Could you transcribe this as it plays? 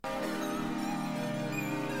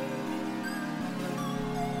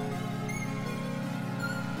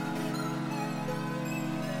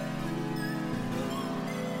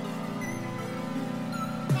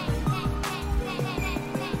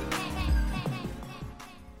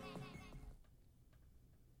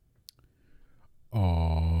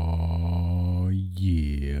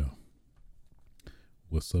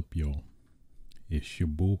What's up, y'all? It's your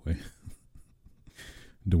boy,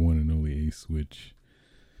 the one and only A Switch,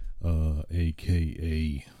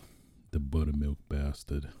 aka the buttermilk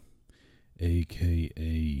bastard,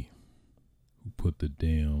 aka who who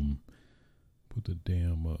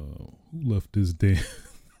left this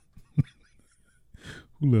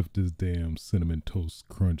damn cinnamon toast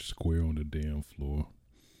crunch square on the damn floor.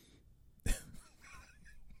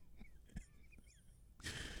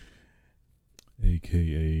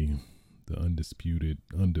 AKA the undisputed,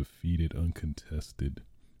 undefeated, uncontested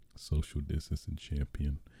social distancing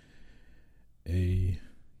champion. AKA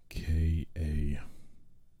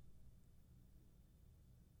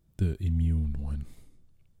the immune one.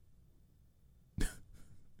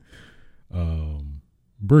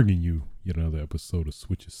 Bringing you yet another episode of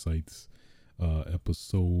Switches Sights.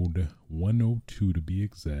 Episode 102 to be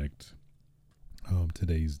exact.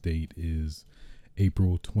 Today's date is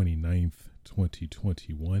April 29th,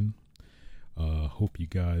 2021. Hope you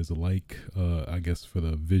guys like, I guess for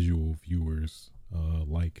the visual viewers,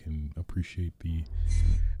 like and appreciate the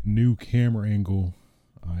new camera angle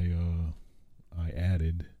I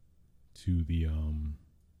added to the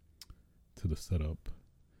setup.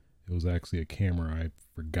 It was actually a camera I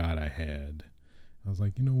forgot I had. I was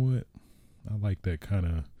like, you know what? I like that kind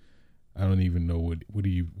of, I don't even know what do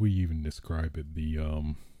you even describe it? The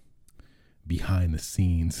behind the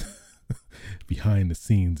scenes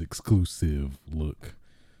exclusive look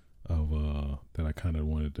of that I kind of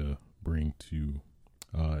wanted to bring to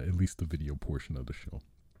at least the video portion of the show.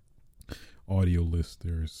 Audio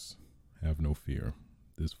listeners, have no fear.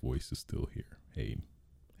 This voice is still here. Hey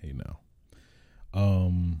now.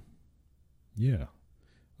 Yeah,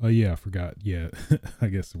 I forgot. Yeah, I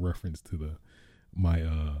guess a reference to my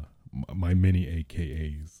mini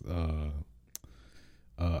AKAs.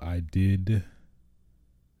 I did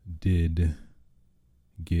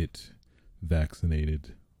get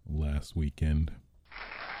vaccinated last weekend.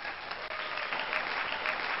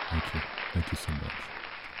 Thank you so much.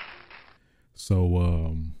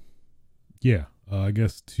 So, I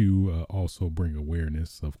guess to also bring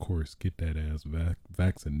awareness, of course, get that as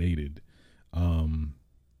vaccinated. At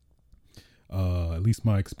least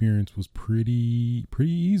my experience was pretty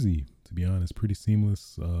easy, to be honest, pretty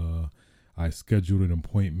seamless. I scheduled an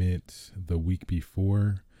appointment the week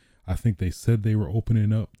before. I think they said they were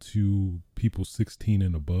opening up to people 16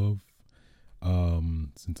 and above.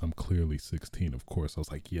 Since I'm clearly 16, of course, I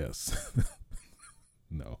was like, yes.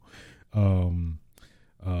 No.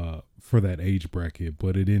 For that age bracket,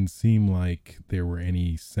 but it didn't seem like there were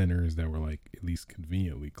any centers that were like at least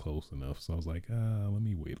conveniently close enough. So I was like, let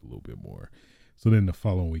me wait a little bit more. So then the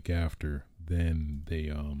following week after, then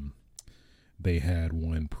they had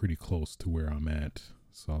one pretty close to where I'm at.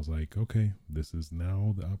 So I was like, okay, this is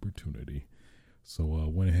now the opportunity. So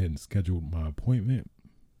went ahead and scheduled my appointment.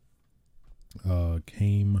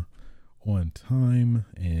 Came on time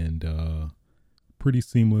and pretty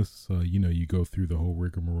seamless. You go through the whole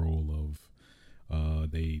rigmarole of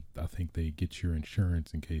I think they get your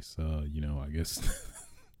insurance in case I guess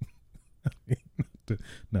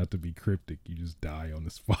not to be cryptic, you just die on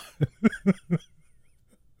the spot.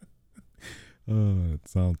 It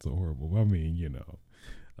sounds so horrible. I mean, you never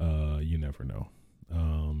know.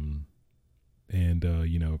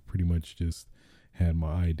 Pretty much just had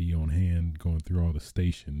my ID on hand, going through all the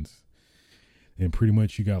stations. And pretty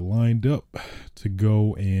much you got lined up to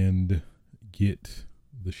go and get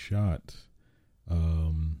the shot.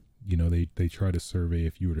 They try to survey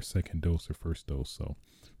if you were the second dose or first dose. So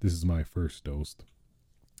this is my first dose.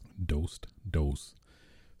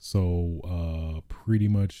 So pretty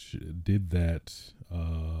much did that.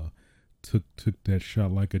 Took that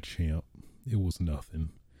shot like a champ. It was nothing.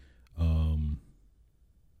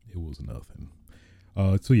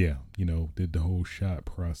 So yeah, did the whole shot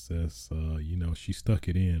process. She stuck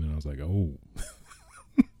it in and I was like, oh.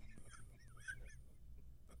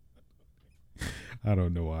 I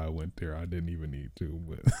don't know why I went there. I didn't even need to,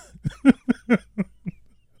 but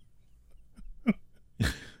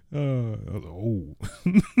I was like, oh.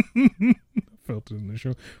 I felt it in the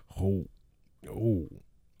show. Oh.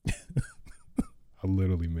 I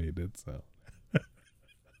literally made that sound.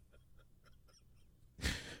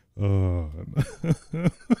 Oh.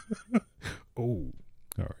 All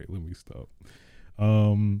right, let me stop.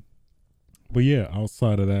 But yeah,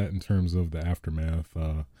 outside of that, in terms of the aftermath,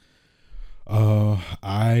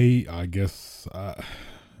 I guess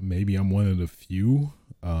maybe I'm one of the few,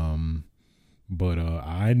 but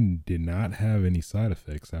I did not have any side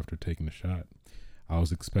effects after taking the shot. I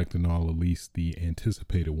was expecting at least the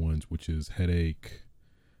anticipated ones, which is headache,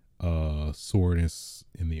 soreness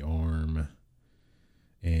in the arm,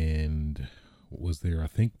 and was there, I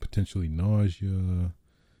think, potentially nausea,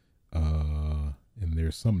 and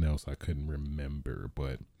there's something else I couldn't remember,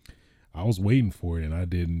 but I was waiting for it, and I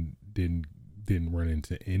didn't run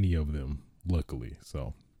into any of them, luckily.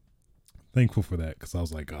 So thankful for that, because I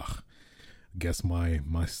was like, ugh, guess my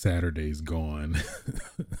Saturday's gone,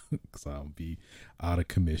 because I'll be out of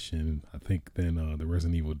commission. I think then the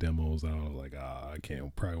Resident Evil demos, I was like, I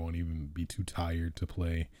can't, probably won't even be too tired to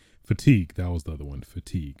play. Fatigue, that was the other one,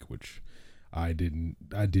 Fatigue, which I didn't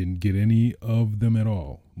get any of them at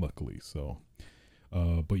all, luckily. So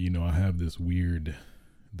but I have this weird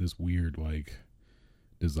like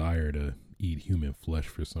desire to eat human flesh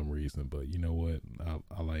for some reason. But you know what,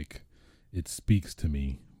 I like, it speaks to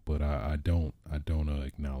me, but I don't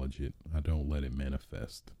acknowledge it. I don't let it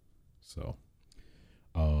manifest. So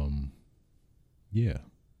yeah,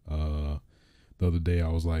 the other day I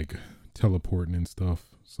was like teleporting and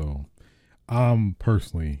stuff. So I'm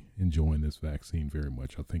personally enjoying this vaccine very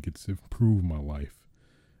much. I think it's improved my life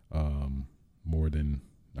more than,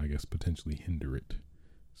 I guess, potentially hinder it.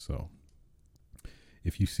 So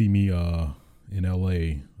if you see me in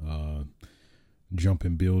LA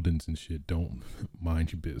jumping buildings and shit, don't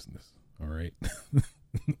mind your business. All right.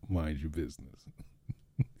 Mind your business.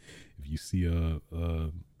 If you see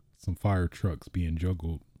some fire trucks being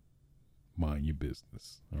juggled, mind your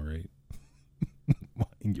business. All right.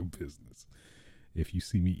 Mind your business. If you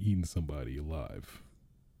see me eating somebody alive,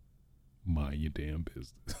 mind your damn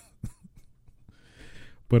business.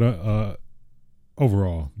 But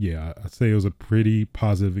overall, yeah, I'd say it was a pretty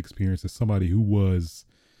positive experience as somebody who was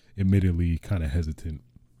admittedly kind of hesitant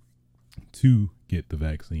to get the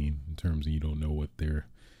vaccine, in terms of you don't know what they're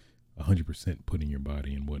 100% put in your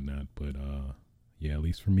body and whatnot. But yeah, at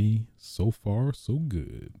least for me, so far so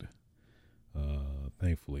good.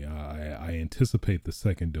 Thankfully, I anticipate the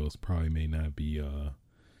second dose probably may not be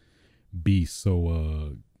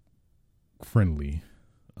so friendly,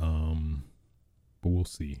 but we'll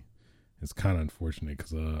see. It's kind of unfortunate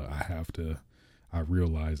because I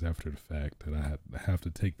realized after the fact that I have to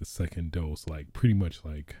take the second dose like pretty much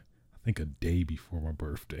like I think a day before my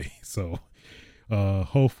birthday. So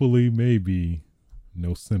hopefully maybe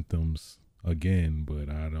no symptoms again, but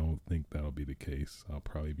I don't think that'll be the case. I'll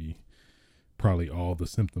probably all the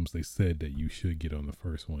symptoms they said that you should get on the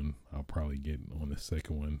first one, I'll probably get on the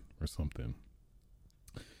second one or something.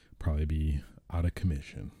 Probably be out of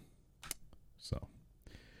commission. So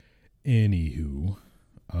anywho,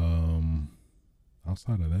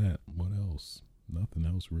 outside of that, what else? Nothing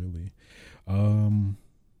else really.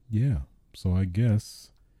 Yeah. So I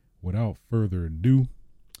guess without further ado,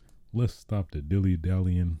 let's stop the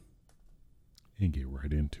dilly-dallying and get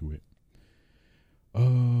right into it.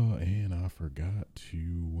 And I forgot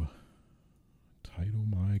to title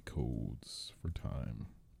my codes for time.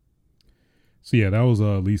 So yeah, that was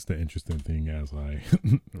at least the interesting thing as I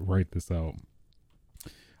write this out.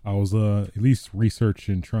 I was at least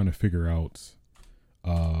researching, trying to figure out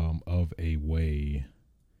of a way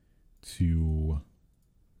to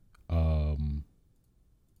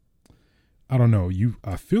I don't know,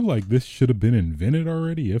 I feel like this should have been invented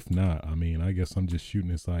already. If not, I mean, I guess I'm just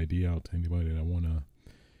shooting this idea out to anybody that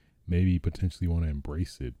potentially want to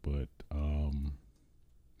embrace it. But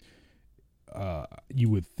you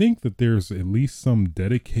would think that there's at least some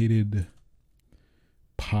dedicated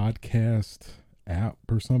podcast app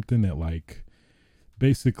or something that like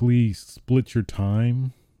basically splits your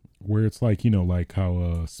time, where it's like, like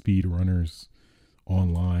how speed runners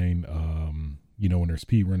online, when they're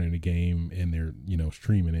speed running a game and they're,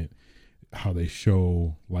 streaming it, how they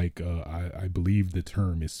show like, I believe the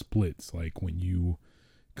term is splits. Like when you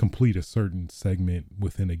complete a certain segment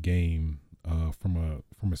within a game, from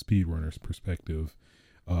a speedrunner's perspective,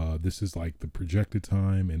 this is like the projected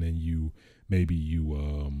time, and then you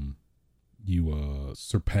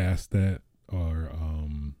surpass that, or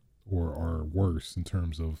are worse in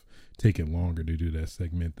terms of taking longer to do that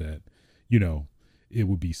segment, that it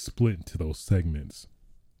would be split into those segments.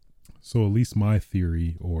 So at least my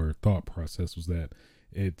theory or thought process was that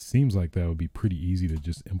it seems like that would be pretty easy to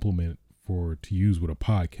just implement to use with a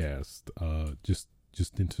podcast.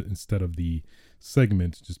 Instead of the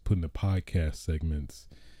segments, just putting the podcast segments,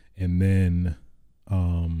 and then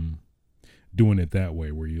doing it that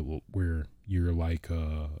way, where you're like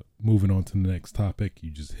moving on to the next topic, you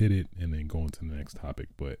just hit it and then go on to the next topic.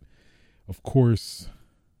 But of course,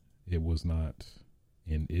 it was not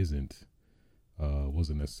and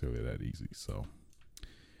wasn't necessarily that easy. So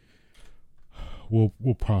we'll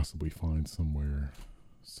possibly find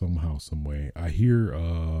somehow, some way. I hear,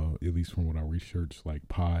 at least from what I researched, like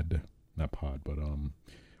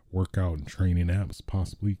workout and training apps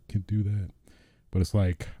possibly could do that. But it's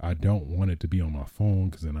like I don't want it to be on my phone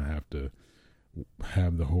because then I have to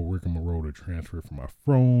have the whole rigmarole to transfer from my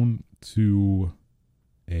phone to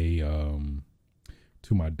a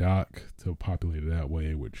to my dock to populate it that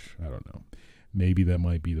way, which I don't know. Maybe that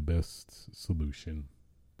might be the best solution,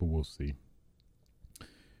 but we'll see.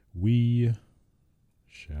 We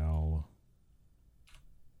shall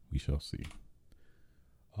see.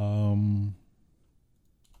 So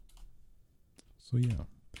yeah.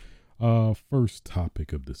 First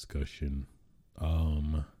topic of discussion.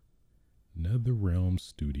 NetherRealm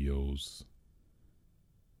Studios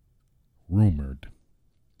rumored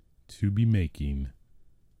to be making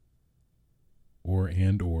or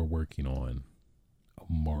working on a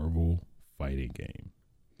Marvel fighting game.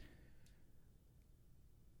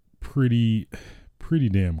 Pretty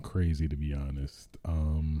damn crazy, to be honest.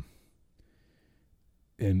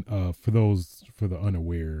 And for the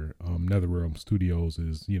unaware, NetherRealm Studios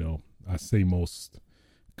is, I say most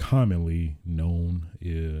commonly known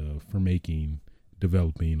for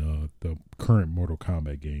developing the current Mortal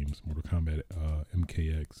Kombat games, Mortal Kombat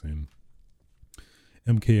MKX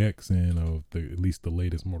and at least the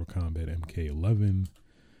latest Mortal Kombat MK11.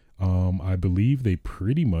 I believe they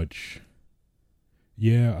pretty much,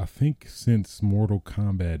 I think since Mortal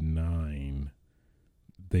Kombat 9,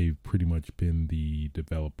 they've pretty much been the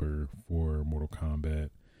developer for Mortal Kombat.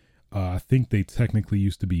 I think they technically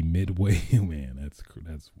used to be Midway. Man, that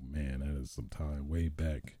is some time way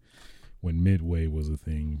back when Midway was a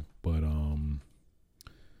thing. But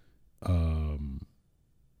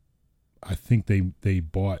I think they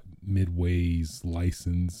bought Midway's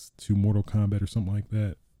license to Mortal Kombat or something like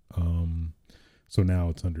that. So now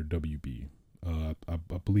it's under WB. I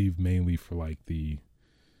believe mainly for like I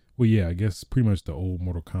guess pretty much the old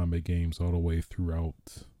Mortal Kombat games all the way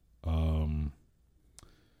throughout,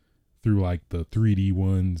 through like the 3D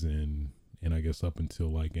ones and I guess up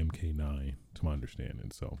until like MK9 to my understanding.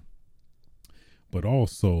 So, but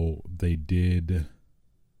also they did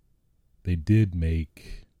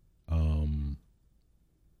make,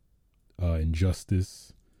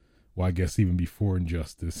 Injustice. Well, I guess even before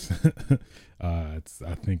Injustice, I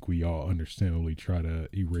think we all understandably try to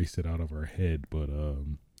erase it out of our head, but,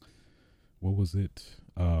 what was it?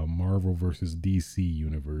 Marvel versus DC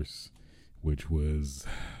Universe, which was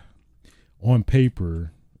on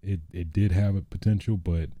paper, it did have a potential,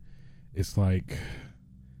 but it's like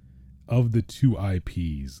of the two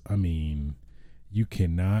IPs, I mean, you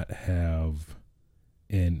cannot have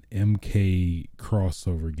an MK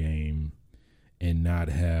crossover game and not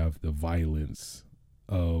have the violence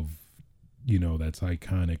of, that's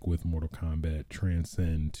iconic with Mortal Kombat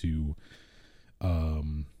transcend to,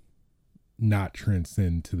 not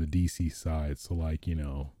transcend to the DC side. So like,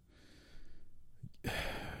 you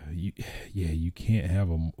can't have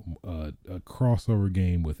a crossover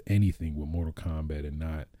game with anything with Mortal Kombat and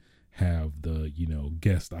not have the,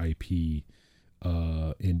 guest IP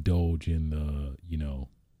indulge in the,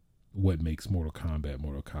 what makes Mortal Kombat.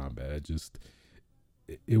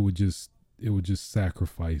 It would just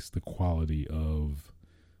sacrifice the quality of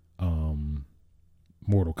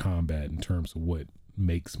Mortal Kombat in terms of what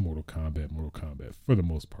makes Mortal Kombat for the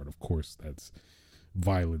most part. Of course, that's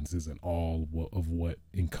violence isn't all of what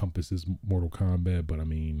encompasses Mortal Kombat, but I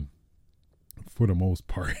mean, for the most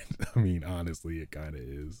part, I mean, honestly, it kind of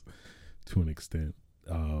is to an extent.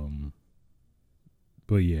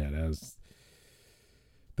 But yeah,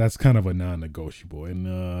 that's kind of a non-negotiable. And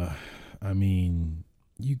I mean,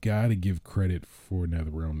 you gotta give credit for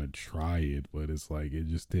NetherRealm to try it, but it's like it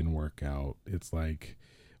just didn't work out. It's like,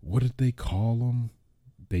 what did they call them?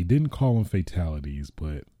 They didn't call them fatalities,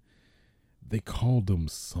 but they called them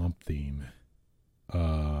something.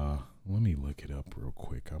 Let me look it up real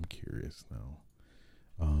quick. I'm curious now.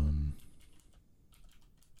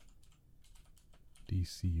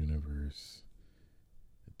 DC Universe.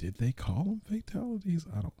 Did they call them fatalities?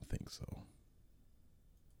 I don't think so.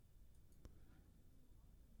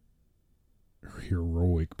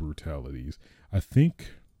 Heroic brutalities. I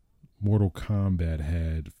think the Mortal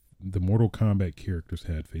Kombat characters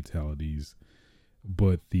had fatalities,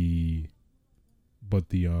 but I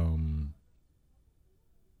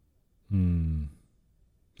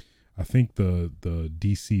think the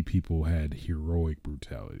DC people had heroic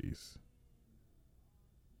brutalities.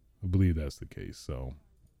 I believe that's the case. So,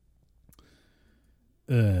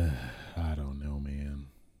 I don't know, man.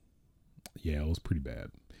 Yeah, it was pretty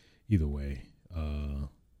bad. Either way.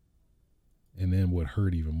 And then what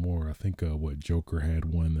hurt even more, I think what Joker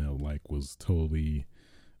had one that like was totally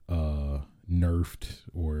nerfed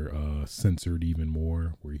or censored even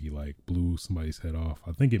more, where he like blew somebody's head off.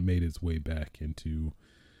 I think it made its way back into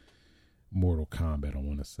Mortal Kombat. I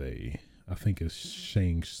want to say, I think it's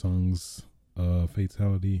Shang Tsung's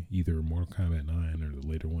fatality, either Mortal Kombat 9 or the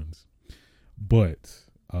later ones. But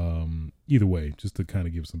either way, just to kind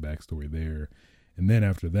of give some backstory there. And then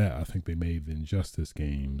after that, I think they made the Injustice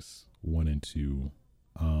games 1 and 2.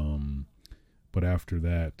 But after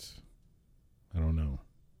that, I don't know.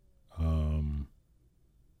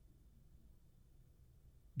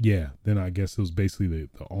 Yeah, then I guess it was basically the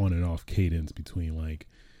on and off cadence between like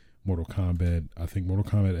Mortal Kombat, I think Mortal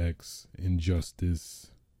Kombat X, Injustice,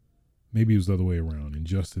 maybe it was the other way around.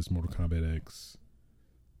 Injustice, Mortal Kombat X,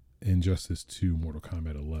 Injustice 2, Mortal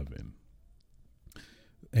Kombat 11.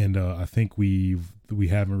 And I think we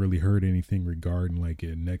haven't really heard anything regarding like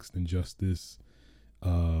a next Injustice.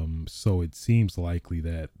 So it seems likely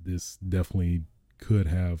that this definitely could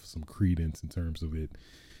have some credence in terms of it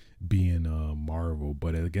being Marvel.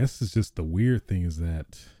 But I guess it's just the weird thing is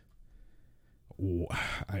that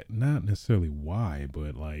not necessarily why,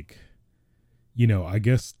 but like, you know, I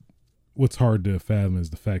guess what's hard to fathom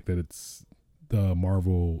is the fact that it's the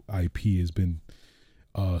Marvel IP has been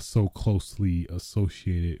so closely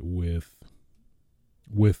associated with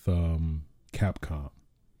Capcom.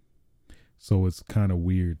 So it's kind of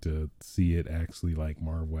weird to see it actually like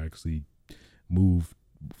Marvel actually move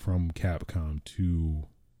from Capcom to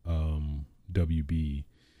WB,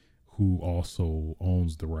 who also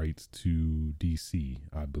owns the rights to DC,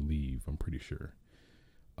 I believe. I'm pretty sure.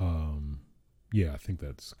 Yeah, I think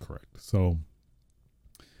that's correct. So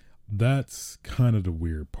that's kind of the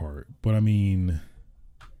weird part. But I mean,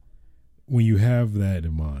 when you have that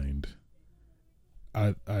in mind,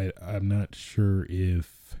 I'm not sure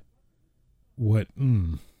if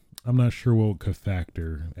I'm not sure what could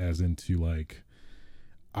factor as into like,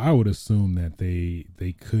 I would assume that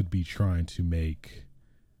they could be trying to make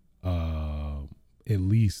at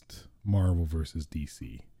least Marvel versus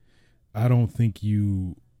DC. I don't think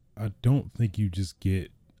you just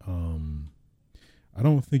get I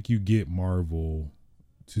don't think you get Marvel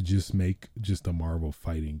to just make just a Marvel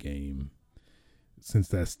fighting game, since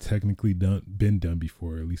that's technically been done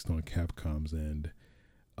before, at least on Capcom's end.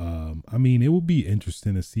 I mean, it would be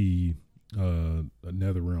interesting to see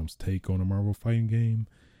NetherRealm's take on a Marvel fighting game,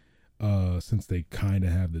 since they kind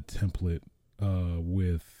of have the template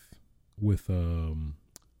with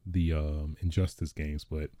the Injustice games.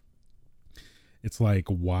 But it's like,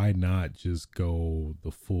 why not just go the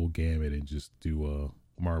full gamut and just do a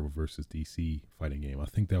Marvel versus DC fighting game? I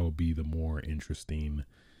think that would be the more interesting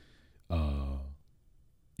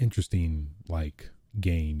like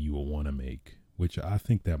game you will want to make, which I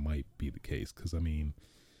think that might be the case. Because I mean,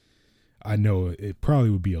 I know it probably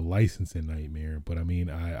would be a licensing nightmare, but I mean,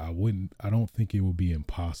 I don't think it would be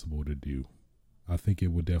impossible to do. I think it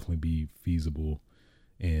would definitely be feasible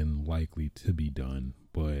and likely to be done,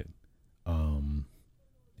 but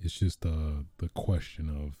it's just the question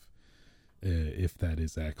of if that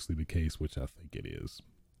is actually the case, which I think it is.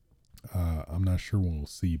 I'm not sure when we'll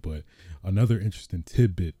see, but another interesting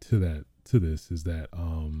tidbit to this is that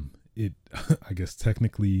it I guess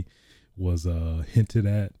technically was hinted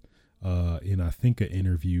at in, I think, an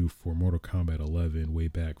interview for Mortal Kombat 11 way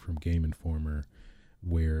back from Game Informer,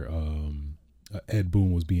 where Ed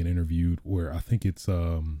Boon was being interviewed, where I think it's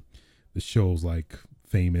the show's like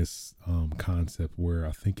famous concept where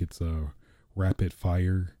I think it's rapid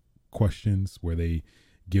fire questions, where they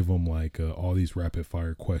give them like all these rapid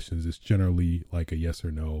fire questions. It's generally like a yes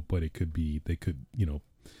or no, but it could be, they could, you know,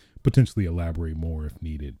 potentially elaborate more if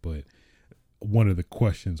needed. But one of the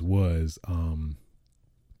questions was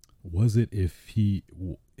it if he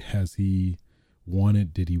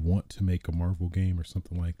did he want to make a Marvel game or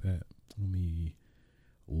something like that? Let me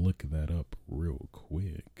look that up real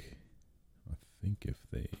quick. I think it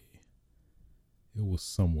was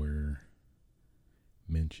somewhere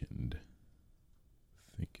mentioned.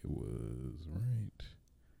 I think it was right.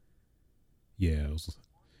 Yeah, it was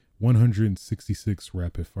 166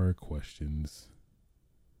 rapid fire questions,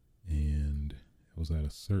 and it was at a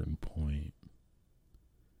certain point.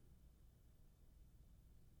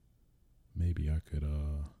 Maybe I could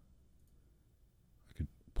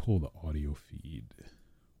pull the audio feed.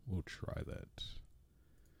 We'll try that.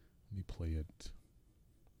 Let me play it.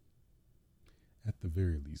 At the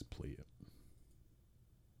very least, play it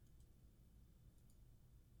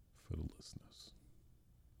for the listeners.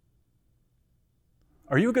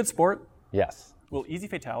 Are you a good sport? Yes. Will Easy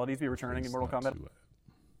Fatalities be returning in Mortal Kombat?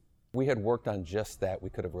 We had worked on just that. We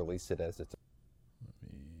could have released it as its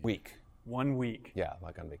week. 1 week. Yeah,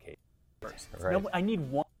 like on vacation. Right. No, I need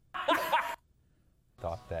one.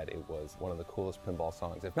 thought that it was one of the coolest pinball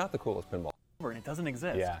songs, if not the coolest pinball. And it doesn't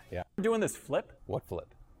exist. Yeah. We're doing this flip. What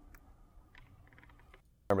flip?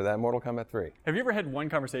 Remember that Mortal Kombat 3? Have you ever had one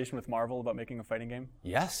conversation with Marvel about making a fighting game?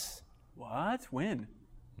 Yes. What? When?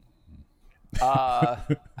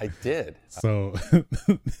 I did. So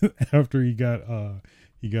after he got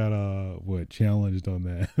challenged on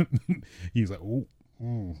that, he's like,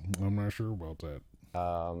 I'm not sure about that.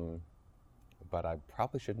 But I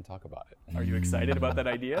probably shouldn't talk about it. Are you excited about that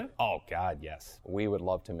idea? Oh God, yes. We would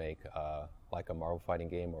love to make like a Marvel fighting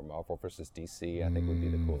game or Marvel versus DC. I think would be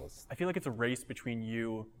the coolest. I feel like it's a race between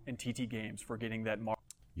you and TT Games for getting that Marvel.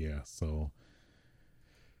 Yeah. So,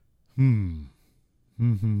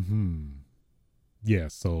 Yeah.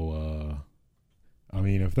 So, I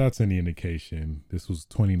mean, if that's any indication, this was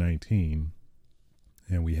 2019,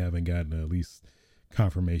 and we haven't gotten at least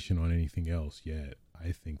confirmation on anything else yet.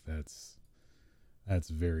 I think that's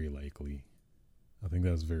very likely. I think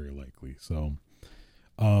that's very likely. So,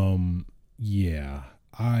 yeah,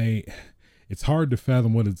 it's hard to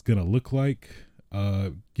fathom what it's gonna look like,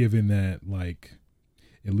 given that, like,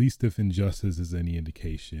 at least if Injustice is any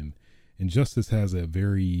indication, Injustice has a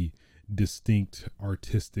very distinct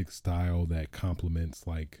artistic style that complements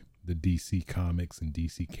like the DC comics and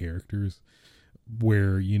DC characters,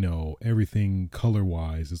 where, you know, everything color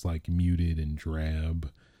wise is like muted and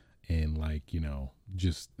drab and, like, you know,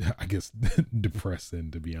 just, I guess, depressing,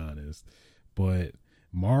 to be honest. But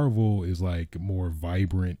Marvel is like more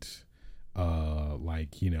vibrant,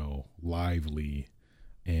 like, you know, lively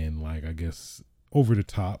and, like, I guess over the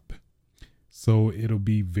top. So it'll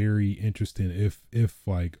be very interesting if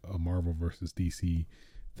like a Marvel versus DC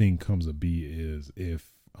thing comes to be, is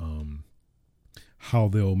if how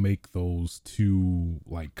they'll make those two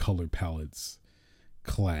like color palettes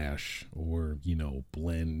clash or, you know,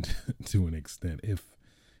 blend to an extent, if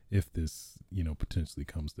this, you know, potentially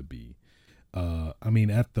comes to be. I mean,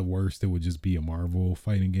 at the worst, it would just be a Marvel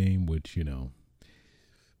fighting game, which, you know,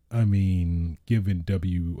 I mean, given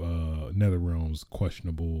NetherRealm's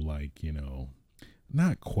questionable, like, you know,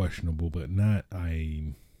 not questionable, but not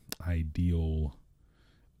ideal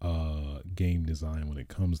game design when it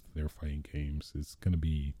comes to their fighting games, I think it's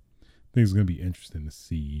gonna be interesting to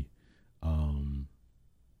see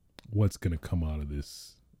what's gonna come out of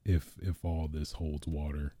this, if all this holds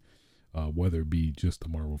water, whether it be just a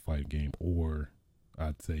Marvel fighting game or,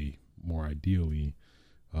 I'd say more ideally,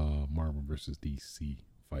 Marvel versus DC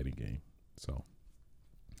fighting game. So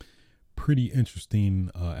pretty interesting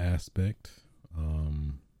aspect.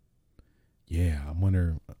 Yeah, I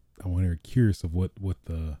wonder, curious of what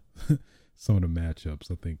the some of the matchups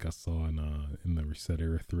I think I saw in the Reset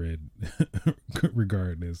Era thread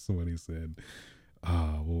regarding this. Somebody said,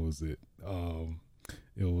 what was it?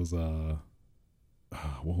 It was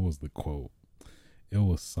what was the quote? It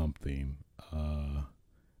was something.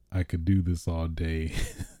 I could do this all day.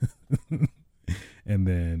 And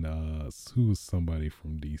then who was somebody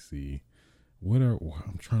from DC?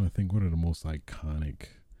 I'm trying to think, what are the most iconic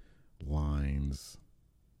lines?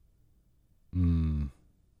 Damn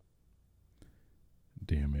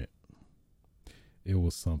it. It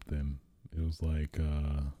was something. It was like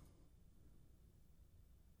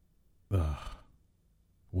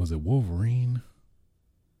was it Wolverine?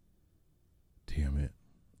 Damn it.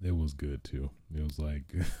 It was good too. It was like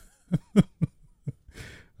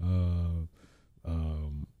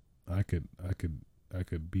I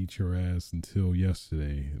could beat your ass until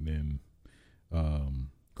yesterday, and then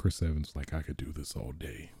Chris Evans was like, I could do this all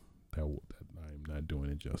day. That I'm not doing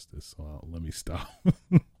it justice, so let me stop.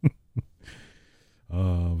 But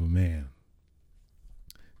man,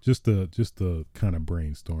 just to kind of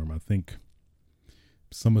brainstorm, I think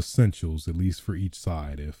some essentials, at least for each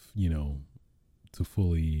side, if, you know, to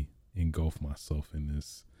fully engulf myself in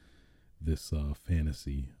this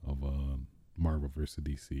fantasy of Marvel versus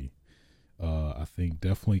DC. I think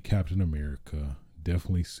definitely Captain America,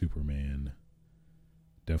 definitely Superman,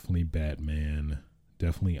 definitely Batman,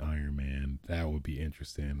 definitely Iron Man. That would be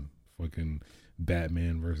interesting. Fucking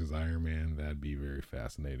Batman versus Iron Man, that'd be very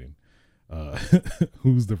fascinating.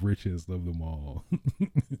 Who's the richest of them all?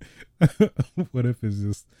 What if it's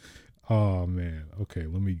just, oh man, okay,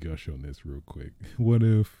 let me gush on this real quick. What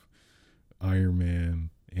if Iron Man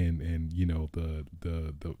and you know, the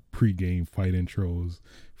pre-game fight intros,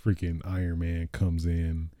 freaking Iron Man comes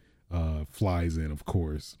in, flies in, of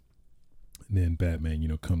course, and then Batman, you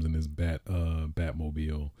know, comes in his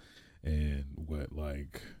Batmobile, and what,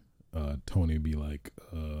 like, Tony be like,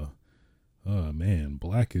 man,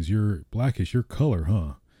 black is your color,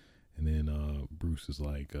 huh? And then Bruce is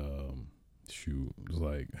like, shoot, it's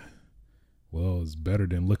like, well, it's better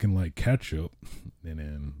than looking like ketchup. And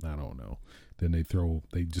then I don't know. Then they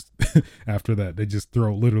just after that they just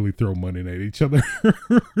literally throw money at each other.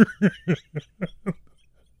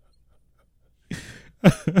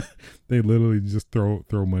 They literally just throw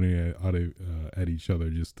money at each other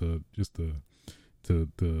just to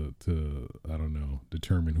I don't know,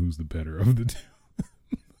 determine who's the better of the two.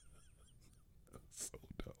 So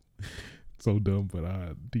dumb. So dumb,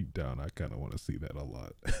 but deep down I kind of want to see that a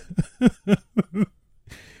lot.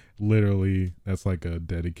 Literally, that's like a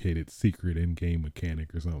dedicated secret in-game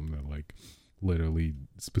mechanic or something that like literally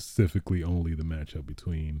specifically only the matchup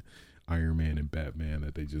between Iron Man and Batman,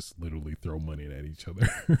 that they just literally throw money at each other.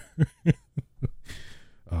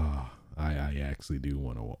 I actually do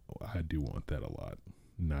want that a lot.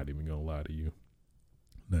 Not even gonna lie to you.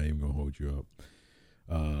 Not even gonna hold you up.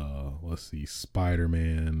 Let's see,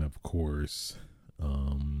 Spider-Man, of course.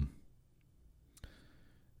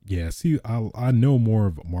 Yeah, see, I know more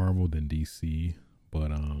of Marvel than DC,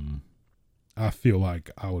 but I feel like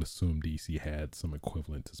I would assume DC had some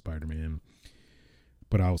equivalent to Spider-Man.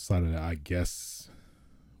 But outside of that, I guess,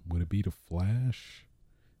 would it be the Flash?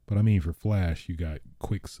 But I mean, for Flash, you got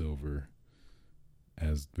Quicksilver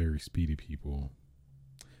as very speedy people.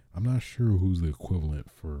 I'm not sure who's the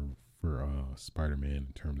equivalent for Spider-Man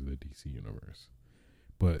in terms of the DC universe.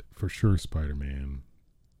 But for sure, Spider-Man,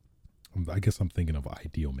 I guess I'm thinking of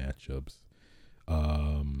ideal matchups.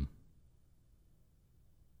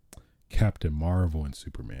 Captain Marvel and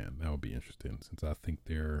Superman. That would be interesting, since I think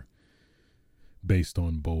they're based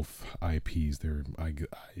on both IPs. They're I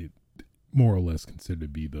more or less considered to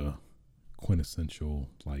be the quintessential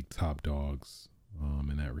like top dogs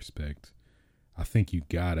in that respect. I think you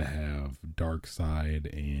gotta have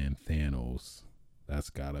Darkseid and Thanos. That's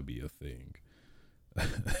gotta be a thing.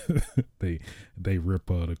 They rip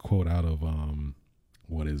the quote out of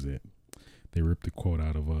what is it? They rip the quote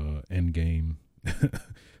out of Endgame.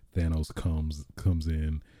 Thanos comes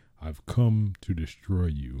in. I've come to destroy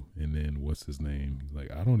you. And then what's his name? He's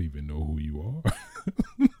like, I don't even know who you are.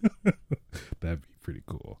 That'd be pretty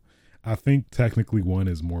cool. I think technically one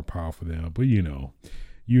is more powerful than, but you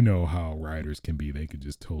know how writers can be. They could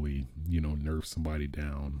just totally, nerf somebody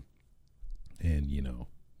down and,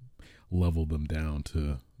 level them down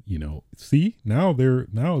to, see, now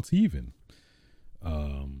it's even.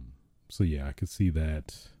 So yeah, I could see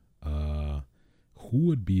that. Who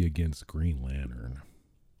would be against Green Lantern?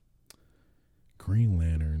 Green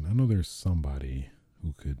Lantern, I know there's somebody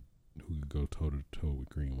who could go toe to toe with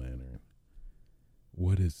Green Lantern.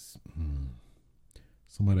 What is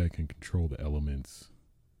somebody that can control the elements?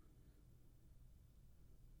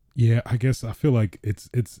 Yeah, I guess I feel like it's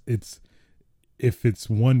if it's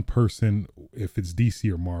one person, if it's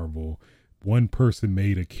DC or Marvel, one person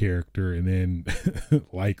made a character and then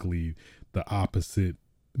likely the opposite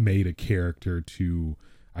made a character to,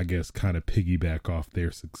 I guess, kind of piggyback off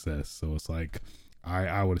their success. So it's like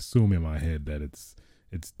I would assume in my head that it's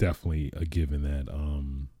definitely a given that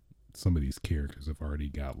some of these characters have already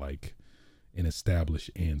got like an established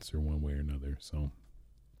answer one way or another. So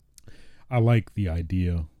I like the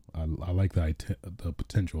idea. I like the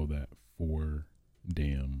potential of that for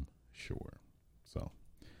damn sure. So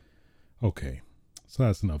okay. So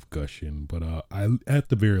that's enough gushing, but I at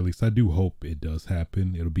the very least I do hope it does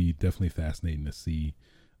happen. It'll be definitely fascinating to see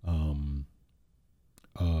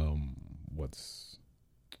what's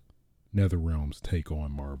NetherRealm's take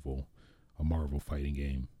on Marvel, a Marvel fighting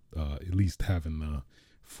game. At least having the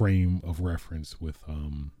frame of reference with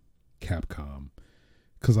Capcom,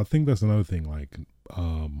 because I think that's another thing. Like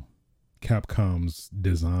Capcom's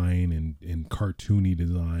design and cartoony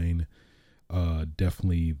design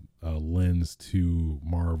definitely lends to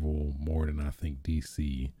Marvel more than I think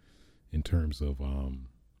DC in terms of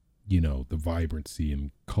the vibrancy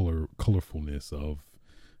and colorfulness of.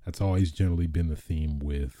 That's always generally been the theme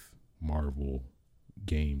with Marvel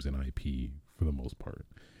games and IP for the most part.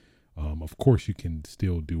 Of course, you can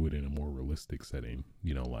still do it in a more realistic setting.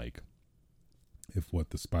 Like if what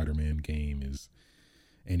the Spider-Man game is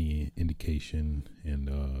any indication, and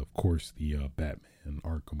of course the Batman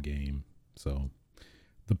Arkham game. So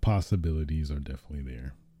the possibilities are definitely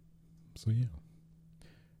there. So yeah,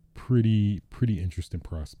 pretty interesting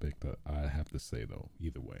prospect, I have to say, though,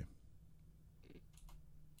 either way.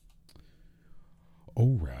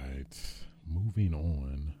 All right, moving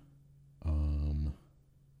on.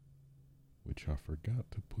 Which I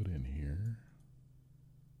forgot to put in here.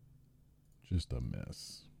 Just a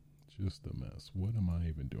mess. What am I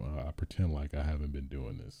even doing? I pretend like I haven't been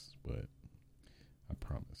doing this, but I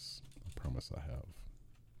promise I have.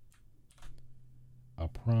 I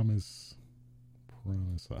promise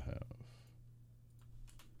I have.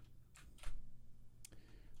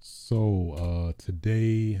 So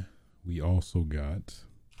today we also got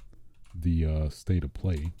the state of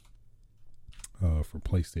play for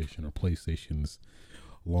PlayStation, or PlayStation's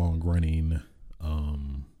long running,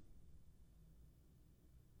 I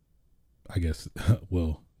guess,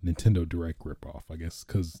 well, Nintendo Direct ripoff, I guess,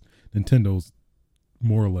 because Nintendo's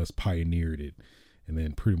more or less pioneered it, and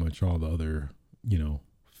then pretty much all the other,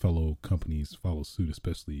 fellow companies follow suit,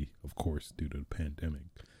 especially, of course, due to the pandemic.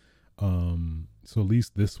 So at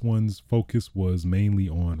least this one's focus was mainly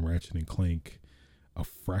on Ratchet and Clank, A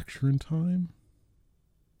Fracture in Time.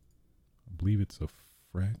 I believe it's a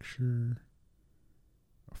fracture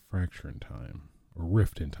in time, or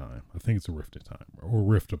rift in time. I think it's a rift in time, or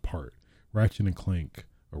rift apart. Ratchet and Clank,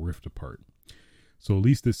 A Rift Apart. So at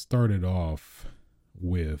least it started off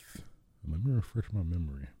with, let me refresh my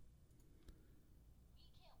memory,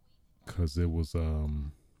 because it was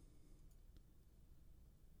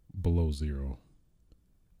Below Zero.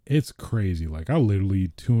 It's crazy. Like, I literally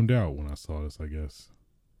tuned out when I saw this, I guess.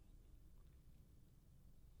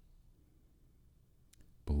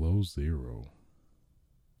 Below Zero.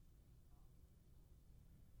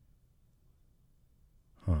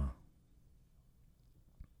 Huh.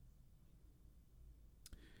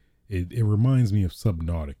 It reminds me of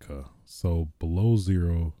Subnautica. So Below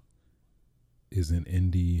Zero is an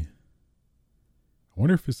indie. I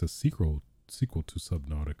wonder if it's a sequel to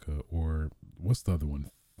Subnautica, or what's the other one?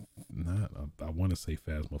 I want to say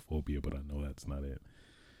Phasmophobia, but I know that's not it.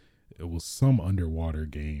 It was some underwater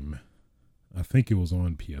game. I think it was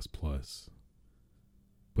on PS Plus,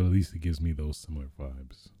 but at least it gives me those similar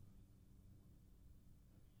vibes.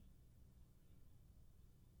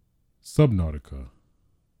 Subnautica.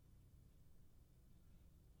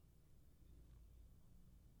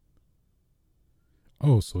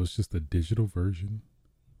 Oh, so it's just a digital version?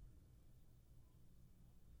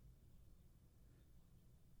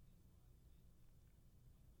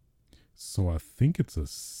 So I think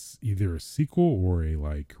it's either a sequel or a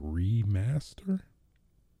remaster.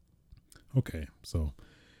 Okay, so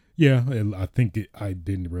yeah, I think I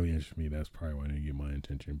didn't really interest me. That's probably why I didn't get my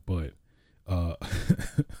attention. But of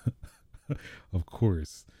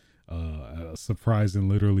course, surprising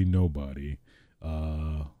literally nobody.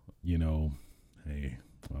 Hey,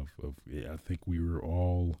 I think we were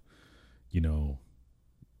all,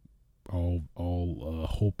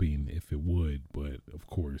 hoping if it would, but of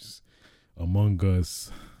course, Among Us,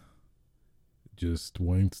 just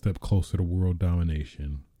one step closer to world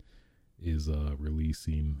domination, is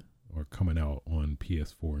releasing or coming out on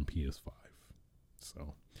PS4 and PS5.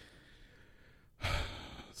 So,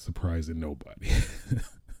 surprising nobody.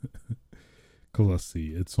 Because let's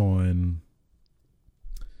see, it's on,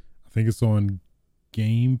 I think it's on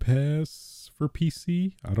Game Pass for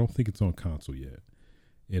PC. I don't think it's on console yet.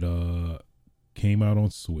 It came out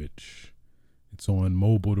on Switch. It's on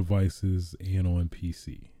mobile devices and on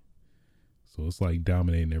PC. So it's like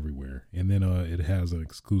dominating everywhere. And then it has an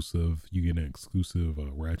exclusive, you get an exclusive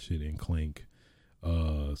Ratchet and Clank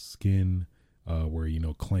skin,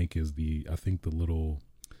 where Clank is I think the little,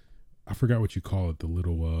 I forgot what you call it, the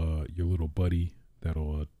little your little buddy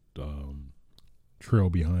that'll trail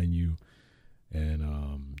behind you, and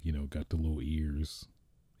got the little ears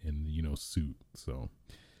and suit. So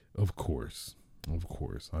of course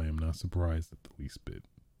I am not surprised at the least bit.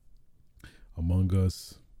 Among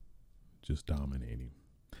Us, just dominating.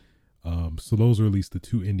 So those are at least the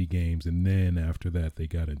two indie games, and then after that they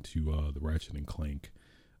got into the Ratchet and Clank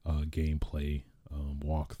gameplay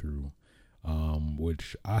walkthrough,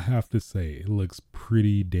 which I have to say, it looks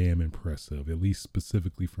pretty damn impressive, at least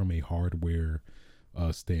specifically from a hardware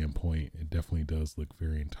standpoint. It definitely does look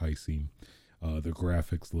very enticing. The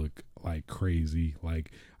graphics look like crazy.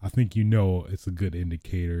 Like, I think it's a good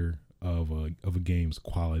indicator of a game's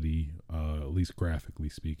quality, at least graphically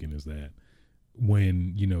speaking, is that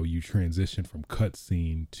when you transition from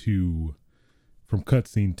cutscene to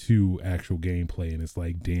actual gameplay, and it's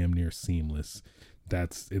like damn near seamless.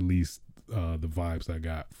 That's at least the vibes I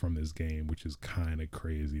got from this game, which is kind of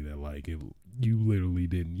crazy that you literally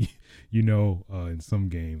didn't, in some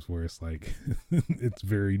games where it's like it's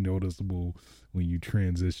very noticeable when you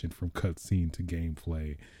transition from cutscene to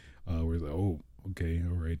gameplay, where it's like, oh, okay,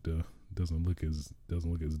 all right, doesn't look as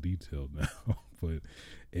detailed now, but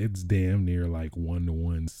it's damn near like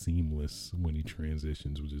 1-to-1 seamless when he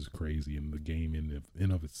transitions, which is crazy. And the game in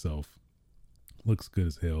of itself looks good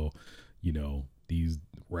as hell. These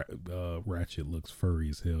Ratchet looks furry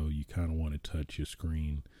as hell. You kind of want to touch your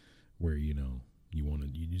screen, where you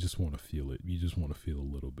just want to feel it. You just want to feel a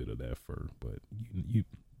little bit of that fur, but you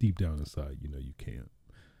deep down inside, you can't.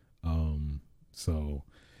 So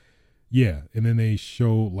Yeah, and then they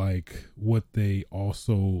show like what they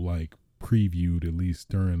also like previewed, at least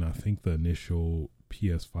during I think the initial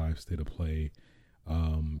PS5 state of play,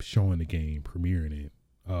 showing the game, premiering it,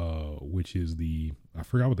 which is the, I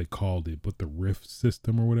forgot what they called it, but the Rift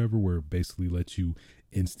system or whatever, where it basically lets you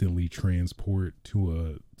instantly transport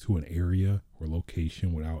to an area or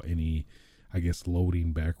location without any, I guess,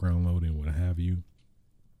 loading, background loading, what have you.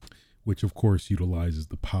 Which of course utilizes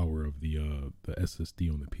the power of the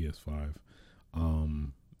SSD on the PS5.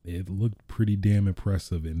 It looked pretty damn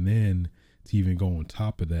impressive, and then to even go on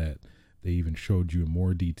top of that, they even showed you in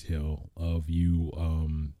more detail of you.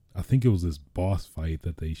 I think it was this boss fight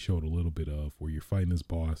that they showed a little bit of, where you're fighting this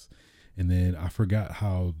boss, and then I forgot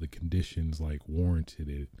how the conditions like warranted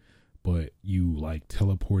it, but you like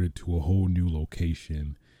teleported to a whole new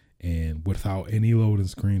location. And without any loading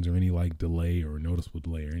screens or any like delay or noticeable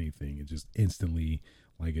delay or anything, it just instantly,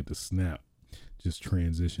 like at the snap, just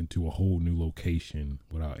transitioned to a whole new location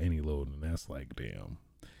without any loading. And that's like, damn.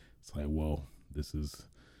 It's like, well, this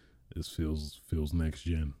feels next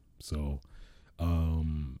gen. So,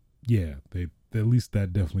 yeah, they at least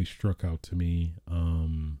that definitely struck out to me.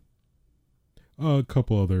 A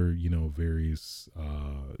couple other, various,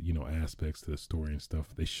 aspects to the story and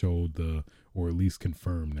stuff. They showed or at least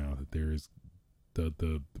confirmed now that there is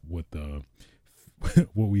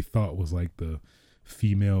what we thought was like the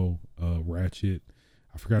female, Ratchet.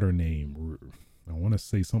 I forgot her name. I want to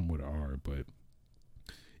say something with R, but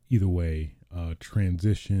either way,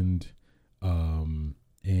 transitioned,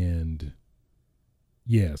 and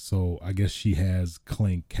yeah, so I guess she has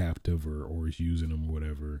Clank captive or is using him or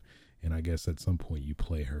whatever. And I guess at some point you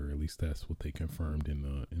play her. At least that's what they confirmed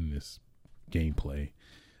in this gameplay.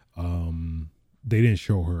 They didn't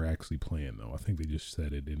show her actually playing though. I think they just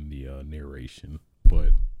said it in the narration.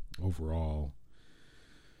 But overall,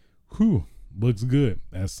 looks good.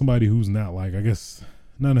 As somebody who's not like, I guess,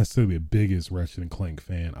 not necessarily the biggest Ratchet and Clank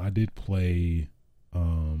fan, I did play.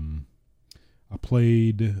 I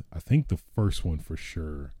played, I think the first one for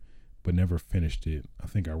sure, but never finished it. I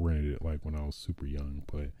think I rented it like when I was super young,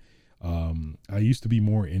 but. I used to be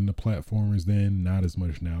more into platformers then, not as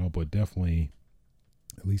much now, but definitely,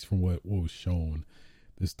 at least from what was shown,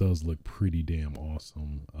 this does look pretty damn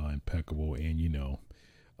awesome, impeccable, and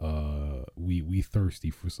we thirsty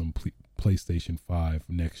for some PlayStation 5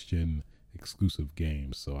 next gen exclusive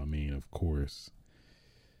games. So I mean, of course,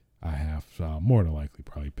 I have more than likely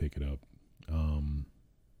probably pick it up.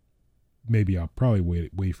 Maybe I'll probably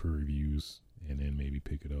wait for reviews and then maybe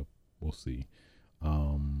pick it up. We'll see.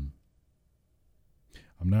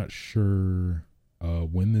 I'm not sure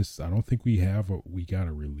when this. I don't think we got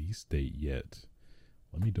a release date yet.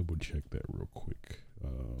 Let me double check that real quick.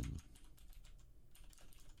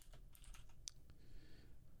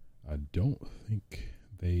 I don't think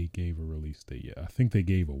they gave a release date yet. I think they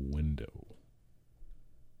gave a window.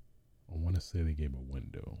 I want to say they gave a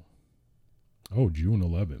window. Oh, June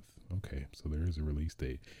 11th. Okay, so there is a release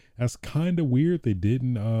date. That's kind of weird. They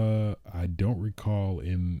didn't, I don't recall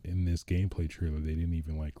in this gameplay trailer, they didn't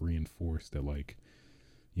even like reinforce that, like,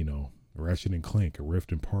 Ratchet and Clank, A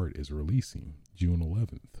Rift Apart is releasing June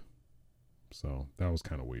 11th. So that was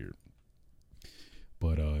kind of weird.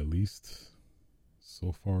 But at least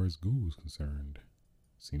so far as Google's concerned,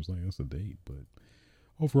 seems like that's a date. But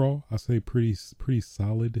overall, I say pretty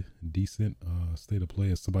solid, decent state of play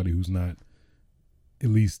as somebody who's not at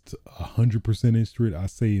least 100% interested. I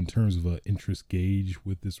say in terms of an interest gauge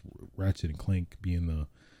with this Ratchet and Clank being the,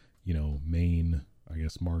 main, I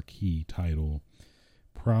guess, marquee title,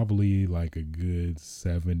 probably like a good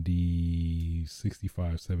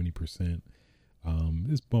 70%.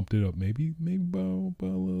 This bumped it up maybe about a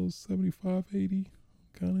little 75, 80,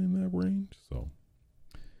 kind of in that range. So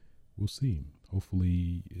we'll see.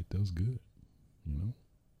 Hopefully it does good.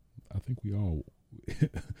 I think we all,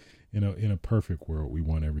 in a perfect world, we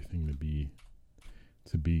want everything to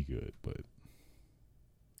be good, but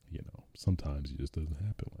sometimes it just doesn't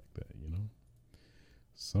happen like that.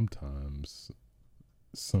 Sometimes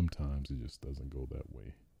it just doesn't go that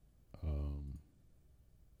way.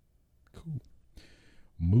 Cool.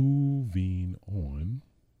 Moving on.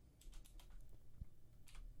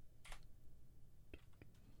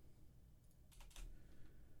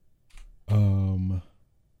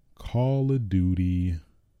 Call of Duty,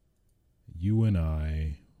 you and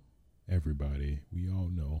I, everybody, we all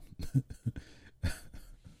know.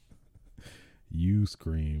 You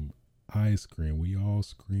scream, I scream, we all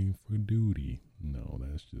scream for duty. No,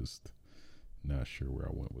 that's just not sure where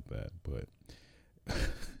I went with that, but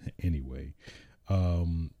anyway.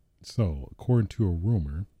 So according to a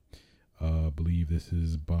rumor, I believe this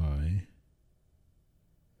is by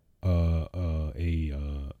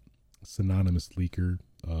a synonymous leaker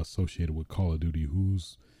associated with Call of Duty,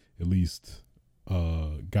 who's at least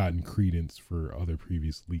gotten credence for other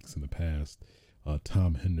previous leaks in the past.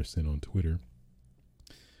 Tom Henderson on Twitter.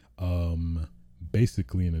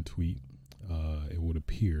 Basically in a tweet, it would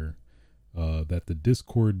appear that the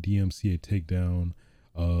Discord DMCA takedown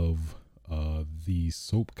of the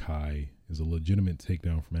Soap Kai is a legitimate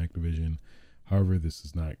takedown from Activision. However, this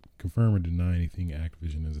does not confirm or deny anything.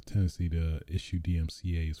 Activision has a tendency to issue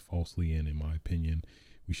DMCAs falsely, and in my opinion,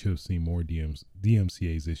 we should have seen more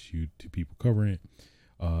DMCAs issued to people covering it.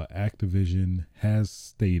 Activision has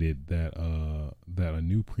stated that that a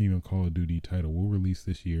new premium Call of Duty title will release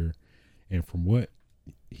this year, and from what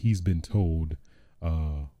he's been told,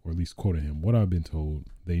 or at least quoting him, what I've been told,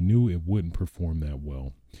 they knew it wouldn't perform that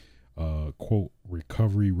well. Quote,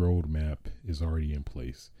 recovery roadmap is already in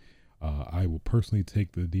place. I will personally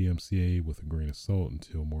take the DMCA with a grain of salt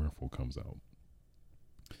until more info comes out.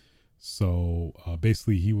 So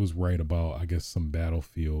basically he was right about, I guess, some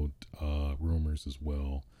Battlefield rumors as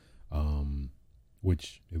well,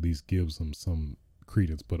 which at least gives them some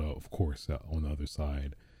credence. But of course, on the other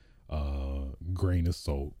side, grain of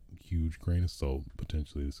salt, huge grain of salt.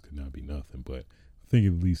 Potentially this could not be nothing, but I think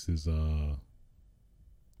at least is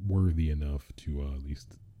worthy enough to at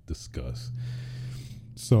least discuss.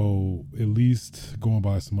 So at least going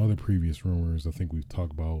by some other previous rumors, I think we've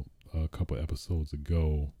talked about a couple episodes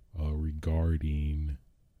ago regarding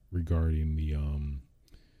the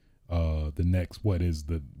next what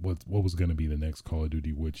was going to be the next Call of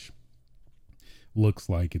Duty, which looks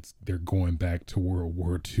like they're going back to World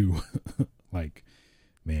War II. Like,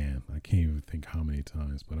 man, I can't even think how many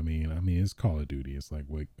times, but I mean it's Call of Duty. It's like,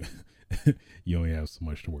 what, you only have so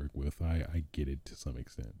much to work with. I get it to some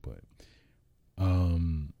extent, but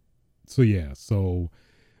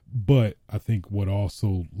but I think what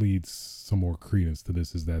also leads some more credence to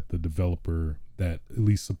this is that the developer that at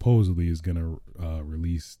least supposedly is going to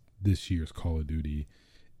release this year's Call of Duty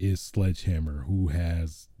is Sledgehammer, who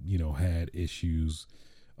has, had issues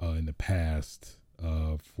in the past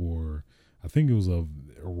for, I think it was a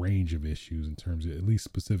range of issues in terms of at least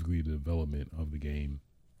specifically the development of the game.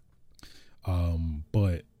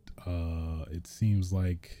 But it seems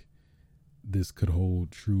like this could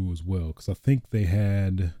hold true as well, because I think they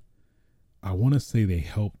had, I want to say they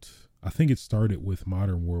helped, I think it started with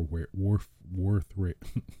Modern Warfare.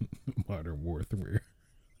 Modern Warfare.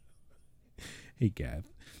 Hey guys,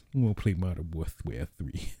 I'm gonna play Modern Warfare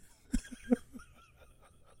 3.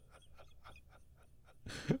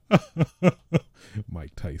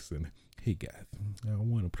 Mike Tyson. Hey guys, I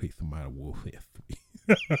want to play some Modern Warfare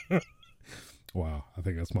 3. Wow, I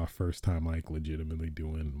think that's my first time like legitimately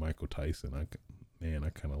doing Michael Tyson. I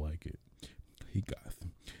kind of like it. Hey guys, I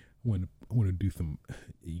want to do some.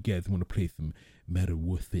 You guys want to play some Modern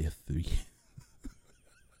Warfare 3?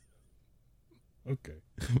 Okay,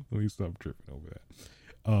 let me stop tripping over that.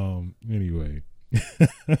 Anyway,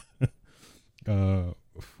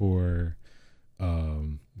 for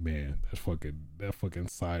man, that fucking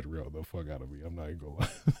side rail the fuck out of me. I'm not even gonna lie.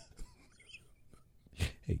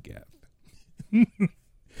 Hey guys. You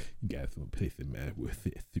guys want to play some Modern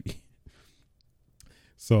Warfare 3?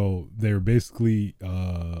 So they're basically,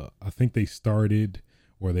 I think they started,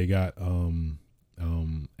 or they got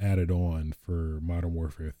added on for Modern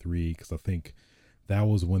Warfare 3, because I think that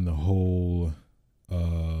was when the whole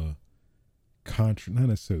not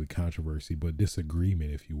necessarily controversy, but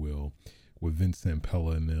disagreement, if you will, with Vince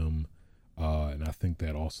Zampella and them, and I think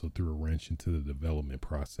that also threw a wrench into the development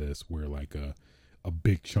process, where like a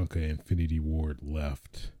big chunk of Infinity Ward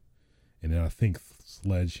left, and then I think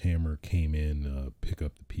Sledgehammer came in, pick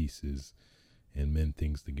up the pieces and mend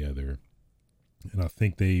things together, and I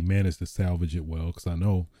think they managed to salvage it well, because I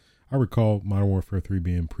recall Modern Warfare 3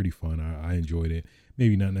 being pretty fun. I enjoyed it.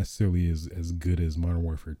 Maybe not necessarily as good as Modern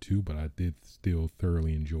Warfare 2, but I did still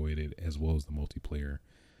thoroughly enjoyed it, as well as the multiplayer.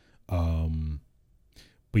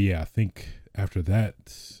 But yeah, I think after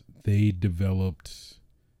that they developed,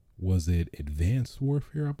 was it Advanced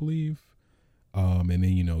Warfare, I believe? And then,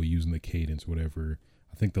 using the cadence, whatever.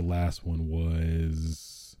 I think the last one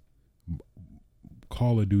was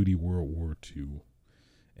Call of Duty World War II.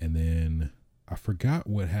 And then I forgot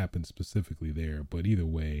what happened specifically there, but either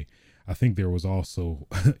way, I think there was also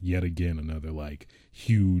yet again another like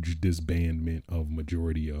huge disbandment of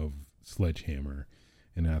majority of Sledgehammer.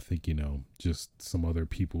 And I think, just some other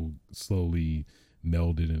people slowly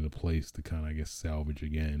melded into place to kind of, I guess, salvage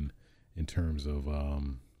again in terms of, or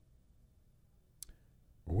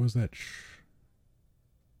was that?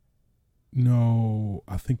 No,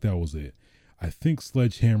 I think that was it. I think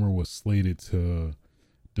Sledgehammer was slated to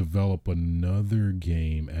develop another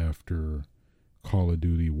game after Call of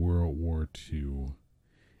Duty World War II,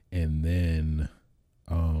 and then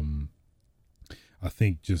I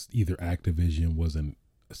think just either Activision wasn't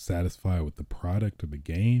satisfied with the product or the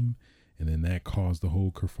game, and then that caused the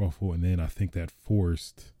whole kerfuffle, and then I think that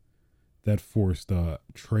forced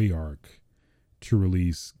Treyarch to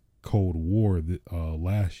release Cold War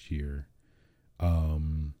last year.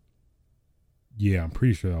 Yeah, I'm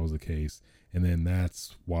pretty sure that was the case. And then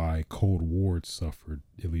that's why Cold War suffered,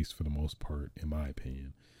 at least for the most part, in my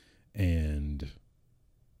opinion. And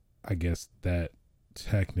I guess that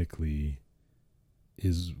technically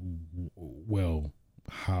is, well,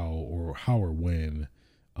 how or when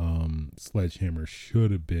Sledgehammer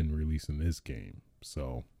should have been releasing this game.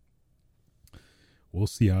 So we'll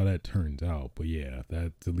see how that turns out. But yeah,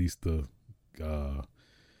 that's at least the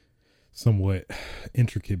somewhat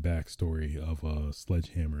intricate backstory of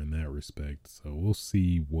Sledgehammer in that respect. So we'll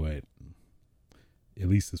see what, at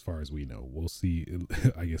least as far as we know, we'll see.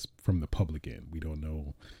 I guess from the public end, we don't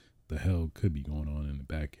know the hell could be going on in the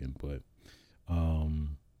back end, but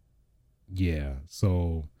yeah.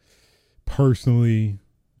 So personally,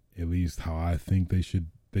 at least how I think they should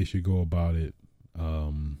go about it,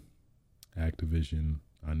 Activision,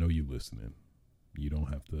 I know you listening. You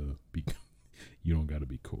don't have to be, you don't got to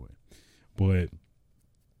be coy, but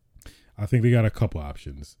I think they got a couple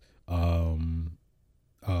options. Also,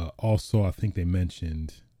 I think they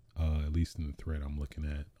mentioned, at least in the thread I'm looking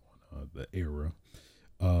at on the era,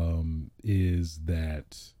 is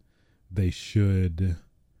that they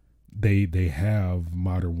have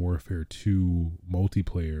Modern Warfare 2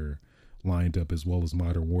 multiplayer lined up, as well as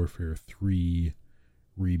Modern Warfare 3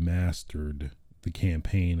 remastered, the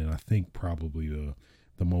campaign, and I think probably the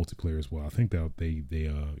multiplayer as well. I think that they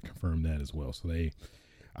confirmed that as well. So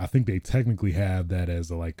I think they technically have that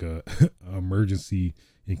as a emergency,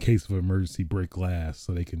 in case of emergency, break glass,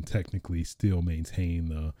 so they can technically still maintain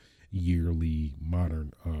the yearly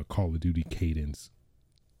modern Call of Duty cadence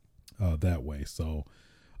that way. So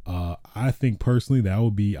I think personally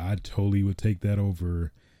I totally would take that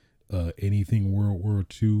over anything World War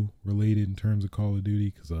II related in terms of Call of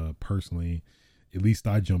Duty, because personally, at least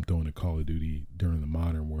I jumped on to Call of Duty during the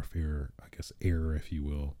Modern Warfare, I guess, era, if you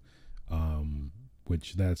will,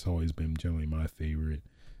 which that's always been generally my favorite.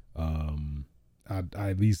 I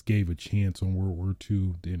at least gave a chance on World War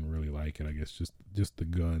II. Didn't really like it. I guess just the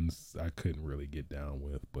guns I couldn't really get down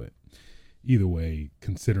with. But either way,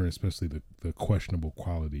 considering especially the questionable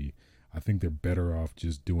quality, I think they're better off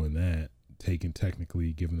just doing that,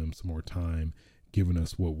 giving them some more time, giving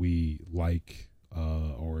us what we like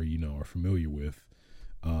or are familiar with.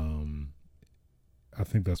 I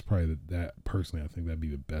think that's probably personally, I think that'd be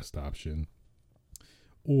the best option.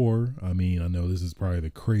 Or, I mean, I know this is probably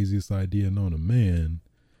the craziest idea known to man.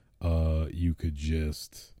 You could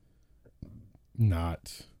just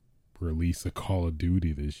not release a Call of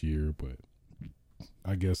Duty this year, but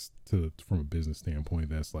I guess from a business standpoint,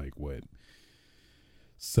 that's like what,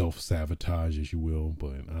 self-sabotage, as you will,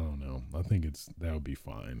 but I don't know. I think that would be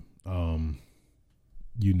fine.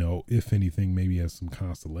 If anything, maybe as some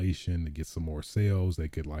constellation to get some more sales, they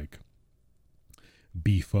could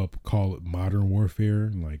beef up, call it Modern Warfare,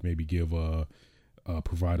 and maybe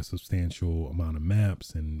provide a substantial amount of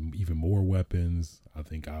maps and even more weapons. I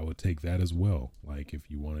think I would take that as well. If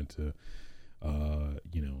you wanted to,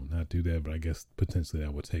 not do that, but I guess potentially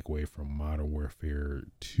that would take away from Modern Warfare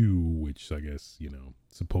 2, which I guess,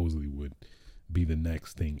 supposedly would be the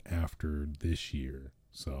next thing after this year.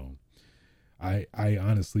 So I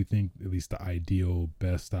honestly think at least the ideal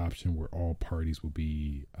best option where all parties would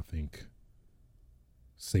be, I think,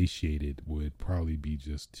 satiated, would probably be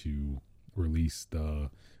just to release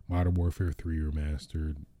the Modern Warfare 3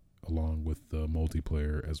 remastered along with the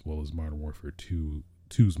multiplayer, as well as Modern Warfare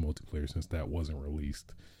 2's multiplayer, since that wasn't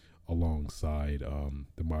released alongside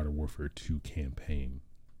the Modern Warfare 2 campaign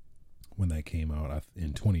when that came out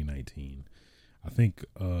in 2019. I think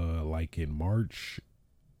in March,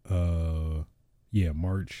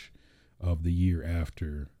 March of the year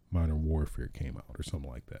after Modern Warfare came out or something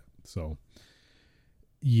like that. So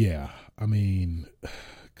yeah, I mean,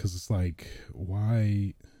 because it's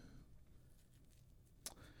why,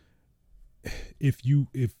 if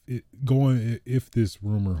this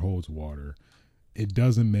rumor holds water, it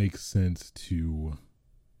doesn't make sense to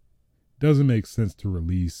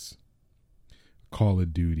release Call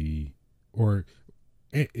of Duty, or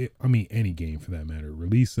any game for that matter.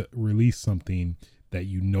 Release something that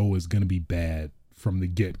is going to be bad from the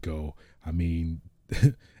get-go. I mean,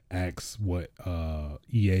 acts what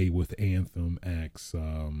EA with Anthem, acts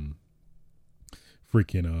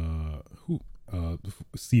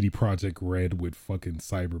CD Projekt Red with fucking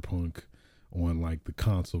Cyberpunk on like the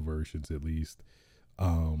console versions at least.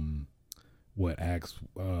 What acts?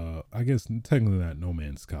 I guess technically not No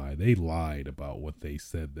Man's Sky. They lied about what they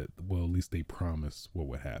said that. Well, at least they promised what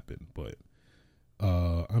would happen. But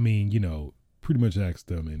I mean, you know, pretty much asked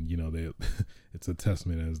them, and you know, they it's a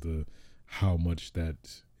testament as to how much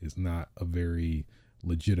that is not a very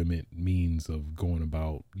legitimate means of going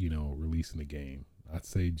about, you know, releasing the game. I'd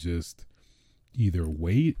say just either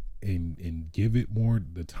wait and give it more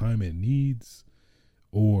the time it needs,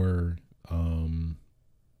 or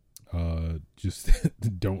just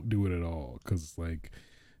don't do it at all, because like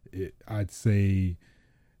I'd say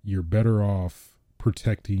you're better off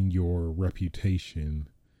protecting your reputation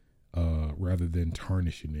rather than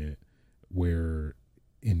tarnishing it, where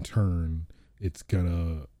in turn it's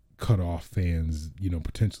gonna cut off fans, you know,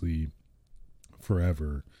 potentially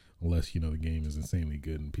forever, unless, you know, the game is insanely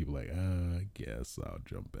good and people like, I guess I'll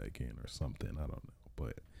jump back in or something. I don't know.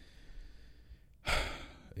 But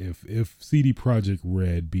if CD Projekt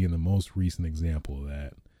Red being the most recent example of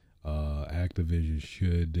that, Activision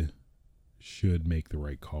should make the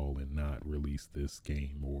right call and not release this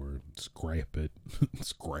game, or scrap it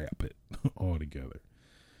altogether.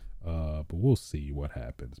 But we'll see what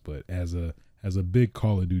happens. But as a big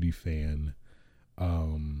Call of Duty fan,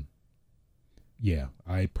 yeah,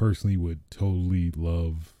 I personally would totally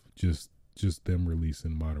love just them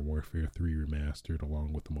releasing Modern Warfare 3 remastered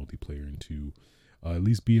along with the multiplayer, and to at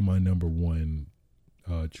least be my number one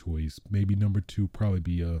choice. Maybe number two probably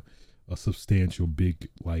be a substantial big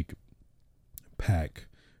like pack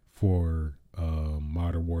for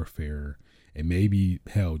Modern Warfare, and maybe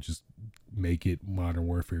hell just make it Modern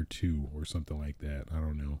Warfare 2 or something like that. I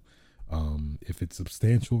don't know. If it's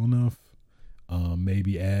substantial enough,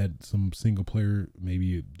 maybe add some single player,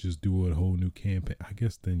 maybe just do a whole new campaign. I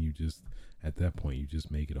guess then you just, at that point, you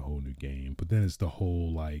just make it a whole new game. But then it's the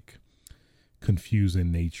whole like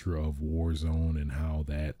confusing nature of Warzone and how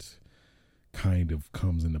that kind of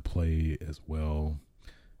comes into play as well.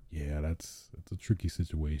 Yeah, that's a tricky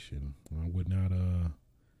situation. I would not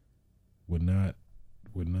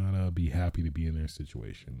be happy to be in their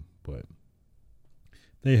situation, but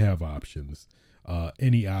they have options.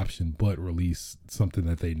 Any option but release something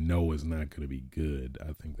that they know is not going to be good.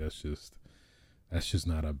 I think that's just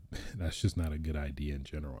not a good idea in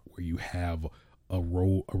general, where you have a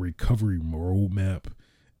recovery roadmap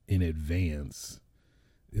in advance.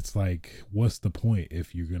 It's like, what's the point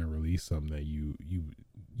if you're going to release something that you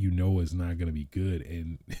know is not going to be good?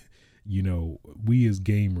 And you know, we as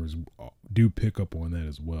gamers do pick up on that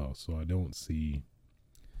as well. So I don't see,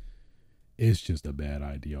 it's just a bad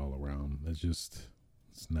idea all around. It's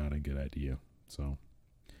not a good idea. So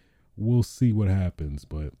we'll see what happens,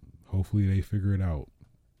 but hopefully they figure it out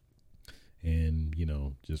and, you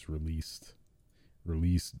know, just release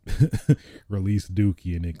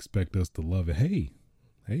Dookie and expect us to love it. Hey,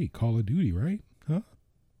 Call of Duty, right? Huh?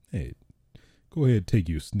 Hey, go ahead, take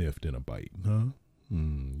you a sniffed and a bite, huh?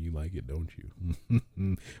 You like it, don't you?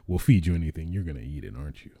 We'll feed you anything. You're going to eat it,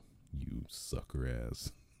 aren't you? You sucker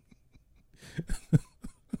ass.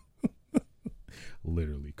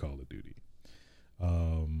 Literally Call of Duty.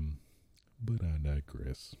 But I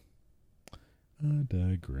digress.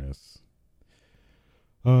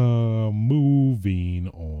 Moving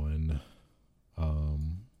on.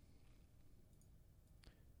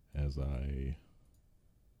 As I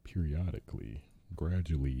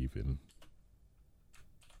gradually even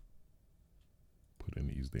put in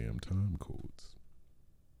these damn time codes.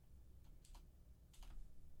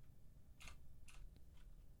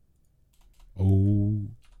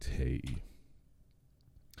 Okay.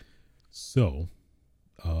 So,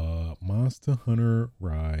 Monster Hunter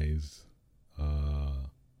Rise,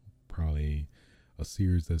 probably a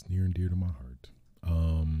series that's near and dear to my heart.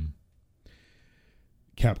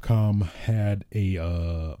 Capcom had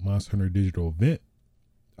a Monster Hunter digital event.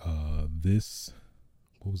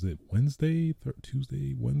 What was it?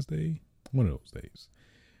 Tuesday, Wednesday? One of those days,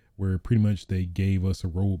 where pretty much they gave us a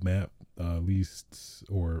roadmap, at least,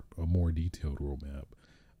 or a more detailed roadmap,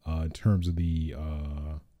 in terms of the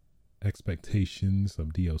expectations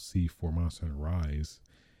of DLC for Monster Hunter Rise.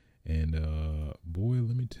 And boy,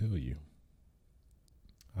 let me tell you,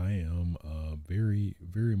 I am very,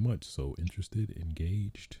 very much so interested,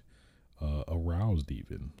 engaged, aroused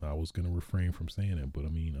even. I was going to refrain from saying it, but I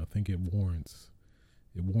mean, I think it warrants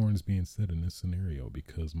being said in this scenario,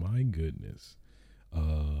 because my goodness,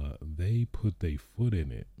 they put their foot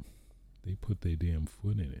in it. They put their damn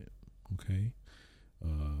foot in it. Okay.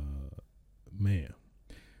 Man.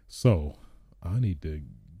 So I need to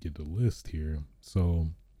get the list here. So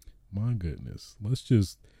my goodness. Let's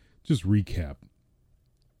just recap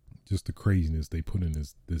just the craziness they put in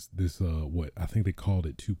this what I think they called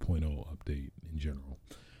it 2.0 update in general.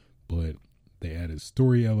 But they added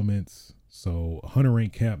story elements. So hunter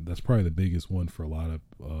rank cap, that's probably the biggest one for a lot of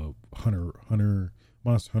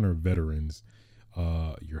Monster Hunter veterans.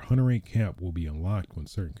 Your hunter rank cap will be unlocked when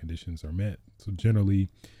certain conditions are met. So generally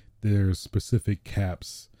there's specific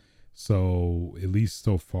caps. So at least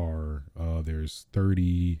so far, there's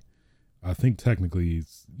 30. I think technically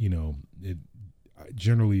it's, it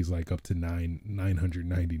generally is like up to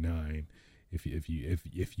 999 if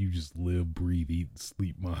you just live, breathe, eat,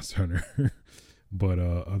 sleep Monster Hunter. But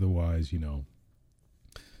otherwise,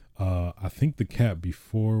 I think the cap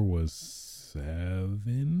before was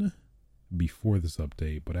 7 before this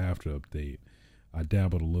update, but after update I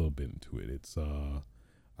dabbled a little bit into it. It's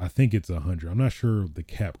I think it's 100. I'm not sure the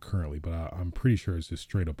cap currently, but I'm pretty sure it's just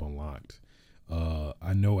straight up unlocked.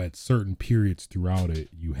 I know at certain periods throughout it,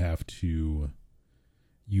 you have to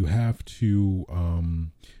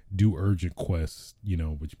do urgent quests,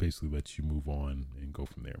 which basically lets you move on and go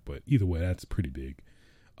from there. But either way, that's pretty big.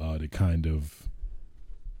 To kind of,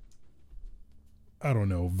 I don't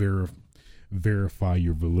know, verify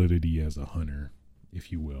your validity as a hunter,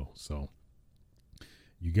 if you will. So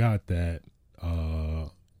you got that.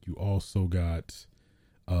 You also got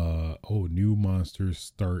new monsters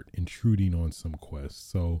start intruding on some quests.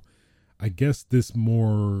 So I guess this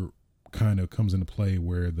more kind of comes into play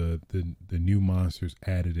where the new monsters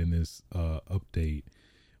added in this update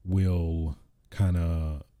will kind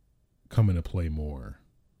of come into play more,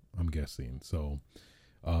 I'm guessing. So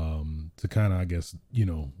to kind of, I guess,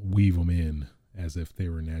 weave them in as if they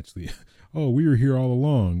were naturally oh, we were here all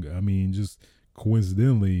along. I mean, just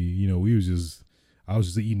coincidentally, I was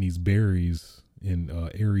just eating these berries in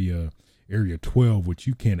area 12, which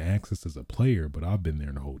you can't access as a player, but I've been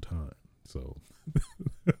there the whole time. So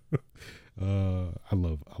I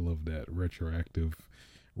love that retroactive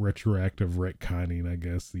retconning, I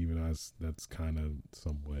guess, even as that's kind of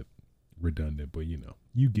somewhat redundant, but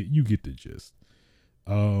you get the gist.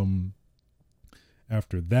 After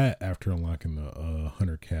that, after unlocking the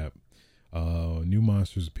hunter cap, new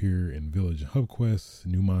monsters appear in village and hub quests.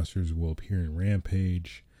 New monsters will appear in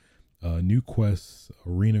Rampage. New quests,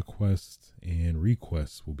 arena quests, and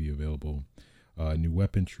requests will be available. New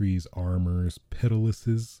weapon trees, armors,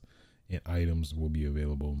 pedalaces, and items will be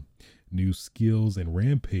available. New skills and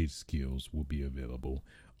Rampage skills will be available.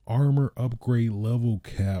 Armor upgrade level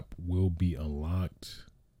cap will be unlocked.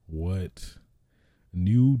 What?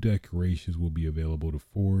 New decorations will be available to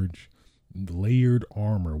forge. Layered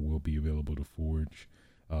armor will be available to forge.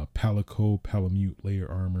 Palico Palamute layer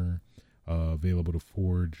armor available to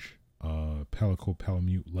forge. Palico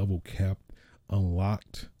Palamute level cap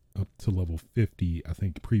unlocked up to level 50. I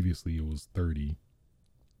think previously it was 30.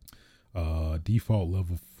 Default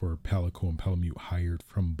level for Palico and Palamute hired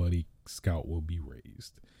from Buddy Scout will be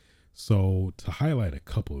raised. So to highlight a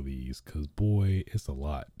couple of these, because boy, it's a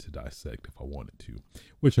lot to dissect if I wanted to,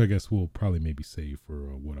 which I guess we'll probably maybe save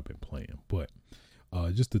for what I've been playing. But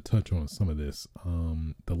just to touch on some of this,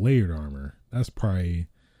 the layered armor, that's probably,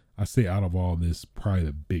 I say out of all this, probably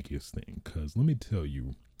the biggest thing. Because let me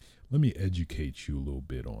educate you a little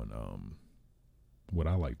bit on what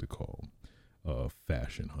I like to call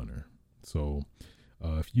Fashion Hunter. So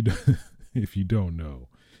if you don't know,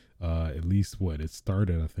 at least it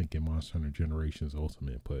started, I think, in Monster Hunter Generations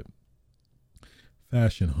Ultimate, but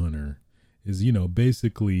Fashion Hunter is,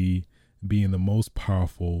 basically being the most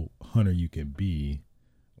powerful hunter you can be,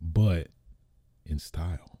 but in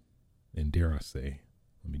style. And dare I say,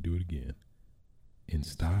 let me do it again, in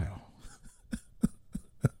style.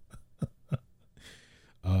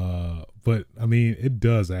 But I mean, it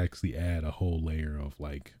does actually add a whole layer of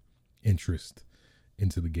like interest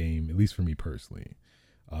into the game, at least for me personally.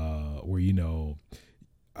 Where,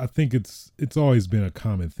 I think it's always been a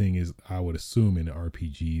common thing, is I would assume in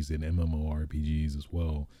RPGs and MMORPGs as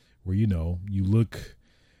well, where, you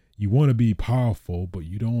want to be powerful, but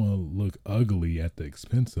you don't want to look ugly at the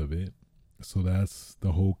expense of it. So that's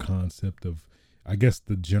the whole concept of, I guess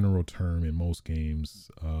the general term in most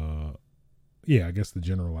games, I guess the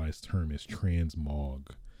generalized term is transmog,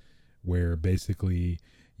 where basically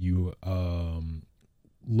you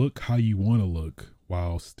look how you want to look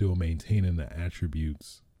while still maintaining the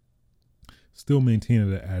attributes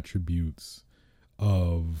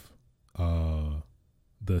of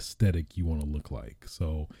the aesthetic you want to look like.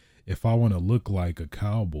 So if I want to look like a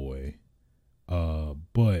cowboy,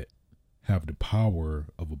 but have the power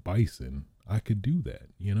of a bison, I could do that,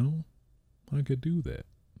 I could do that.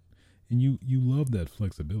 And you love that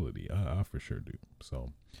flexibility. I for sure do.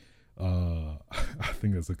 So I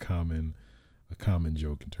think that's a common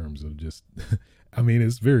joke in terms of just. I mean,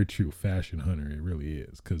 it's very true. Fashion hunter, it really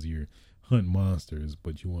is, because you're hunting monsters,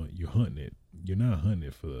 but you're hunting it. You're not hunting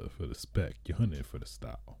it for the spec. You're hunting it for the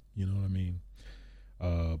style. You know what I mean?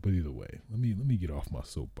 But either way, let me get off my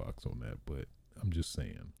soapbox on that. But I'm just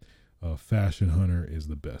saying, fashion hunter is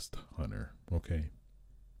the best hunter. Okay,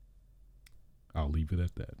 I'll leave it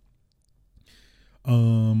at that.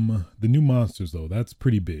 The new monsters though, that's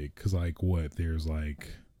pretty big, because like what there's like,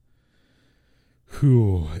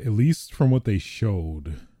 at least from what they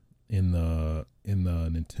showed in the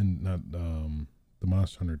Nintendo, not the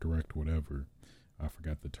Monster Hunter Direct, whatever, I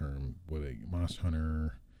forgot the term, what a Monster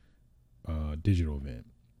Hunter digital event.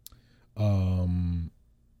 I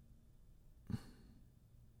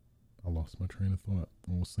lost my train of thought.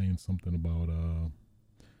 I was saying something about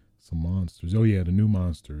some monsters. Oh yeah, the new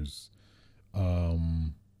monsters.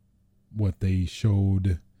 What they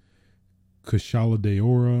showed, Kushala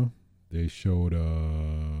Daora. They showed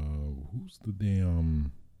who's the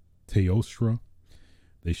damn Teostra.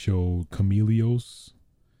 They showed Chameleos.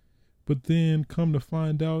 But then come to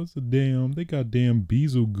find out, they got damn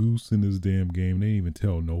Beetlejuice in this damn game. They didn't even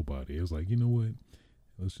tell nobody. It was like, you know what?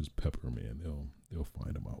 Let's just pepper them in. They'll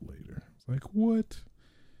find them out later. It's like, what?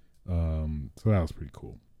 So that was pretty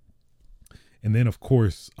cool. And then, of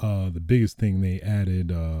course, the biggest thing, they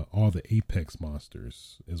added all the Apex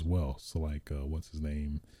monsters as well. So, like, what's his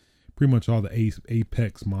name? Pretty much all the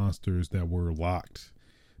Apex monsters that were locked,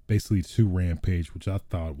 basically to Rampage, which I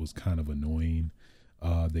thought was kind of annoying.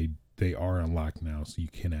 They are unlocked now, so you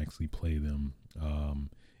can actually play them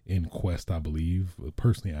in Quest, I believe.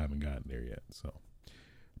 Personally, I haven't gotten there yet. So,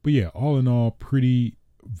 but yeah, all in all,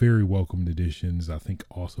 very welcomed additions. I think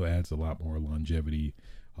also adds a lot more longevity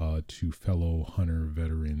to fellow hunter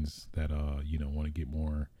veterans that want to get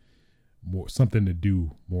more something to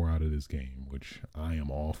do more out of this game, which I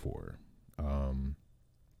am all for. On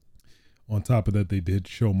top of that, they did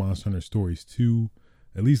show Monster Hunter Stories 2,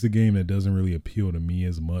 at least a game that doesn't really appeal to me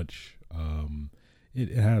as much.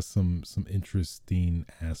 It has some interesting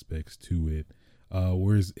aspects to it,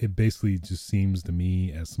 whereas it basically just seems to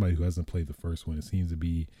me, as somebody who hasn't played the first one, it seems to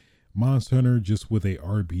be Monster Hunter just with a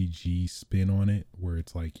RPG spin on it, where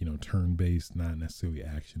it's like, turn-based, not necessarily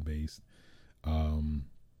action-based.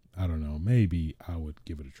 I don't know, maybe I would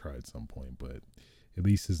give it a try at some point, but at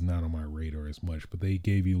least it's not on my radar as much. But they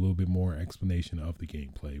gave you a little bit more explanation of the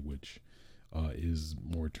gameplay, which is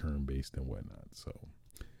more turn-based and whatnot. So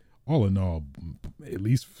all in all, at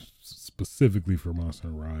least specifically for Monster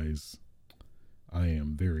Hunter Rise, I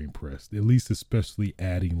am very impressed. At least especially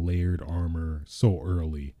adding layered armor so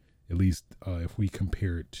early. At least if we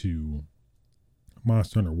compare it to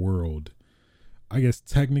Monster Hunter World, I guess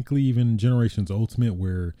technically even Generations Ultimate,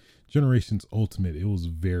 where Generations Ultimate, it was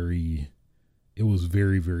very,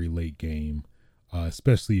 very late game,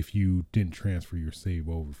 especially if you didn't transfer your save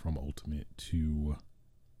over from Ultimate to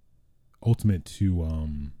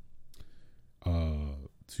the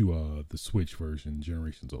Switch version,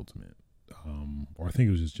 Generations Ultimate, or I think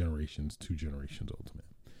it was just Generations to Generations Ultimate.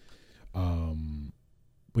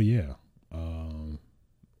 But yeah,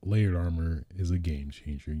 layered armor is a game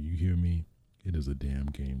changer. You hear me? It is a damn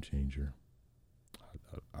game changer.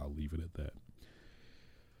 I'll leave it at that.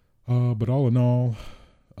 But all in all,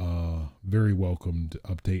 very welcomed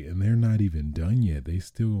update, and they're not even done yet. They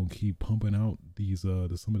still gonna keep pumping out these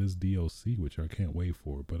some of this DLC, which I can't wait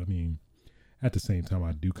for. But I mean, at the same time,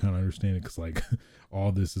 I do kind of understand it, because like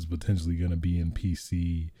all this is potentially gonna be in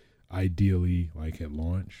PC, ideally like at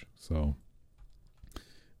launch. So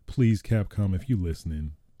please, Capcom, if you're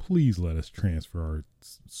listening, please let us transfer our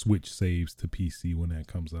Switch saves to PC when that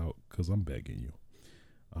comes out, because I'm begging you.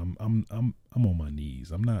 I'm on my knees.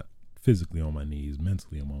 I'm not physically on my knees.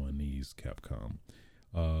 Mentally, I'm on my knees, Capcom.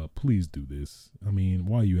 Please do this. I mean,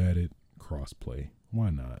 while you at it, crossplay. Why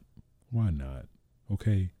not? Why not?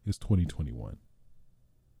 Okay, it's 2021.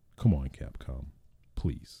 Come on, Capcom.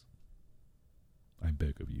 Please. I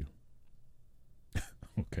beg of you.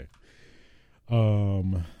 Okay.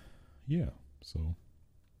 Yeah, so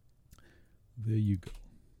there you go.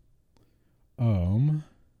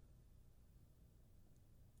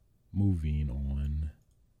 Moving on,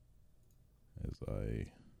 as I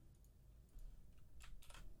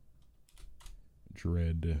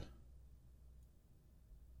dread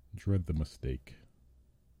the mistake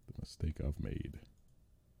I've made.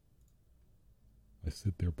 I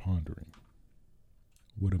sit there pondering,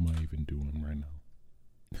 what am I even doing right now?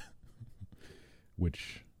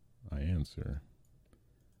 Which I answer,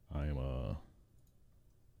 I am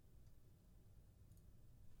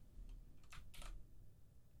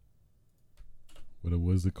what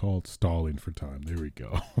What was it called? Stalling for time. There we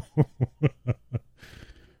go.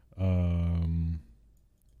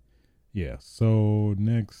 Yeah. So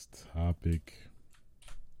next topic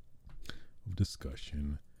of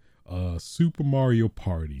discussion, Super Mario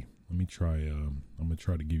Party. Let me try. I'm gonna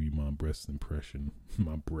try to give you my best impression.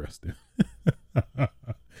 My best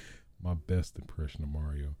impression of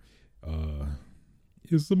Mario.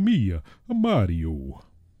 It's a Mario. There you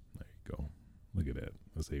go. Look at that.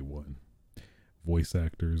 That's A1. Voice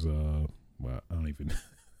actors. Well, I don't even.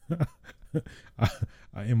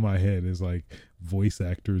 I in my head is like Voice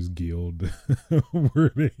Actors Guild,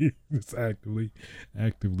 where they just actively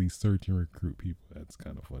search and recruit people. That's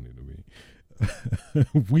kind of funny to me.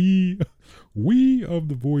 we of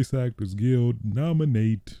the Voice Actors Guild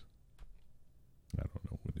nominate. I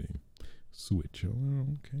don't know what name. Switch.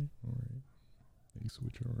 Oh, okay, all right. Hey,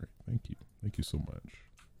 Switch. All right. Thank you so much.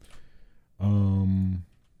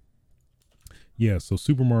 Yeah. So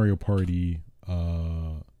Super Mario Party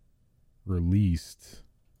released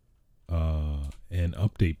an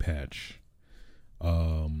update patch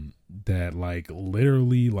that like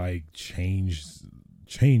literally like changes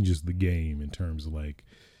the game in terms of like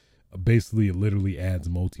basically it literally adds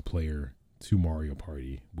multiplayer to Mario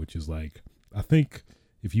Party, which is like, I think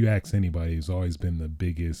if you ask anybody, it's always been the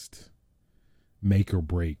biggest make or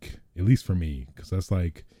break, at least for me, because that's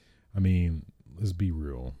like, I mean, let's be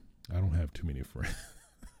real, I don't have too many friends.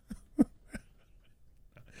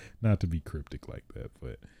 Not to be cryptic like that,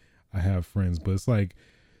 but I have friends. But it's like,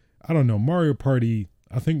 I don't know, Mario Party,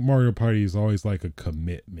 I think Mario Party is always like a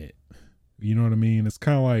commitment. You know what I mean? It's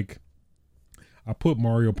kind of like, I put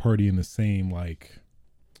Mario Party in the same like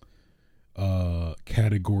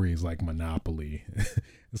categories like Monopoly.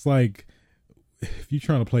 It's like, if you're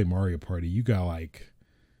trying to play Mario Party, you got like,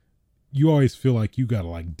 you always feel like you got to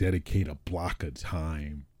like dedicate a block of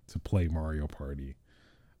time to play Mario Party.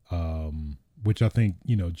 Which I think,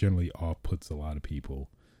 you know, generally off puts a lot of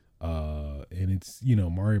people. And it's, you know,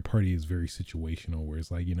 Mario Party is very situational where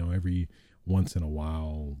it's like, you know, every once in a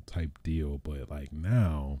while type deal. But like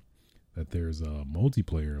now that there's a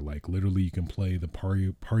multiplayer, like literally you can play the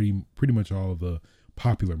party pretty much all of the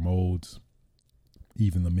popular modes,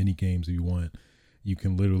 even the mini games if you want. You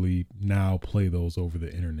can literally now play those over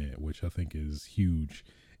the internet, which I think is huge.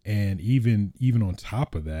 And even on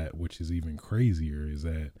top of that, which is even crazier, is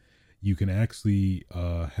that you can actually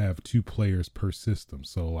have 2 players per system.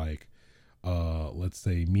 So like, let's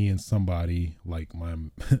say me and somebody, like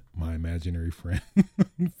my imaginary friend,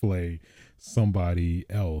 play somebody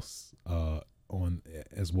else on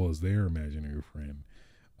as well as their imaginary friend,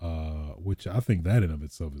 which I think that in of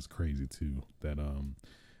itself is crazy too. That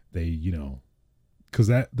they, you know, because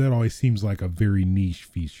that always seems like a very niche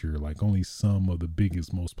feature. Like only some of the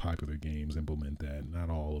biggest, most popular games implement that. Not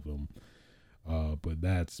all of them. But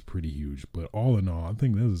that's pretty huge. But all in all, I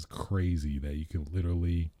think this is crazy that you can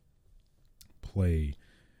literally play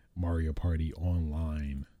Mario Party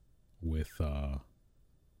online with, well,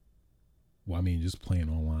 I mean, just playing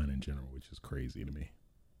online in general, which is crazy to me.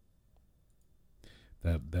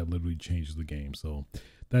 That literally changes the game. So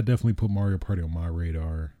that definitely put Mario Party on my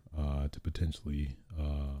radar, to potentially,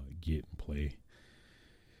 get and play.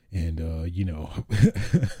 And, you know,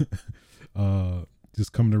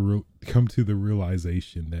 just come to the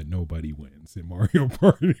realization that nobody wins in Mario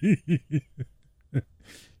Party.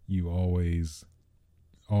 You always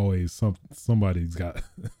somebody's got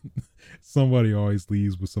somebody always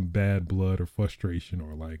leaves with some bad blood or frustration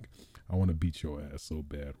or like, I want to beat your ass so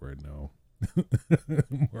bad right now.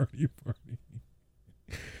 Mario Party.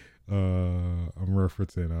 I'm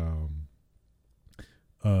referencing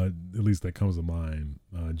at least that comes to mind,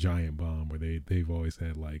 Giant Bomb, where they've always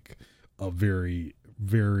had like a very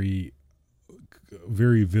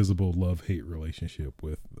visible love-hate relationship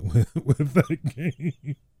with that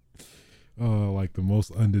game. Like the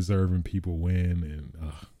most undeserving people win, and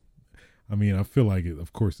I mean, I feel like it,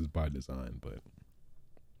 of course, is by design, but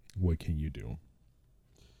what can you do?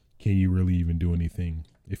 Can you really even do anything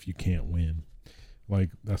if you can't win?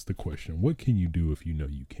 Like, that's the question. What can you do if you know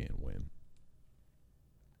you can't win?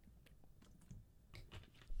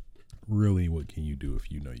 Really, what can you do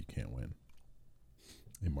if you know you can't win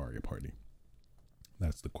in Mario Party?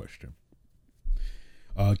 That's the question.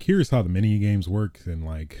 Curious how the mini games work and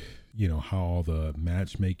like, you know, how all the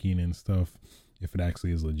matchmaking and stuff, if it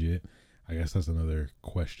actually is legit. I guess that's another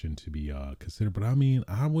question to be considered. But I mean,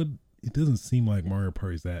 it doesn't seem like Mario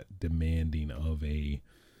Party is that demanding of a,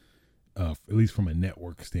 at least from a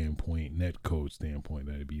network standpoint, netcode standpoint,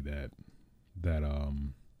 that'd be that I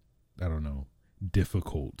don't know,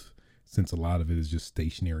 difficult, since a lot of it is just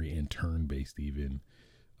stationary and turn based even.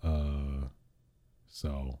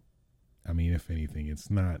 So, I mean, if anything, it's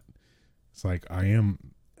like I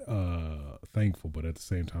am thankful, but at the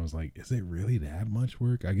same time, it's like, is it really that much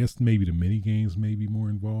work? I guess maybe the mini games may be more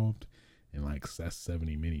involved, and like that's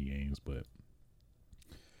 70 mini games, but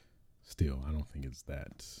still, I don't think it's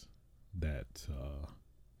that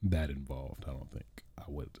involved. I don't think. I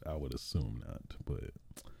would assume not, but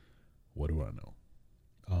what do I know?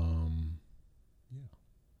 Yeah.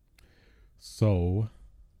 So,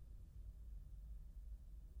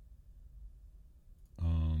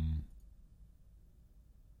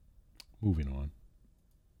 moving on.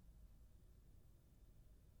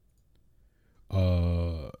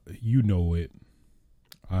 You know it.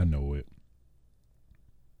 I know it.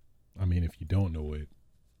 I mean, if you don't know it,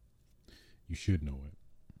 you should know it.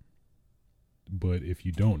 But if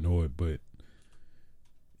you don't know it, but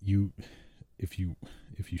if you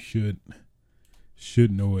should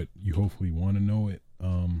know it, you hopefully want to know it.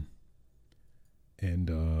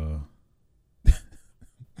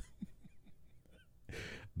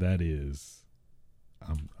 That is,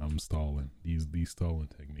 I'm stalling these stalling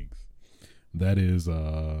techniques. That is,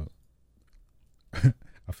 I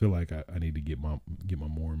feel like I need to get my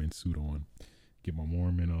Mormon suit on, get my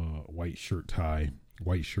Mormon white shirt tie,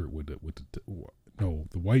 white shirt with the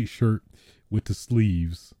white shirt with the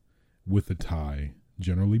sleeves with the tie,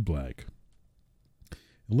 generally black.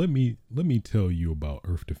 And let me tell you about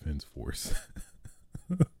Earth Defense Force.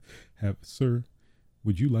 Sir,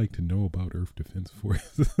 would you like to know about Earth Defense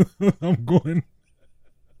Force? I'm going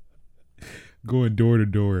door to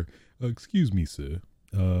door. Excuse me, sir.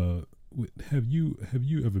 Have you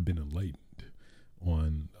ever been enlightened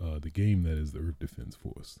on the game that is the Earth Defense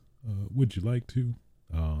Force? Would you like to?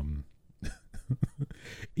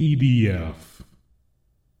 EDF.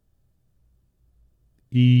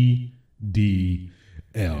 EDF.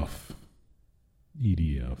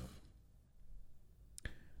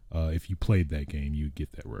 If you played that game, you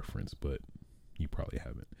get that reference, but you probably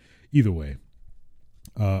haven't. Either way,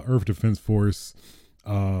 Earth Defense Force.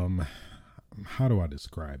 How do I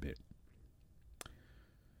describe it?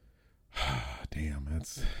 Damn,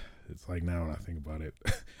 it's like now when I think about it.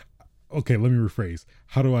 Okay, let me rephrase.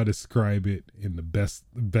 How do I describe it in the best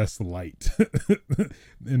light,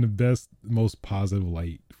 in the best, most positive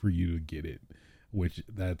light for you to get it? Which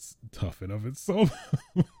that's tough enough itself.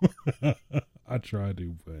 I try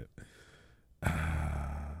to, but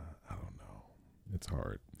I don't know. It's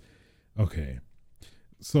hard. Okay,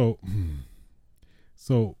 so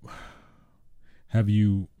have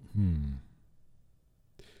you?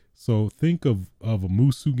 So think of a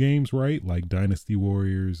Musou games, right? Like Dynasty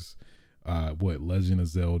Warriors. Legend of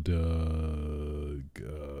Zelda,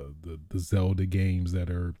 the Zelda games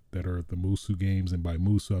that are the Musou games, and by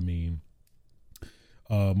Musou I mean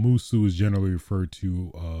Musou is generally referred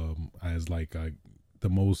to as like the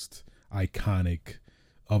most iconic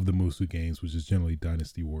of the Musou games, which is generally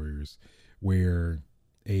Dynasty Warriors, where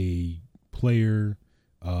a player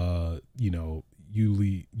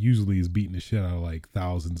usually is beating the shit out of like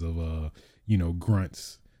thousands of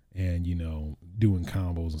grunts and doing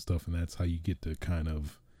combos and stuff, and that's how you get to kind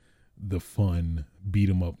of the fun beat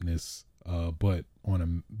 'em upness, but on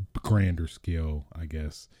a grander scale, I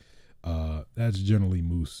guess. That's generally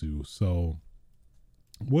Musou. So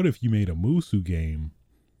what if you made a Musou game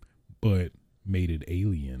but made it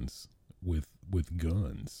aliens with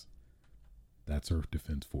guns? That's Earth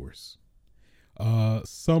Defense Force.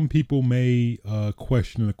 Some people may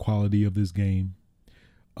question the quality of this game,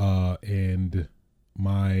 and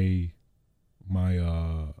my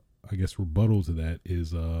I guess rebuttal to that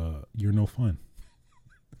is you're no fun.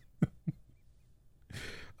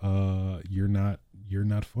 You're not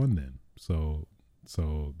fun then. So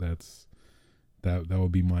that's that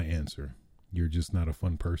would be my answer. You're just not a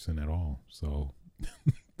fun person at all. So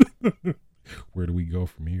where do we go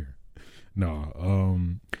from here? No,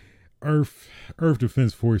 Earth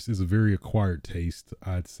Defense Force is a very acquired taste,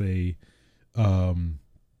 I'd say.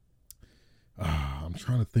 I'm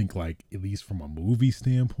trying to think, like, at least from a movie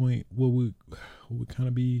standpoint, what would kind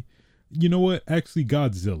of be, you know what? Actually,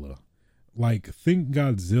 Godzilla. Like, think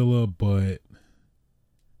Godzilla, but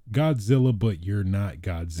you're not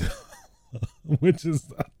Godzilla, which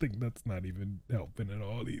is, I think that's not even helping at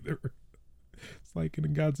all either. It's like in a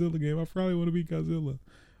Godzilla game, I probably want to be Godzilla.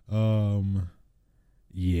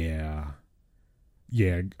 Yeah.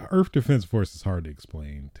 Earth Defense Force is hard to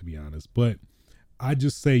explain, to be honest, but I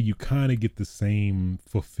just say you kind of get the same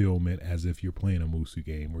fulfillment as if you're playing a Musou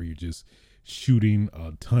game, where you're just shooting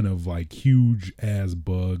a ton of like huge ass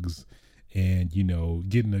bugs, and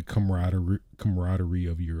getting the camaraderie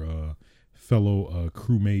of your fellow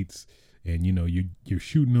crewmates, and you're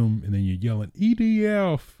shooting them, and then you're yelling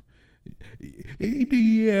EDF,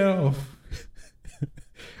 EDF.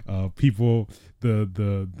 People,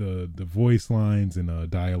 the voice lines and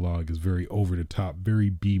dialogue is very over the top, very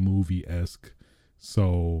B movie esque.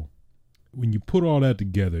 So when you put all that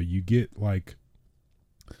together, you get like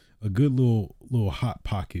a good little hot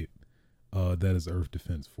pocket that is Earth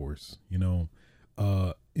Defense Force.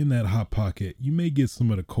 In that hot pocket, you may get some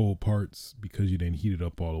of the cold parts because you didn't heat it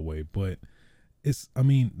up all the way, but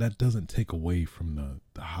that doesn't take away from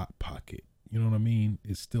the hot pocket. You know what I mean?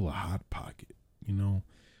 It's still a hot pocket, and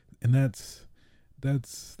that's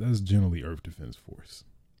generally Earth Defense Force.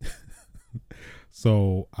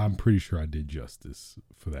 So I'm pretty sure I did justice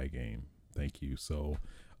for that game. Thank you. So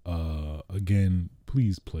again,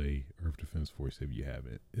 please play Earth Defense Force if you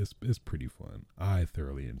haven't. It's pretty fun. I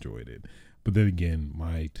thoroughly enjoyed it. But then again,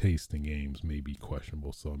 my taste in games may be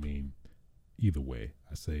questionable. So either way,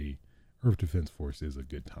 I say Earth Defense Force is a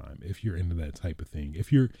good time if you're into that type of thing.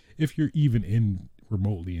 If you're even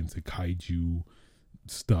remotely into kaiju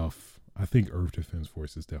stuff, I think Earth Defense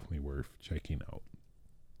Force is definitely worth checking out.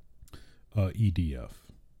 EDF.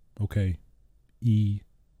 Okay. EDF.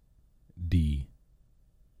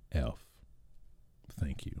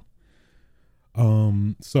 Thank you.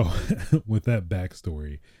 So with that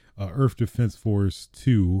backstory, Earth Defense Force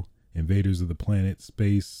 2, Invaders of the Planet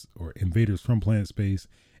Space, or Invaders from Planet Space,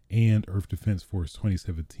 and Earth Defense Force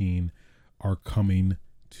 2017 are coming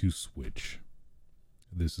to Switch.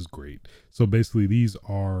 This is great. So basically these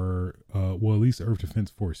are, at least Earth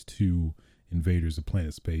Defense Force 2, Invaders of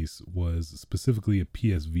Planet Space, was specifically a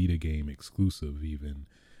PS Vita game exclusive even,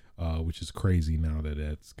 which is crazy now that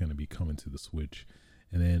that's going to be coming to the Switch.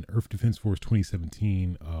 And then Earth Defense Force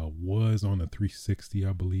 2017 was on the 360,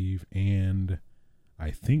 I believe, and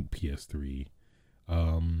I think PS3.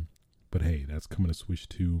 But hey, that's coming to Switch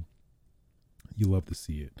too. You love to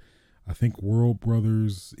see it. I think World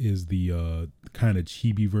Brothers is the kind of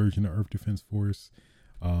chibi version of Earth Defense Force.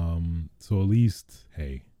 So at least,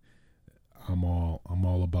 hey, I'm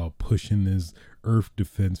all about pushing this Earth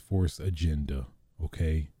Defense Force agenda.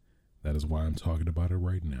 Okay, that is why I'm talking about it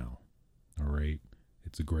right now. All right,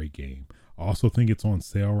 it's a great game. I also think it's on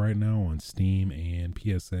sale right now on Steam and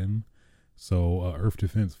PSN. So Earth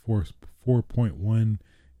Defense Force 4.1,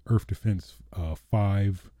 Earth Defense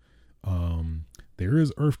 5. There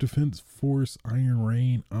is Earth Defense Force Iron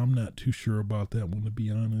Rain. I'm not too sure about that one, to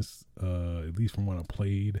be honest. At least from what I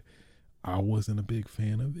played, I wasn't a big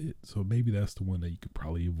fan of it. So maybe that's the one that you could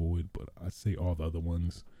probably avoid. But I'd say all the other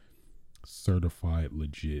ones, certified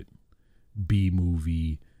legit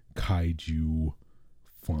B-movie kaiju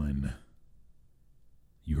fun.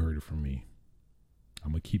 You heard it from me.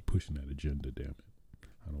 I'm gonna keep pushing that agenda, damn it.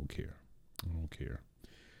 I don't care.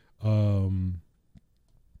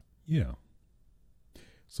 Yeah.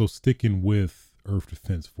 So sticking with Earth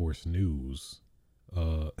Defense Force news,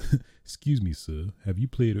 excuse me, sir, have you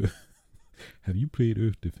played Earth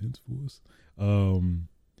Defense Force?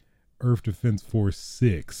 Earth Defense Force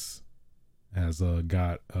 6 has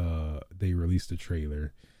they released a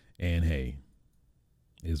trailer, and hey,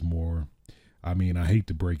 is more, I hate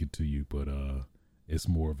to break it to you, but it's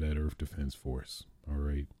more of that Earth Defense Force. All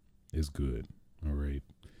right, it's good. All right,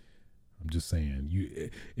 I'm just saying,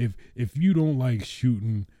 if you don't like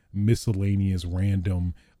shooting miscellaneous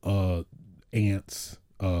random ants,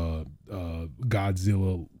 Godzilla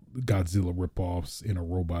ripoffs in a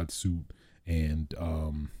robot suit, and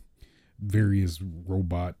various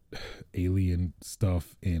robot alien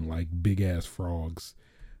stuff, and like big ass frogs,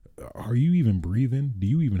 are you even breathing? Do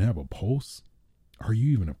you even have a pulse? Are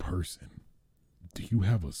you even a person? Do you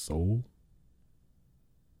have a soul?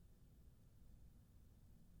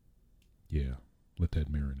 Yeah, let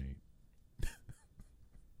that marinate.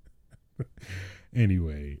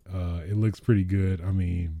 Anyway, it looks pretty good.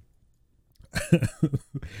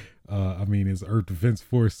 It's Earth Defense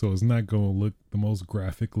Force, so it's not going to look the most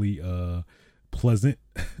graphically pleasant.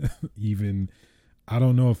 Even, I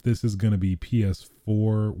don't know if this is going to be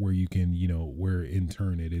PS4 where you can, where in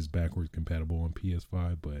turn it is backwards compatible on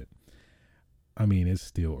PS5, but it's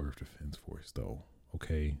still Earth Defense Force though.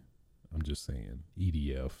 Okay, I'm just saying,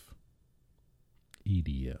 EDF.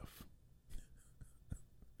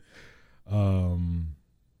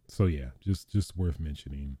 So yeah, just worth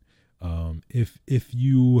mentioning. If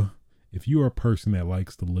you are a person that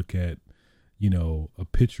likes to look at, a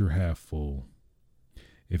picture half full,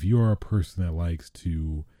 if you are a person that likes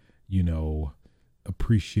to,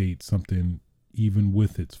 appreciate something even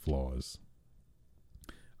with its flaws,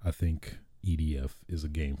 I think EDF is a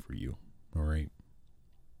game for you. All right.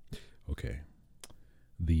 Okay.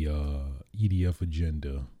 The EDF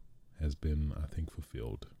agenda has been, I think,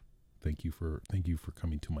 fulfilled. Thank you for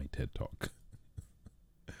coming to my TED Talk.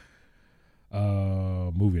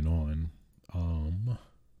 Moving on.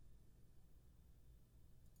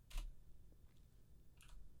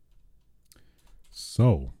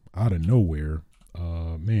 So out of nowhere,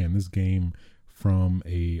 man, this game from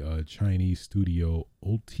a Chinese studio,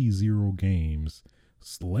 OT0 Games,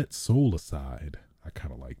 Let Soul Aside. I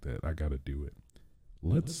kind of like that. I gotta do it.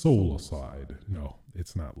 Let Soul Aside. No,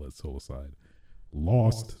 it's not Let Soul Aside.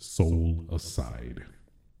 Lost Soul Aside.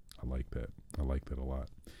 I like that. I like that a lot.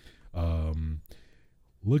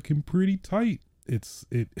 Looking pretty tight. It's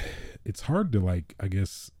hard to, like, I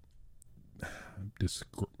guess,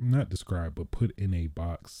 not describe, but put in a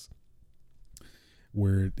box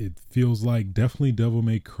where it feels like definitely Devil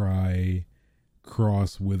May Cry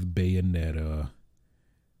cross with Bayonetta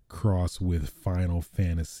cross with Final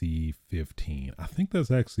Fantasy 15. I think that's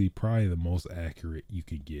actually probably the most accurate you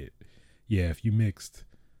could get. Yeah, if you mixed,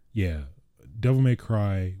 Devil May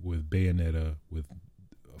Cry with Bayonetta with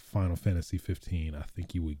Final Fantasy 15, I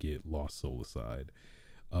think you would get Lost Soul Aside.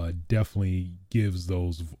 Definitely gives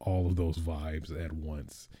all of those vibes at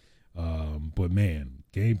once. But man,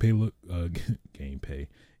 gameplay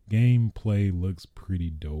looks pretty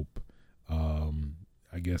dope.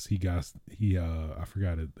 I guess I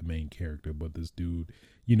forgot the main character, but this dude,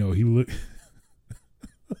 he looks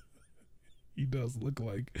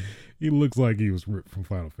like he was ripped from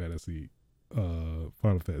Final Fantasy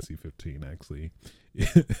 15. Actually,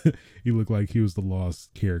 he looked like he was the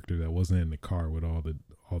lost character that wasn't in the car with all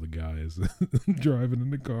the guys driving in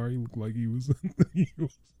the car. He looked like he was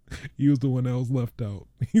the one that was left out.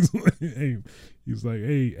 He's like,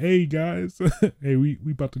 hey guys, hey, we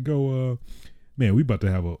about to go. Man, we about to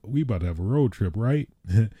have a road trip, right?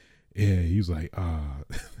 Yeah, he was like,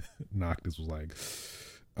 Noctis was like,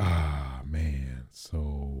 man.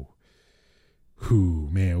 So,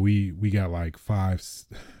 man, we got like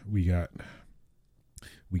we got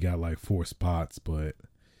like 4 spots, but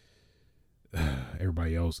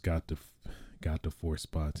everybody else got the 4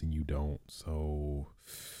 spots and you don't. So,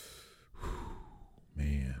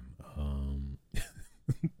 man,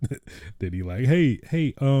 did he like, hey,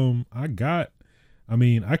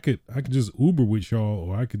 I could just Uber with y'all,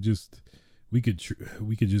 or I could just, you could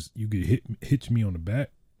hitch me on the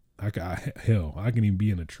back. I can even be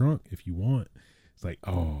in the trunk if you want. It's like,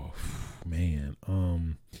 oh man,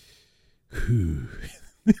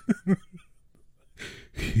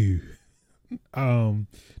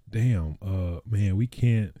 damn, man, we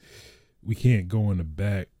can't go in the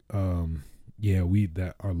back. Our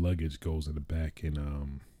luggage goes in the back,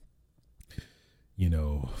 and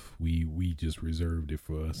we just reserved it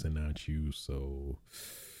for us and not you, so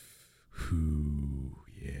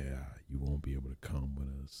you won't be able to come with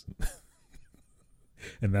us.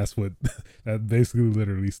 And that basically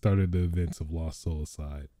literally started the events of Lost Soul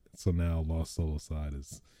Aside. So now Lost Soul Aside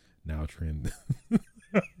is now trend.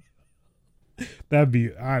 That'd be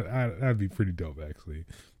pretty dope, actually.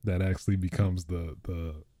 That actually becomes the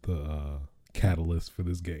catalyst for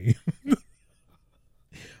this game.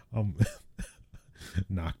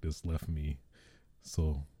 Noctis left me,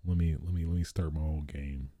 so let me start my own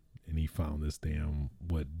game. And he found this damn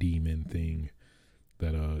demon thing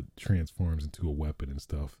that transforms into a weapon and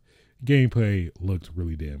stuff. Gameplay looked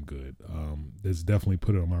really damn good. This definitely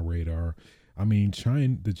put it on my radar. I mean,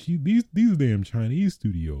 these damn Chinese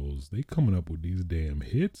studios, they coming up with these damn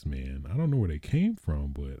hits, man. I don't know where they came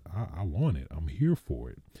from, but I want it. I'm here for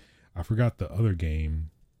it. I forgot the other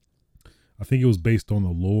game. I think it was based on the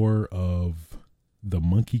lore of the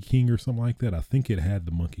Monkey King or something like that. I think it had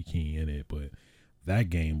the Monkey King in it, but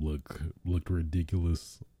that game looked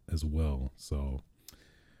ridiculous as well. So,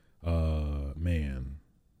 man,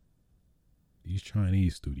 these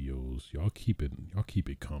Chinese studios, y'all keep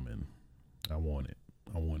it coming. I want it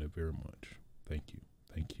very much. Thank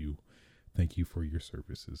you for your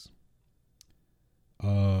services.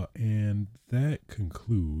 And that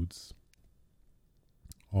concludes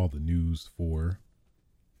all the news for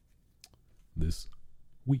this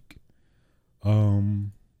week.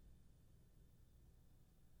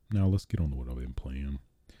 Now let's get on to what I've been playing.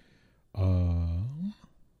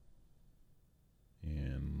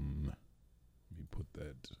 And let me put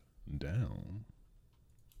that down.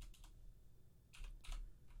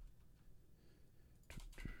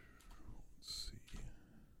 Let's see.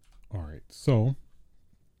 All right, so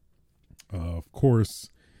of course,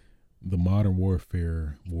 the Modern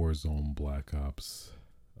Warfare Warzone Black Ops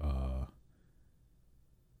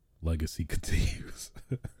legacy continues.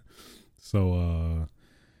 So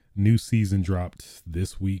new season dropped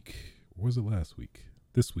this week. Or was it last week?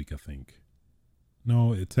 This week, I think.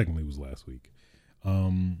 No, it technically was last week.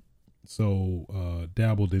 So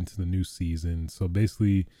dabbled into the new season. So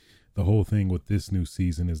basically, the whole thing with this new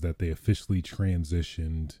season is that they officially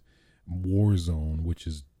transitioned Warzone, which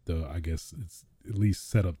is I guess it's at least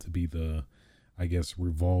set up to be the, I guess,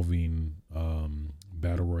 revolving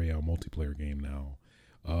battle royale multiplayer game now.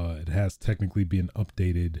 It has technically been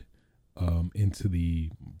updated into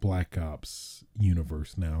the Black Ops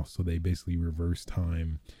universe now. So they basically reverse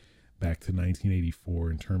time back to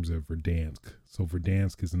 1984 in terms of Verdansk. So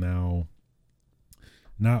Verdansk is now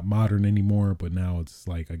not modern anymore, but now it's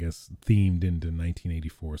like, I guess, themed into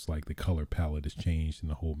 1984. It's like the color palette has changed in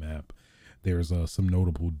the whole map. There's some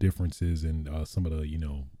notable differences in some of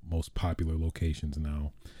the, most popular locations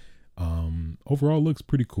now. Overall, it looks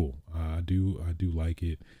pretty cool. I do like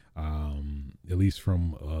it. At least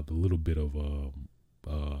from the little bit of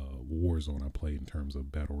Warzone I played in terms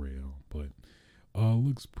of battle royale, but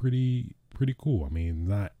looks pretty cool. I mean,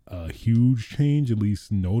 not a huge change, at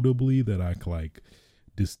least notably that I like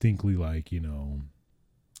distinctly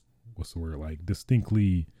what's the word, like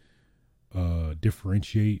distinctly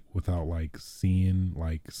differentiate without like seeing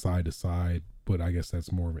like side to side. But I guess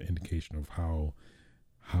that's more of an indication of how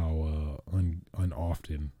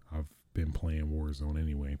unoften I've been playing Warzone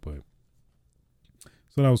anyway. But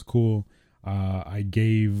so that was cool. I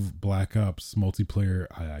gave Black Ops multiplayer.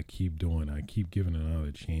 I keep giving it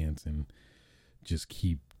another chance and just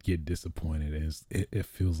keep get disappointed. And it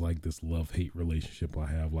feels like this love-hate relationship I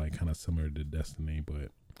have, like kind of similar to Destiny,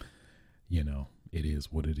 but it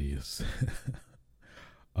is what it is.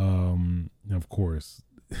 Of course,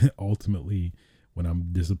 ultimately, when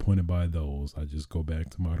I'm disappointed by those, I just go back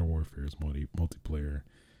to Modern Warfare's multiplayer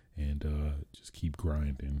and just keep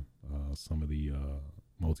grinding some of the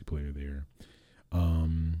multiplayer there.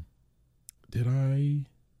 Did I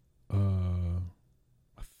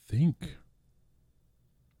think,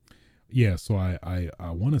 yeah, so I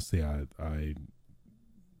want to say I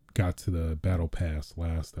got to the battle pass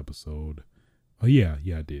last episode. Oh yeah,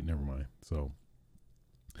 I did. Never mind. So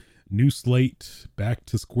new slate, back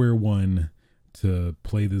to square one to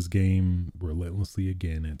play this game relentlessly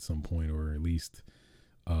again at some point, or at least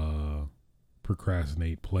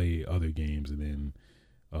procrastinate, play other games, and then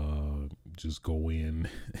just go in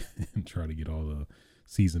and try to get all the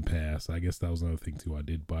season pass. I guess that was another thing too. I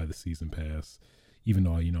did buy the season pass, even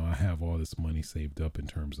though I have all this money saved up in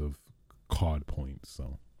terms of COD points.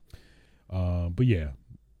 So but yeah,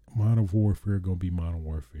 Modern Warfare gonna be Modern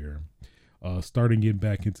Warfare. Starting getting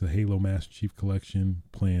back into Halo Master Chief Collection,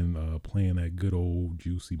 playing that good old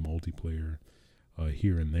juicy multiplayer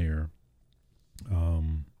here and there.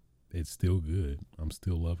 It's still good. I'm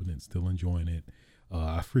still loving it, still enjoying it.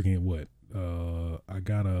 I freaking I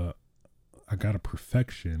got a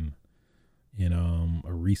perfection in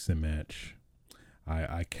a recent match.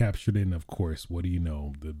 I captured it, and of course, what do you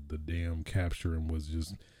know? The damn capturing was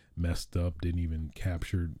just messed up. Didn't even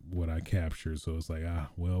capture what I captured. So it's like, I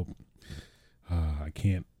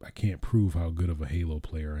can't prove how good of a Halo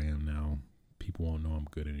player I am now. People won't know I'm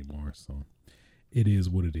good anymore. So it is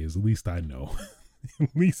what it is. At least I know.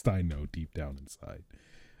 At least I know deep down inside.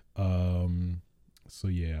 So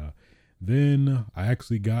yeah. Then I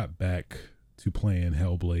actually got back to playing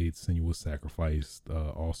Hellblade: Senua's Sacrifice.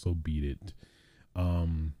 Also beat it.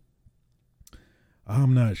 I'm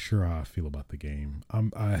not sure how I feel about the game.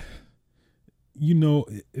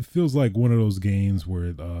 It feels like one of those games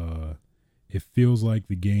where it feels like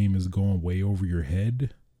the game is going way over your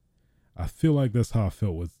head. I feel like that's how I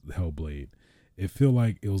felt with Hellblade. It felt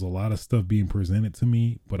like it was a lot of stuff being presented to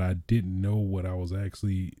me, but I didn't know what I was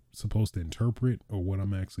actually supposed to interpret or what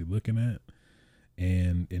I'm actually looking at.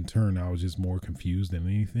 And in turn, I was just more confused than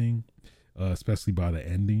anything, especially by the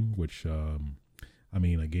ending, which, a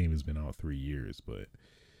game has been out 3 years, but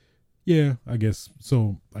yeah, I guess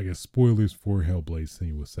spoilers for Hellblade: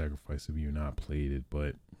 Senua's Sacrifice if you've not played it,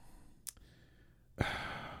 but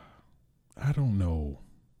I don't know.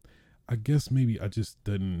 I guess maybe I just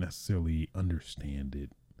didn't necessarily understand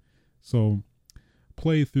it. So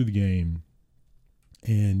play through the game,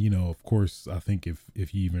 and of course, I think if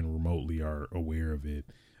you even remotely are aware of it,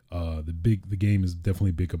 the game is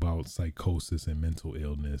definitely big about psychosis and mental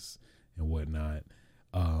illness and whatnot.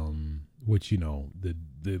 Which the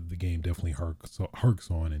game definitely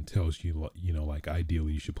harks on and tells you, like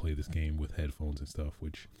ideally you should play this game with headphones and stuff,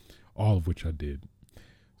 all of which I did.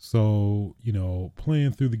 So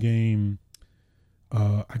playing through the game,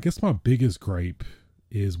 I guess my biggest gripe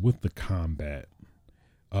is with the combat.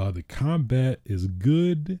 The combat is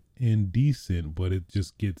good and decent, but it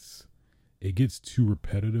gets too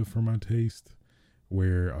repetitive for my taste,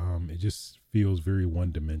 where it just feels very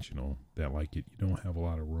one dimensional. That like you don't have a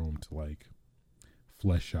lot of room to like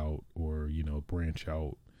flesh out or branch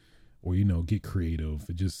out or get creative.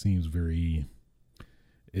 It just seems very.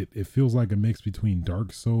 It feels like a mix between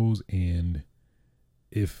Dark Souls and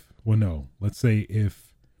let's say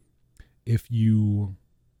if you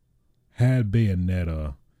had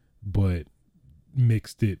Bayonetta but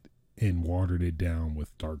mixed it and watered it down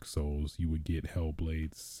with Dark Souls, you would get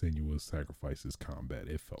Hellblade's Senua's Sacrifices combat.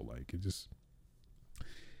 It felt like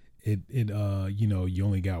you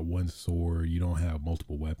only got one sword, you don't have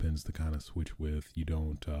multiple weapons to kind of switch with, you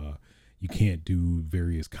can't do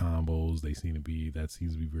various combos. That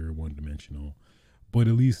seems to be very one-dimensional. But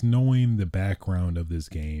at least knowing the background of this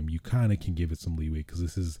game, you kind of can give it some leeway, because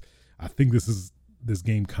this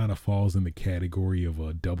game kind of falls in the category of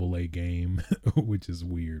a AA game, which is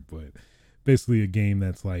weird, but basically a game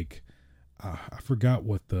that's like, I forgot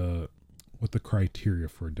what the criteria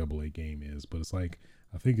for a AA game is, but it's like,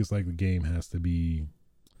 I think it's like the game has to be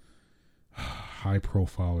high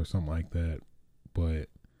profile or something like that, but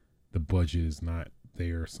the budget is not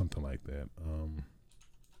there, something like that.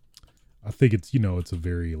 I think it's a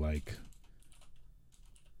very like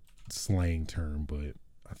slang term, but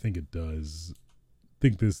I think it does. I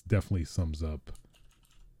think this definitely sums up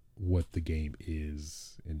what the game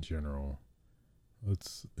is in general.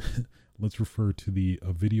 Let's refer to the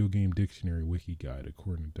Video Game Dictionary wiki guide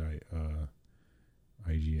according to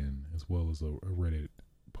IGN, as well as a Reddit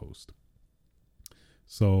post.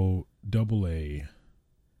 So AA,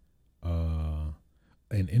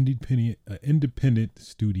 an independent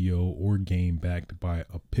studio or game backed by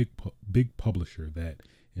a big publisher that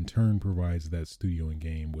in turn provides that studio and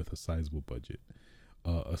game with a sizable budget.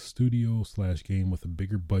 A studio / game with a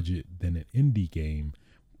bigger budget than an indie game,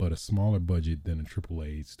 but a smaller budget than a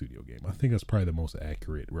AAA studio game. I think that's probably the most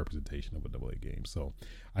accurate representation of a AA game. So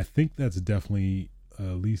I think that's definitely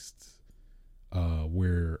at least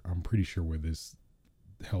where I'm pretty sure where this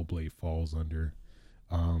Hellblade falls under.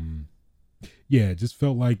 Yeah, it just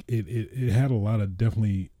felt like it had a lot of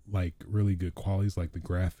definitely like really good qualities. Like the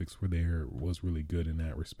graphics were there, was really good in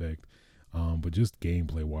that respect. But just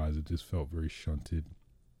gameplay wise, it just felt very shunted.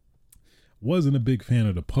 Wasn't a big fan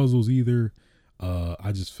of the puzzles either.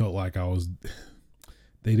 I just felt like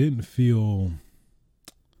they didn't feel,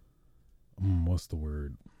 what's the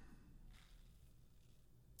word?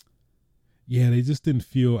 Yeah, they just didn't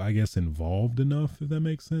feel, I guess, involved enough, if that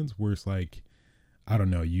makes sense. Where it's like, I don't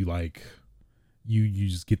know, you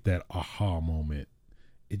just get that aha moment.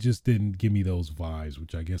 It just didn't give me those vibes,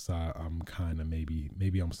 which I guess I'm kind of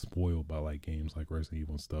maybe I'm spoiled by like games like Resident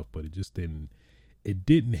Evil and stuff, but it just didn't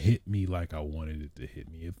hit me like I wanted it to hit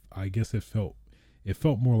me. I guess it felt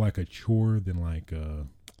more like a chore than like a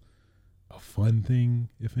fun thing,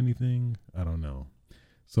 if anything. I don't know.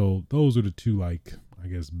 So those are the two, like, I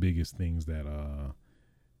guess, biggest things that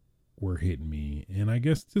were hitting me. And I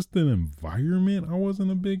guess just the environment I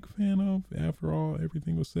wasn't a big fan of after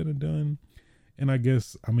everything was said and done. And I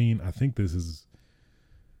guess, I think this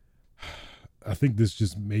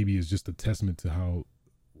just maybe is just a testament to how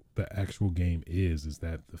the actual game is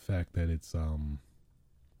that the fact that it's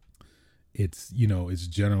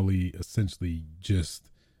generally essentially just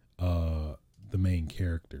the main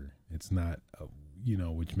character. It's not,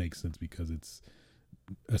 which makes sense because it's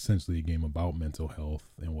essentially a game about mental health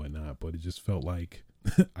and whatnot, but it just felt like,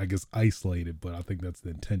 I guess, isolated, but I think that's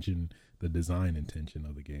the design intention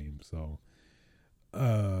of the game. So,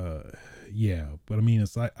 yeah, but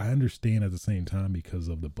it's like, I understand at the same time because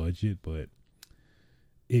of the budget, but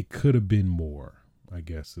it could have been more, I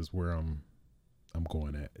guess, is where I'm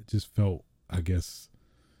going at. It just felt, I guess,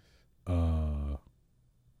 not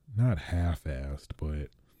half-assed, but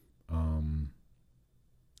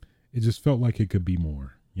it just felt like it could be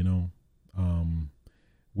more,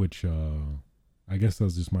 which I guess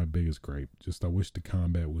that's just my biggest gripe. Just I wish the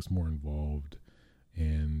combat was more involved,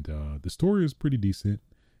 and the story is pretty decent.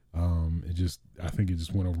 I think it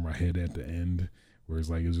just went over my head at the end, where it's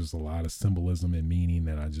like it was just a lot of symbolism and meaning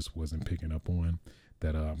that I just wasn't picking up on.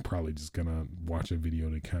 That I'm probably just gonna watch a video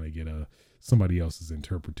to kind of get somebody else's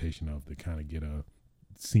interpretation of, to kind of get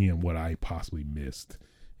seeing what I possibly missed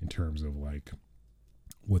in terms of like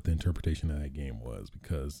what the interpretation of that game was.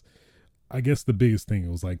 Because I guess the biggest thing,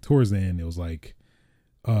 it was like towards the end, it was like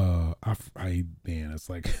it's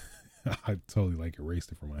like I totally like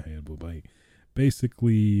erased it from my head, but like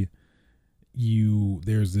basically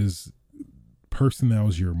there's this person that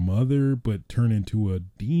was your mother but turned into a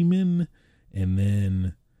demon, and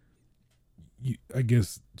then I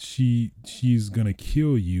guess she's gonna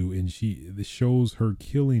kill you, and it shows her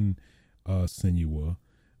killing Senua,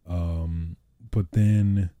 but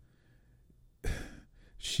then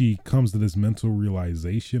she comes to this mental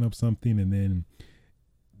realization of something, and then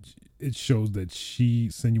it shows that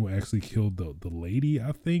Senua actually killed the lady,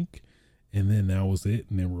 I think, and then that was it,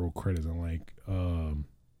 and then roll credits. I'm like,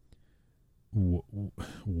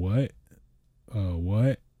 what?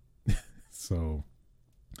 What? So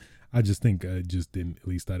I just think I just didn't, at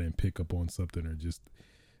least I didn't pick up on something, or just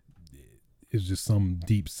it's just some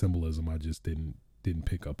deep symbolism I just didn't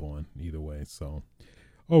pick up on either way. So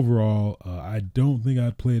overall, I don't think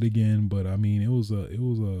I'd play it again, but I mean, it was a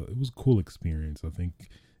cool experience. I think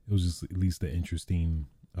it was just at least an interesting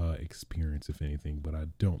experience, if anything, but I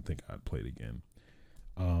don't think I'd play it again.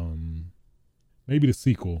 Maybe the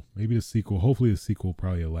sequel. Hopefully the sequel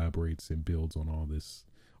probably elaborates and builds on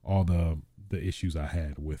all the issues I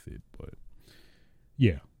had with it. But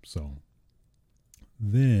yeah, so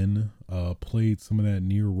then played some of that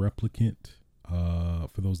Nier Replicant.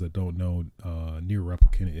 For those that don't know, Nier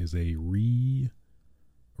Replicant is a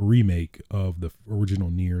remake of the original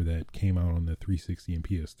Nier that came out on the 360 and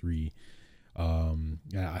PS3.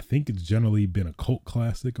 I think it's generally been a cult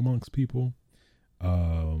classic amongst people.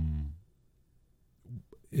 And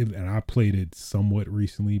I played it somewhat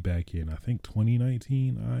recently, back in I think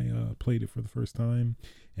 2019. I played it for the first time,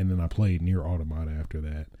 and then I played Nier Automata after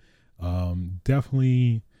that.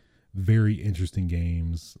 Definitely very interesting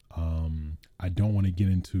games. I don't want to get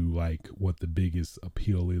into like what the biggest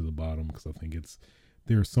appeal is about them, because I think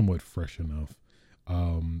they're somewhat fresh enough.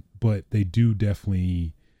 But they do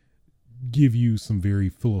definitely give you some very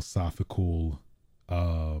philosophical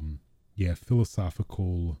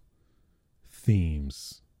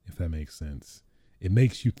themes, if that makes sense. It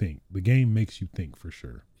makes you think. The game makes you think for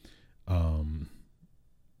sure.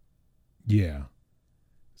 Yeah.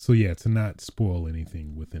 So yeah, to not spoil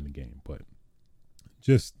anything within the game, but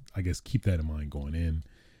just, I guess, keep that in mind going in.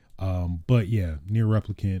 But yeah, Nier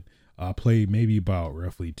Replicant, I played maybe about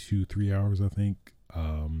roughly 2-3 hours, I think.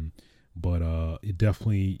 But it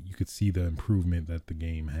definitely, you could see the improvement that the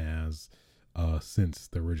game has since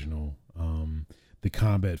the original. The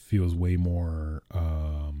combat feels way more,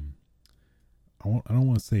 I don't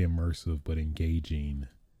want to say immersive, but engaging.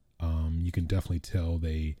 You can definitely tell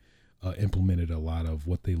they implemented a lot of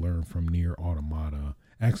what they learned from Nier Automata.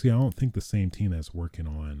 Actually, I don't think the same team that's working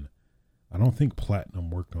on, I don't think Platinum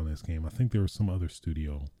worked on this game. I think there was some other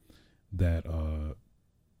studio that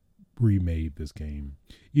remade this game.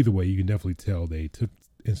 Either way, you can definitely tell they took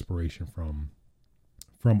inspiration from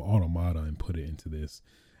Automata and put it into this,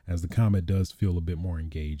 as the combat does feel a bit more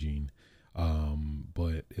engaging.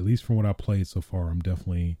 But at least from what I played so far, I'm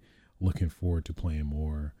definitely looking forward to playing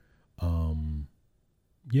more.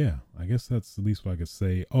 Yeah, I guess that's at least what I could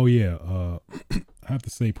say. Oh yeah, I have to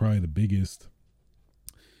say probably the biggest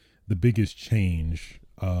change,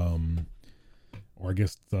 or I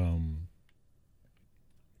guess some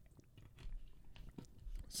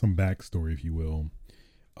backstory, if you will.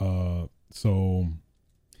 So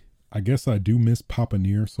I guess I do miss Papa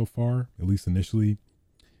Nier so far, at least initially.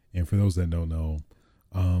 And for those that don't know,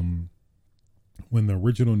 when the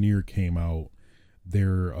original Nier came out,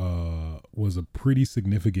 there was a pretty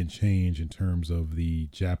significant change in terms of the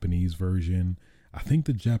Japanese version. I think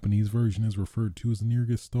the Japanese version is referred to as Nier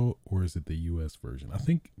Gestalt, or is it the US version? I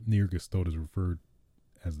think Nier Gestalt is referred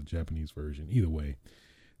as the Japanese version. Either way,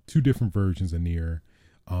 two different versions of Nier.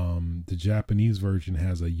 The Japanese version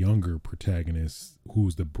has a younger protagonist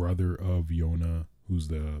who's the brother of Yona, who's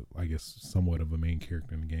the, I guess, somewhat of a main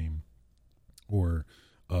character in the game, or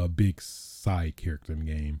a big side character in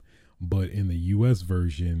the game. But in the US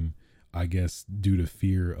version, I guess due to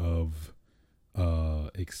fear of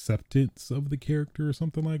acceptance of the character or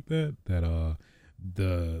something like that,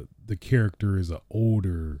 the character is an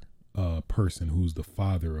older person who's the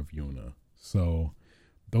father of Yuna. So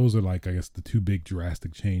those are, like, I guess, the two big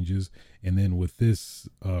drastic changes. And then with this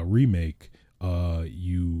remake,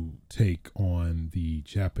 you take on the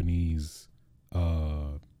Japanese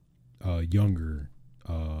younger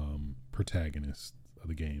protagonist of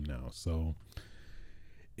the game now. So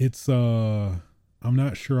it's I'm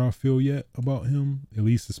not sure how I feel yet about him, at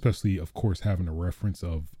least, especially, of course, having a reference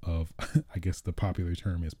of I guess the popular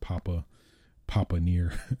term is Papa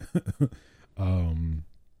Nier. I'm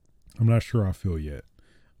not sure how I feel yet,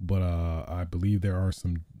 but I believe there are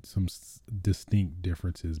some distinct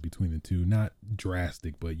differences between the two. Not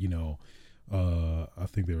drastic, but I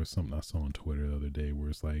think there was something I saw on Twitter the other day where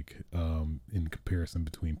it's like in comparison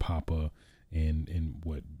between Papa and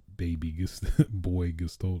what baby boy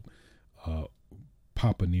Gestalt,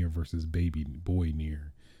 Papa Nier versus baby boy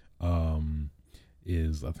Nier,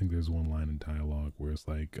 is, I think there's one line in dialogue where it's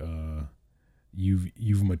like,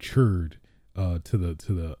 you've matured to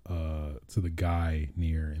the guy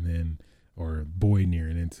near, and then or boy near,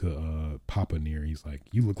 and then to Papa near. He's like,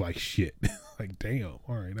 "You look like shit." Like, damn.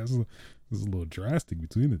 All right, that's a little drastic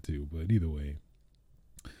between the two, but either way,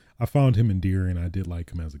 I found him endearing. I did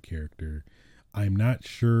like him as a character. I'm not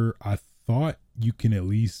sure. I thought you can at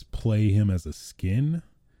least play him as a skin.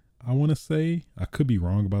 I want to say, I could be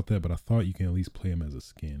wrong about that, but I thought you can at least play him as a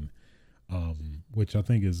skin, which I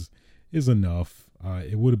think is enough.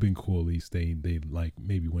 It would have been cool at least they like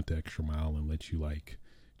maybe went the extra mile and let you like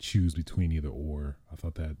choose between either or. I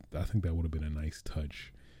think that would have been a nice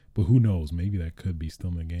touch, but who knows? Maybe that could be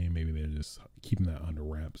still in the game. Maybe they're just keeping that under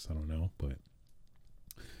wraps. I don't know, but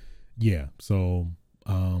yeah. So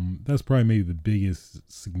that's probably maybe the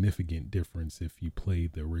biggest significant difference if you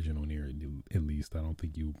played the original Nier. At least I don't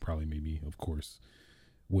think you probably maybe of course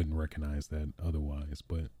wouldn't recognize that otherwise,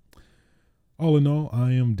 but all in all,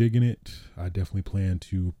 I am digging it. I definitely plan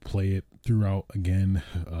to play it throughout again.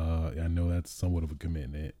 I know that's somewhat of a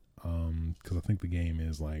commitment, because I think the game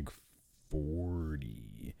is like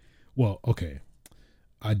 40. Well, okay.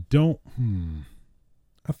 I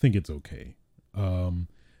think it's okay.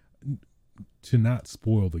 To not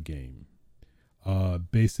spoil the game.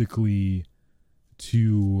 Basically,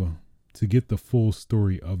 to get the full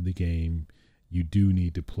story of the game, you do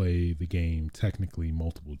need to play the game technically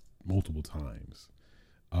multiple times,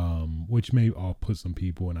 which may all put some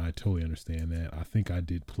people, and I totally understand that. I think I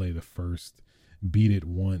did play the first, beat it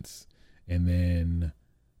once, and then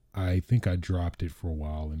I think I dropped it for a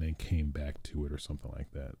while and then came back to it or something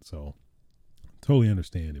like that. So totally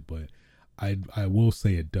understand it, but I will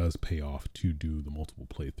say it does pay off to do the multiple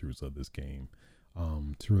playthroughs of this game,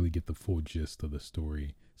 to really get the full gist of the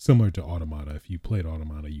story. Similar to Automata, if you played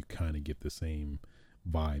Automata, you kind of get the same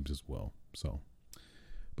vibes as well. So,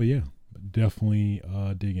 but yeah, definitely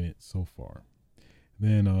digging it so far.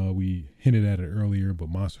 Then we hinted at it earlier, but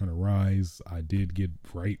Monster Hunter Rise, I did get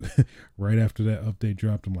right after that update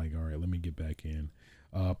dropped. I'm like, all right, let me get back in.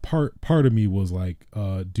 Part of me was like,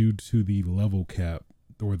 due to the level cap,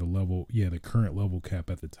 or the current level cap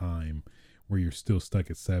at the time, where you're still stuck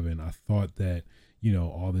at 7. I thought that,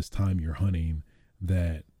 all this time you're hunting,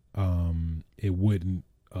 that it wouldn't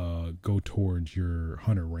go towards your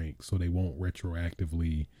hunter rank, so they won't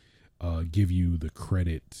retroactively give you the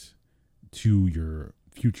credit to your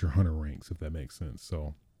future hunter ranks, if that makes sense.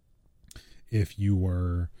 So if you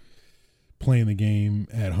were playing the game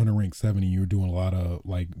at hunter rank 70, you're doing a lot of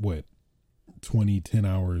 10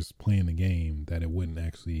 hours playing the game, that it wouldn't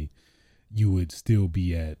actually, you would still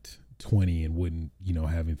be at 20 and wouldn't,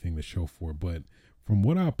 have anything to show for it. But from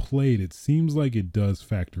what I played, it seems like it does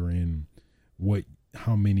factor in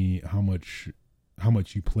how much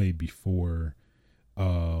you played before,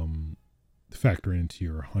 factor into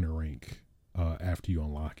your hunter rank after you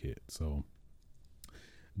unlock it. So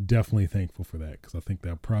definitely thankful for that, because I think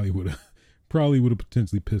that probably would have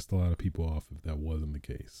potentially pissed a lot of people off if that wasn't the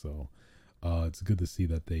case. So it's good to see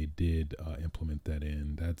that they did implement that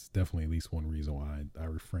in. That's definitely at least one reason why I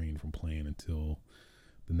refrained from playing until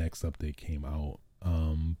the next update came out.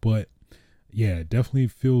 But yeah, it definitely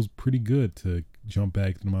feels pretty good to jump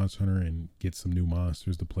back to the Monster Hunter and get some new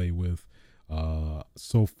monsters to play with.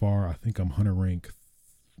 So far, I think I'm hunter rank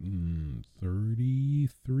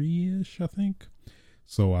 33-ish, I think.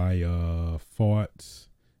 So I fought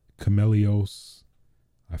Camellios.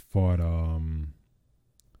 I fought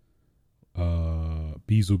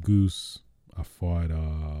Beetlejuice. I fought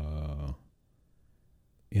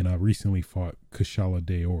and I recently fought Kushala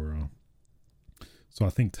Daora. So I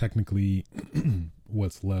think technically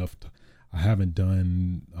what's left, I haven't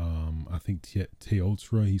done I think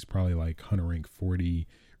Teotra, he's probably like hunter rank 40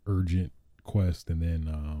 urgent quest, and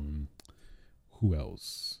then who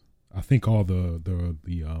else? I think all the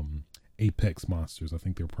Apex monsters, I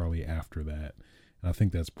think they're probably after that. And I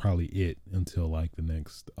think that's probably it until like the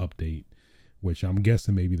next update, which I'm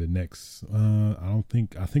guessing maybe the next, I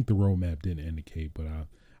think the roadmap didn't indicate, but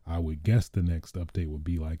I would guess the next update would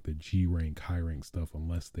be like the G rank, high rank stuff,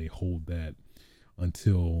 unless they hold that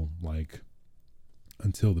until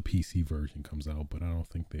the PC version comes out. But I don't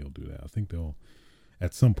think they'll do that. I think they'll,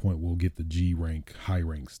 at some point, we'll get the G rank, high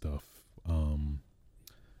rank stuff,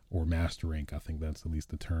 or master rank. I think that's at least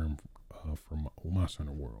the term for Monster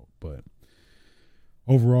Hunter World. But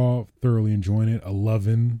overall, thoroughly enjoying it.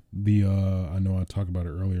 Loving the I know I talked about it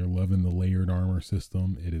earlier, loving the layered armor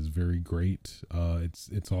system. It is very great.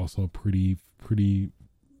 It's also pretty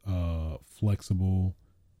flexible,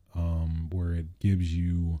 where it gives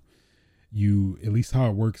you at least how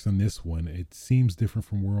it works in this one. It seems different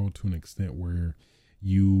from World to an extent, where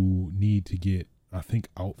you need to get, I think,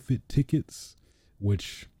 outfit tickets,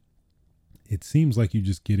 which it seems like you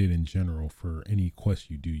just get it in general for any quest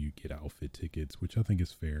you do. You get outfit tickets, which I think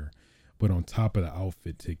is fair. But on top of the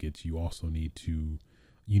outfit tickets, you also need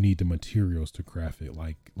the materials to craft it,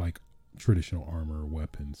 like traditional armor or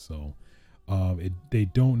weapons. So they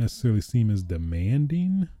don't necessarily seem as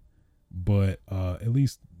demanding, but at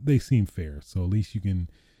least they seem fair. So at least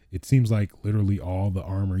it seems like literally all the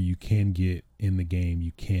armor you can get in the game,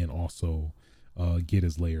 you can also get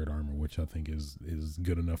as layered armor, which I think is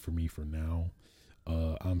good enough for me for now.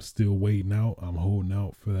 I'm still waiting out. I'm holding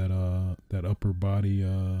out for that upper body,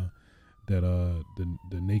 the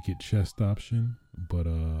naked chest option, but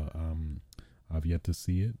I've yet to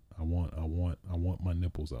see it. I want my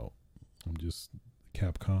nipples out. I'm just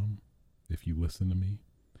Capcom. If you listen to me,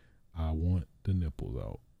 I want the nipples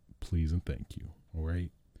out, please and thank you. All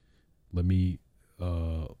right. Let me.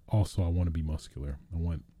 Also, I want to be muscular. I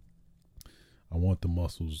want the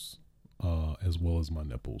muscles, as well as my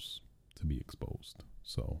nipples, to be exposed.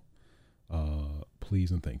 So,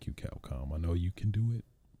 please and thank you, Capcom. I know you can do it.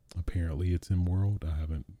 Apparently, it's in World. I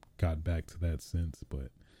haven't got back to that since,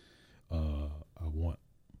 but I want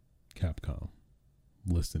Capcom.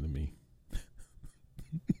 Listen to me.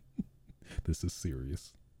 This is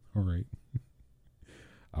serious. All right.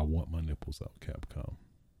 I want my nipples out, Capcom.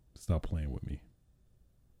 Stop playing with me.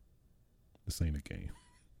 This ain't a game.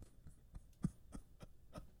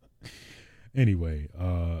 Anyway,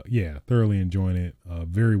 yeah, thoroughly enjoying it.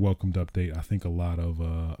 Very welcomed update. I think I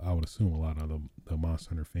would assume a lot of the Monster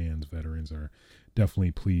Hunter fans, veterans, are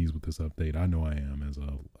definitely pleased with this update. I know I am, as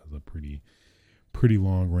a pretty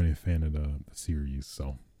long running fan of the series.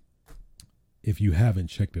 So if you haven't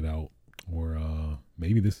checked it out, or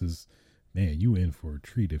maybe this is, man, you in for a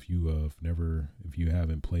treat if you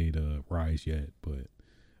haven't played Rise yet,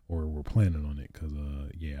 or we're planning on it, because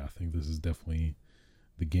yeah, I think this is definitely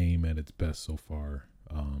the game at its best so far.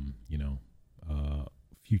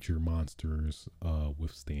 Future monsters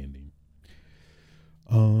withstanding.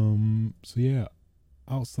 So yeah,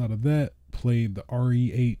 outside of that, played the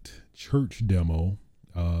RE8 church demo.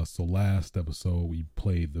 So last episode we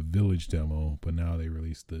played the village demo, but now they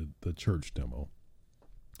released the church demo.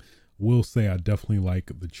 Will say I definitely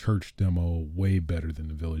like the church demo way better than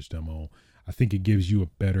the village demo. I think it gives you a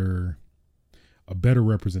better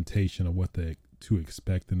representation of what to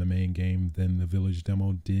expect in the main game than the village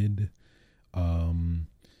demo did.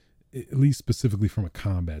 At least specifically from a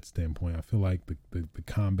combat standpoint, I feel like the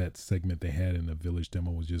combat segment they had in the village demo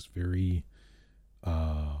was just very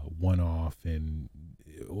one-off, and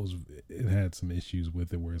it had some issues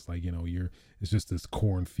with it where it's like, it's just this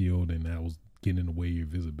cornfield, and that was getting in the way of your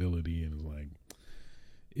visibility, and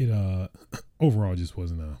it overall just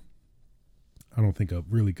wasn't I don't think a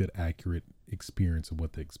really good accurate experience of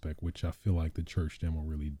what to expect, which I feel like the church demo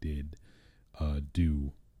really did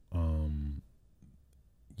do.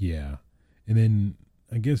 Yeah. And then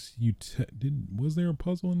I guess was there a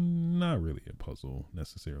puzzle? Not really a puzzle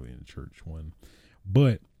necessarily in the church one,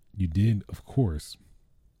 but you did, of course,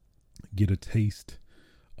 get a taste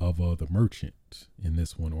of the merchant in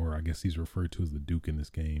this one, or I guess he's referred to as the Duke in this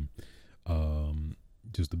game.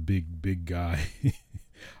 Just a big guy.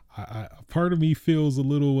 I part of me feels a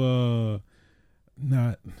little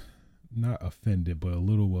not offended, but a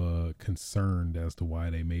little concerned as to why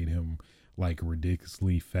they made him like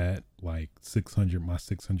ridiculously fat, like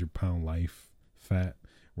 600 pound life fat,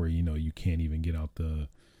 where you can't even get out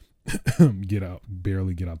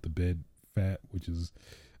barely get out the bed fat, which is,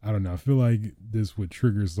 I don't know, I feel like this would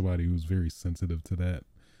trigger somebody who's very sensitive to that,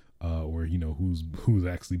 or who's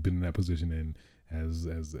actually been in that position and has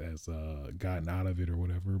gotten out of it or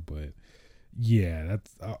whatever. But yeah,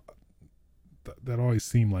 that's that always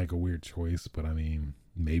seemed like a weird choice, but I mean,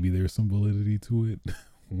 maybe there's some validity to it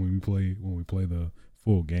when we play the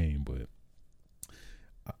full game. But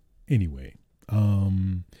anyway,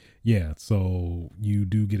 yeah, so you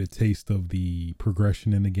do get a taste of the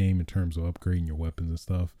progression in the game in terms of upgrading your weapons and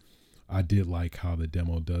stuff. I did like how the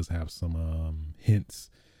demo does have some hints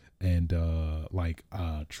and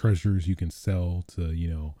treasures you can sell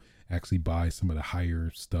to actually buy some of the higher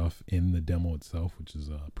stuff in the demo itself, which is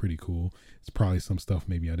pretty cool. It's probably some stuff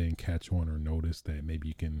maybe I didn't catch on or notice that maybe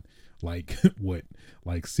you can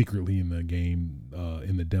secretly in the game,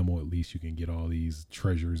 in the demo at least, you can get all these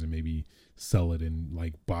treasures and maybe sell it and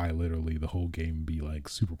buy literally the whole game and be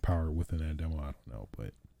super powered within that demo. I don't know,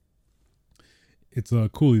 but it's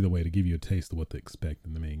cool either way to give you a taste of what to expect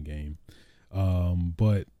in the main game.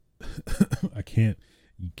 But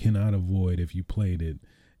you cannot avoid, if you played it,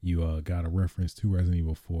 you got a reference to Resident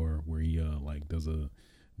Evil 4 where he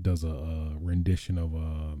does a rendition of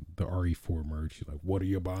the RE4 merch. She's like, "What are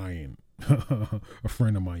you buying?" A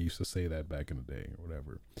friend of mine used to say that back in the day or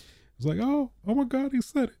whatever. It's like, oh my God, he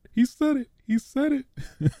said it. It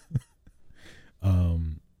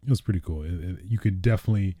was pretty cool. You could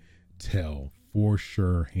definitely tell for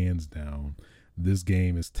sure, hands down, this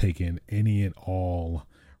game is taking any and all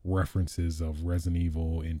references of Resident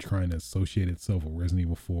Evil and trying to associate itself with Resident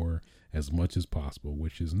Evil 4 as much as possible,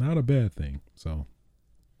 which is not a bad thing. So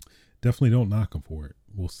definitely don't knock them for it.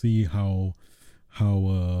 We'll see how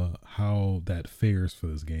that fares for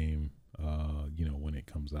this game, when it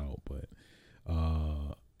comes out. But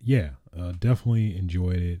definitely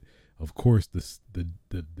enjoyed it. Of course, the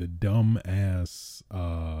dumb ass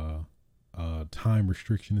time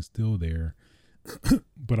restriction is still there,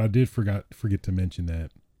 but I did forget to mention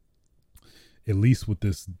that at least with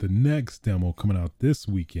the next demo coming out this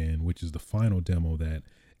weekend, which is the final demo that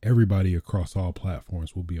everybody across all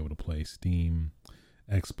platforms will be able to play, Steam,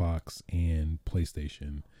 Xbox, and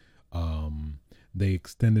PlayStation. They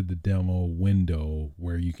extended the demo window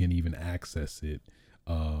where you can even access it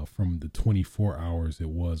from the 24 hours it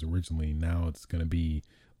was originally. Now it's going to be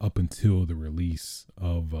up until the release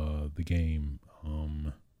of the game.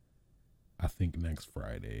 I think next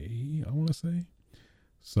Friday, I want to say.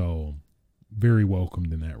 So very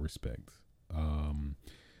welcomed in that respect.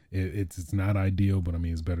 It's not ideal, but I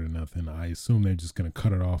mean, it's better than nothing. I assume they're just going to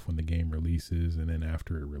cut it off when the game releases, and then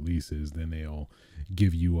after it releases, then they'll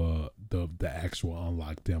give you the actual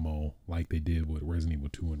unlocked demo like they did with Resident Evil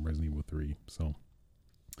 2 and Resident Evil 3. So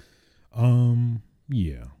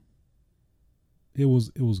yeah, it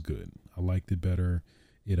was good. I liked it better.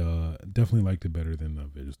 It definitely liked it better than the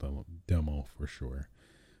Vigil demo for sure.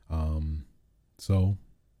 So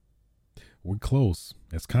we're close.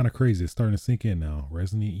 It's kind of crazy. It's starting to sink in now.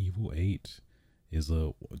 Resident Evil 8 is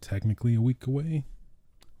technically a week away.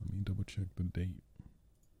 Let me double check the date.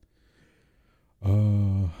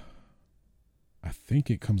 I think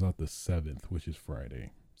it comes out the 7th, which is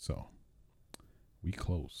Friday. So we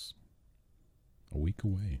close. A week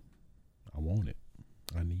away. I want it.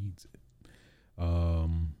 I needs it.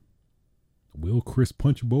 Will Chris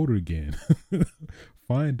punch Boulder again?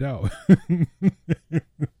 Find out.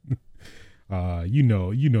 You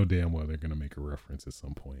know damn well they're gonna make a reference at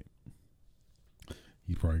some point.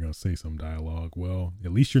 He's probably gonna say some dialogue. Well,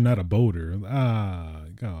 at least you're not a boulder.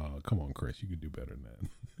 God, come on, Chris, you could do better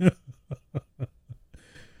than that.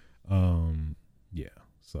 Yeah.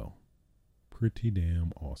 So pretty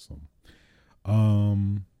damn awesome.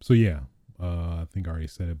 So yeah, I think I already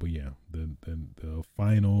said it, but yeah, the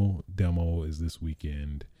final demo is this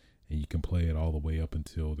weekend, and you can play it all the way up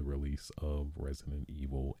until the release of Resident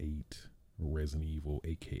Evil 8. Resident Evil,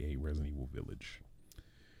 aka Resident Evil Village.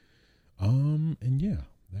 And yeah,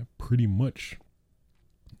 that pretty much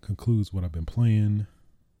concludes what I've been playing.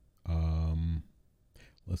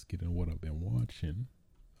 Let's get into what I've been watching.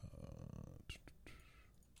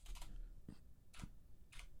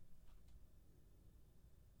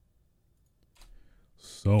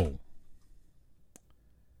 So,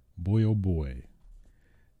 boy oh boy,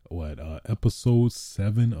 episode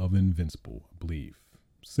 7 of Invincible, I believe,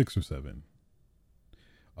 6 or 7.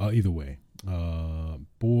 Either way,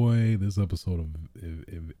 boy, this episode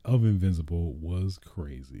of Invincible was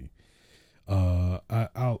crazy.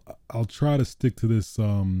 I'll try to stick to this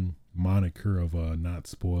moniker of not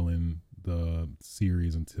spoiling the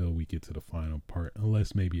series until we get to the final part,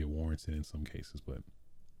 unless maybe it warrants it in some cases, but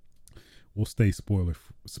we'll stay spoiler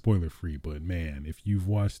free. But man, if you've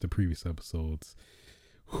watched the previous episodes,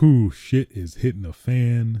 shit is hitting the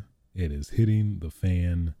fan. It is hitting the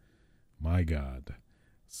fan. My God.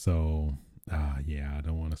 So, yeah, I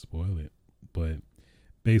don't want to spoil it, but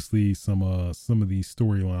basically some of these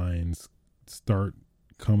storylines start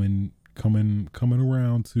coming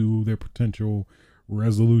around to their potential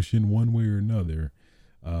resolution one way or another.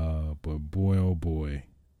 But boy, oh boy,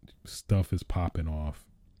 stuff is popping off.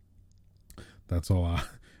 That's all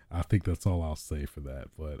I think that's all I'll say for that.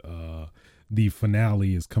 But the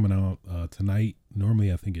finale is coming out tonight.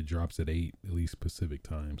 Normally I think it drops at 8, at least Pacific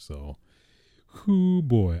time. So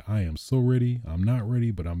boy, I am so ready. I'm not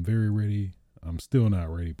ready, but I'm very ready. I'm still not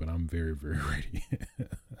ready, but I'm very, very ready.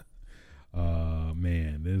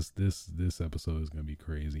 Man, this episode is gonna be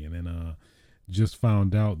crazy. And then just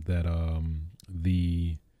found out that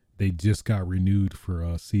they just got renewed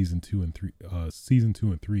for season 2 and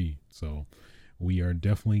 3. So we are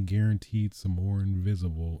definitely guaranteed some more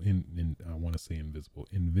Invincible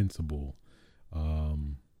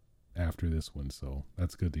after this one. So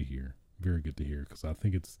that's good to hear. Very good to hear, because I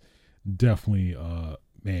think it's definitely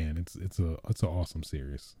man, it's an awesome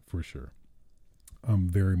series for sure. I'm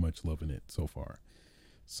very much loving it so far.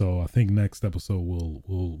 So I think next episode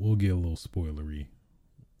we'll get a little spoilery,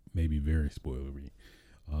 maybe very spoilery.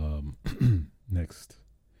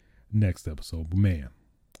 Next episode, but man,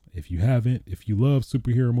 if you love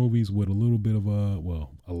superhero movies with a little bit of a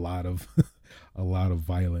lot of a lot of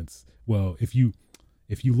violence. Well, if you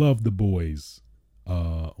love The Boys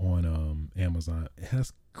on Amazon,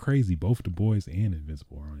 that's crazy. Both The Boys and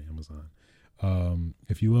Invincible are on Amazon.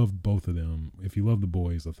 If you love both of them, if you love The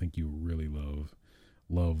Boys, I think you really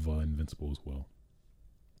love Invincible as well.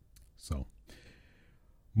 So,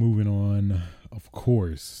 moving on, of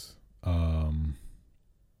course. Kano,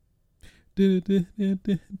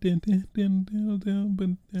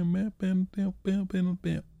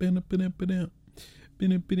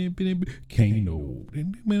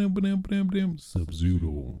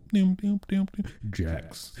 Sub-Zero,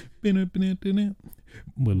 Jax,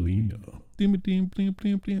 Melina,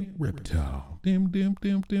 Reptile,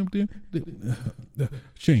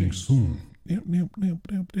 Shang Tsung,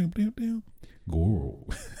 Goro.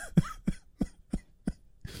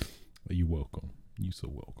 You welcome. You so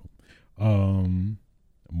welcome.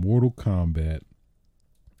 Mortal Kombat,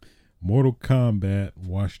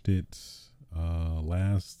 watched it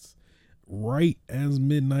last right as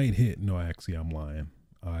midnight hit. No, actually I'm lying.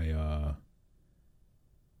 I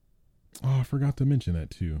forgot to mention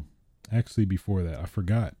that too. Actually, before that, I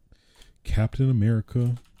forgot Captain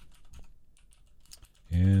America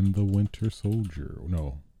and the Winter Soldier.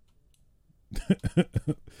 No.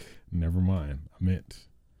 Never mind. I meant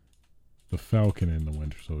the Falcon and the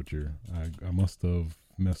Winter Soldier. I must have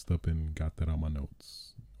messed up and got that on my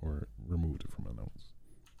notes, or removed it from my notes.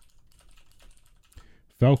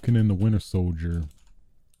 Falcon and the Winter Soldier.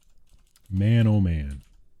 Man, oh man.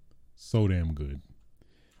 So damn good.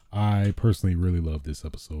 I personally really love this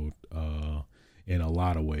episode in a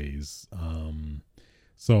lot of ways.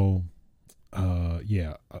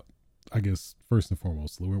 I guess first and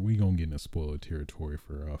foremost, we gonna get into spoiler territory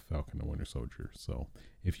for Falcon and the Winter Soldier. So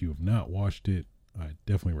if you have not watched it, I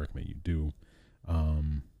definitely recommend you do.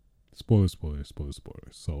 Spoilers.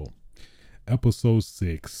 So episode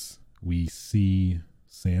 6, we see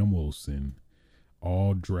Sam Wilson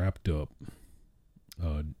all draped up,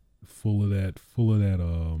 full of that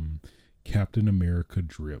Captain America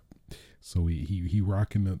drip. So he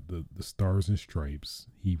rocking the stars and stripes.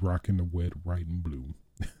 He rocking the red, white, and blue.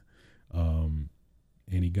 And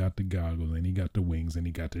he got the goggles, and he got the wings, and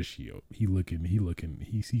he got the shield. He's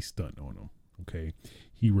stunned on him. Okay,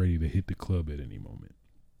 he ready to hit the club at any moment.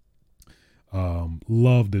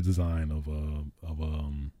 Love the design of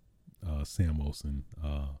Sam Wilson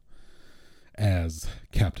as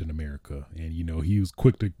Captain America, and he was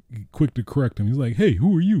quick to correct him. He's like, "Hey,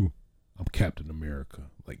 who are you?" "I'm Captain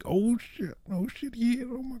America." Like, oh shit, yeah,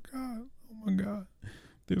 oh my god.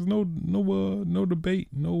 There's no debate,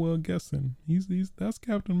 no guessing. That's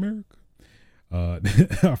Captain America.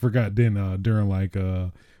 I forgot then during like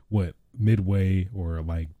midway or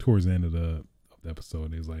like towards the end of the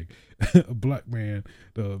episode, it's like a black man,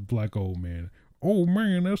 the black old man. "Oh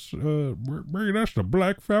man, that's the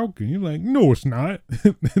Black Falcon." You're like, "No, it's not."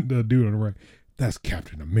 The dude on the right, "That's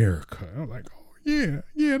Captain America." I'm like, "Oh yeah,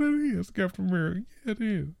 that is Captain America. Yeah, it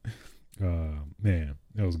is." Man,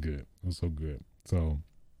 that was good. It was so good. So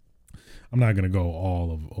I'm not gonna go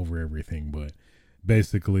over everything, but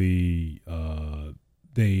basically,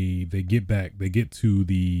 they get to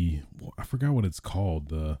the, I forgot what it's called,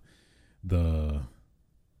 the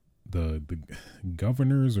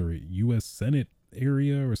governors or U.S. Senate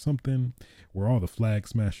area or something, where all the flag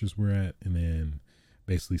smashers were at, and then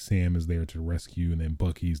basically Sam is there to rescue, and then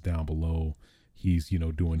Bucky's down below. He's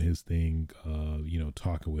doing his thing,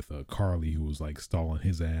 talking with Carly, who was like stalling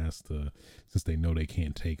his ass since they know they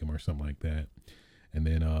can't take him or something like that. And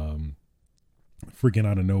then freaking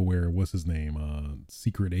out of nowhere, what's his name?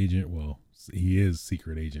 Secret Agent. Well, he is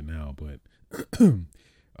Secret Agent now, but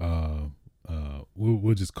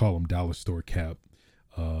we'll just call him Dollar Store Cap.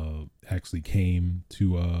 Actually came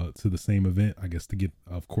to the same event, I guess, to get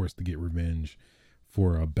revenge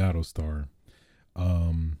for Battlestar.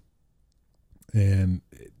 And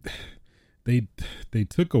they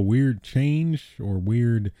took a weird change, or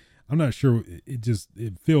weird, I'm not sure.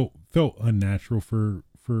 It felt unnatural for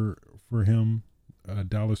him,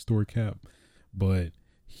 Dollar Store Cap, but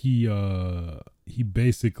he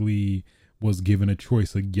basically was given a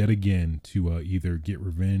choice yet again to either get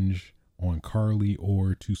revenge on Carly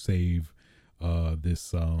or to save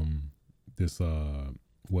this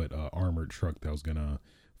armored truck that was gonna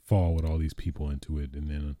fall with all these people into it. And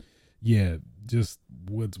then just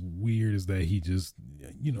what's weird is that he just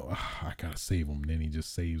I gotta save him, and then he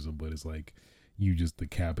just saves him. But it's like, you just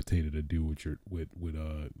decapitated a dude with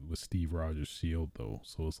Steve Rogers' shield though.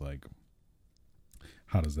 So it's like,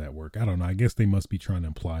 how does that work? I don't know. I guess they must be trying to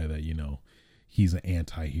imply that, you know, he's an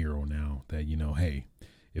anti-hero now, that, you know, hey,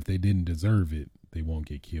 if they didn't deserve it, they won't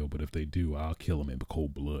get killed, but if they do, I'll kill them in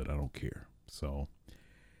cold blood. I don't care. So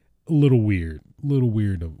a little weird,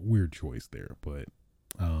 a weird choice there, but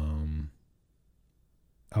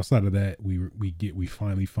outside of that, we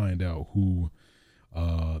finally find out who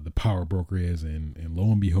the power broker is, and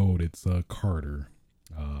lo and behold, it's Carter.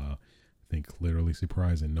 I think literally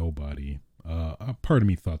surprising nobody. Part of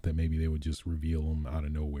me thought that maybe they would just reveal him out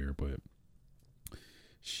of nowhere, but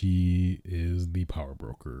she is the power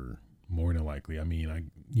broker more than likely. I mean, I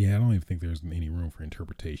don't even think there's any room for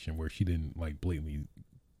interpretation where she didn't like blatantly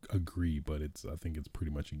agree, but I think it's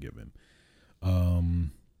pretty much a given.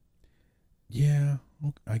 Yeah,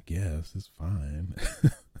 I guess it's fine.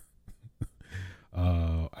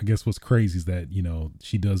 I guess what's crazy is that, you know,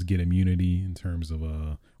 she does get immunity in terms of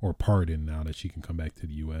or pardon now that she can come back to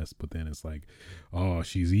the US, but then it's like, oh,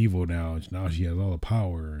 she's evil now she has all the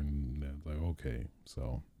power, and it's like, okay,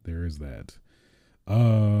 so there is that.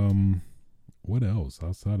 What else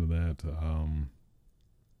outside of that?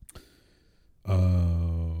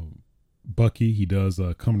 Bucky, he does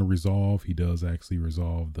come to resolve. He does actually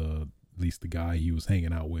resolve at least the guy he was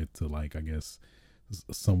hanging out with to, like, I guess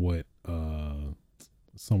somewhat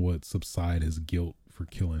subside his guilt for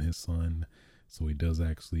killing his son. So he does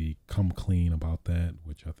actually come clean about that,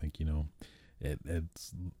 which I think, you know,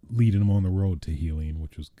 it's leading him on the road to healing,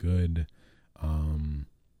 which was good.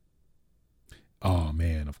 Oh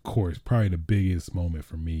man, of course, probably the biggest moment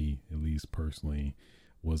for me, at least personally,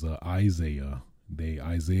 was Isaiah.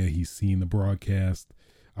 Isaiah, he's seen the broadcast.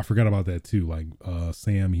 I forgot about that too. Like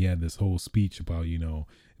Sam, he had this whole speech about, you know,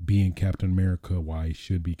 being Captain America, why he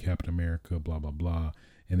should be Captain America, blah blah blah.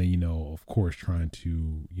 And then, you know, of course, trying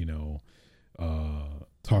to, you know,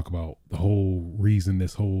 talk about the whole reason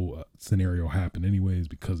this whole scenario happened anyways,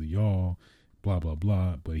 because of y'all, blah blah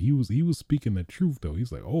blah. But he was speaking the truth though.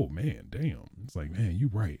 He's like, oh man, damn. It's like, man, you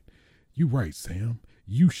right, Sam.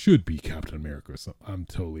 You should be Captain America. So I'm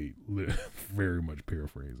totally very much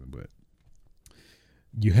paraphrasing, but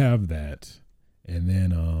you have that. And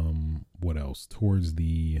then what else? Towards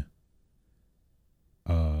the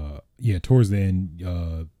end,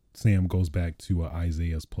 Sam goes back to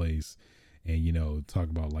Isaiah's place, and, you know, talk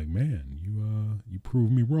about like, man, you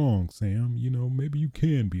proved me wrong, Sam. You know, maybe you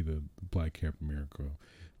can be the Black Captain America.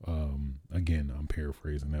 Again, I'm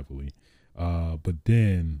paraphrasing heavily. But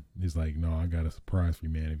then it's like, no, I got a surprise for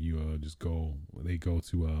you, man. If you they go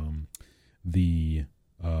to the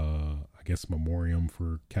I guess memoriam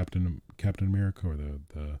for Captain America, or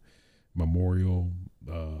the memorial.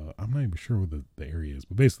 I'm not even sure what the area is,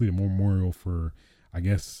 but basically the memorial for, I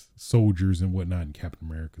guess, soldiers and whatnot, and Captain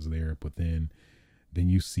America's there. But then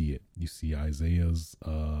you see it. You see Isaiah's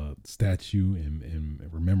statue in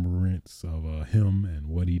remembrance of him and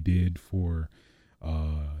what he did for,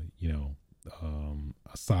 you know,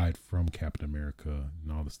 aside from Captain America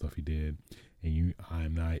and all the stuff he did. And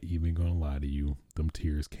I'm not even gonna lie to you, them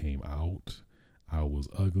tears came out. I was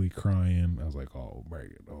ugly crying. I was like, oh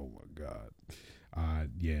man, oh my God.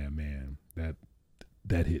 Yeah, man, that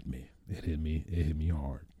hit me. It hit me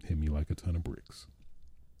hard. Hit me like a ton of bricks.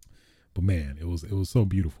 But man, it was so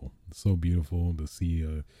beautiful. So beautiful to see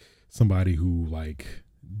somebody who like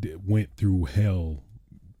went through hell,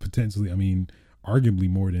 potentially. I mean, arguably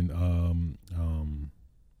more than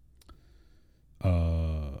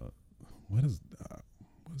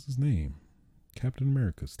what's his name? Captain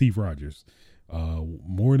America, Steve Rogers.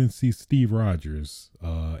 More than see Steve Rogers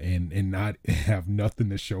and not have nothing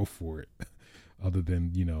to show for it other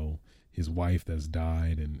than, you know, his wife that's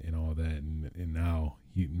died and all that, and now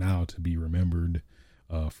to be remembered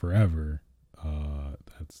forever.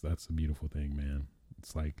 That's a beautiful thing, man.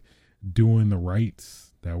 It's like doing the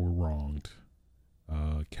rights that were wronged.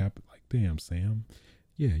 Like, damn, Sam,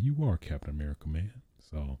 yeah, you are Captain America, man.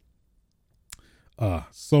 So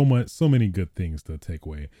so many good things to take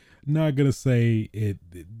away. Not gonna say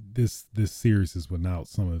this series is without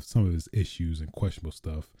some of its issues and questionable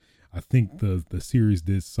stuff. I think the series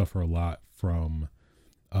did suffer a lot from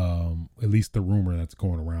at least the rumor that's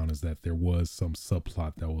going around is that there was some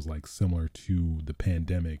subplot that was like similar to the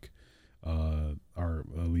pandemic, or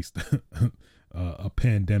at least a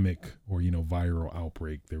pandemic, or, you know, viral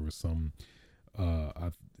outbreak. There was some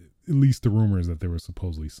at least the rumor is that there was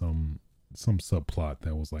supposedly some subplot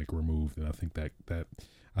that was like removed, and I think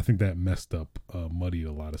that messed up, muddied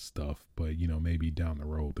a lot of stuff. But, you know, maybe down the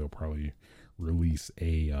road they'll probably release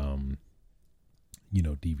a you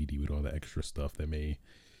know, DVD with all the extra stuff that may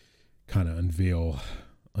kind of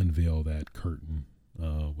unveil that curtain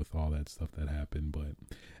with all that stuff that happened. But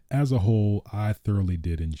as a whole, I thoroughly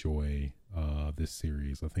did enjoy this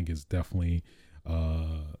series. I think it's definitely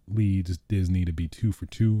leads Disney to be 2 for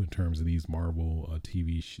 2 in terms of these Marvel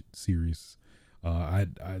TV series.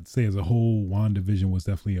 I'd say as a whole, WandaVision was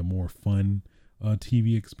definitely a more fun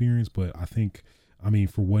TV experience, but I mean,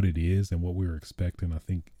 for what it is and what we were expecting, I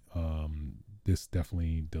think this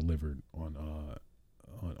definitely delivered on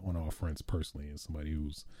all fronts. Personally, as somebody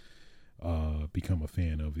who's become a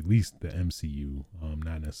fan of at least the MCU,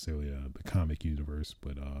 not necessarily the comic universe,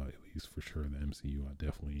 but at least for sure the MCU, I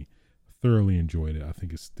definitely thoroughly enjoyed it. I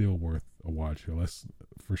think it's still worth a watch, unless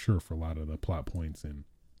for sure for a lot of the plot points. And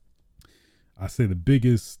I say the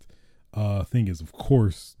biggest thing is, of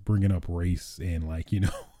course, bringing up race and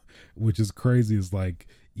which is crazy. Is like,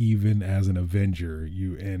 even as an Avenger,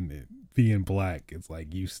 and being black, it's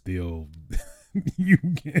like you still you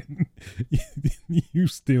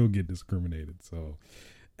still get discriminated. So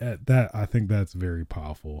I think that's very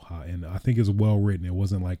powerful, and I think it's well written. It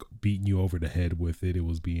wasn't like beating you over the head with it. It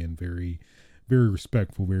was being very, very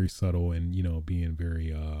respectful, very subtle, and being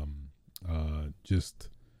very just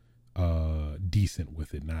decent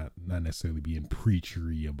with it, not necessarily being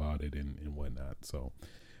preachery about it and whatnot. So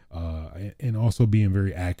and also being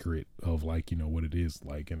very accurate of what it is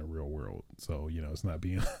like in the real world. So it's not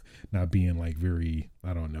being like very,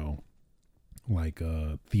 I don't know, like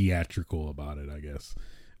theatrical about it, I guess,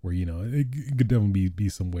 where it could definitely be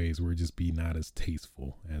some ways where it just be not as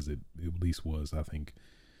tasteful as it at least was. I think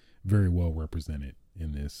very well represented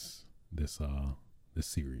in this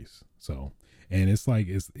series. So, and it's like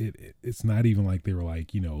it's not even like they were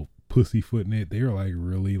like pussyfooting it. They were like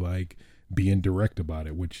really like being direct about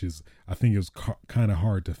it, which is, I think it was kind of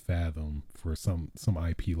hard to fathom for some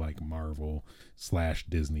IP like Marvel /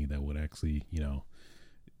 Disney that would actually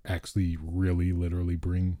really literally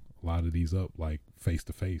bring a lot of these up like face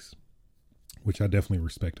to face, which I definitely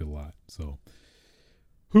respected a lot. So,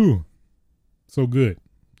 so good.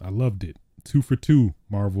 I loved it. 2 for 2,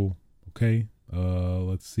 Marvel. Okay.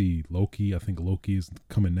 Let's see. Loki. I think Loki is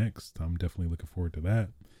coming next. I'm definitely looking forward to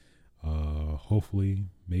that. Hopefully,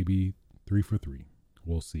 maybe 3 for 3.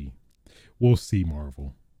 We'll see. We'll see,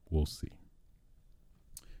 Marvel. We'll see.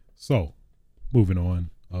 So, moving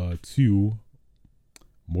on to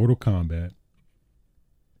Mortal Kombat.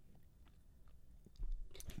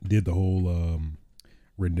 Did the whole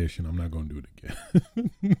rendition. I'm not going to do it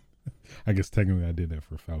again. I guess technically I did that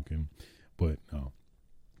for Falcon, but no.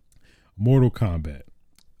 Mortal Kombat.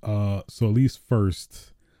 So at least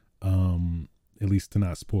first, at least to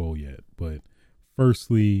not spoil yet, but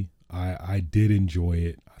firstly, I did enjoy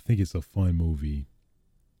it. I think it's a fun movie,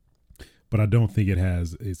 but I don't think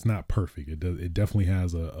it's not perfect. It definitely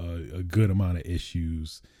has a good amount of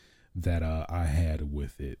issues that I had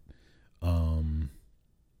with it.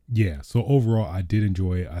 Yeah, so overall I did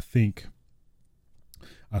enjoy it. I think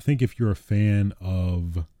if you're a fan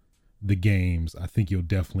of the games, I think you'll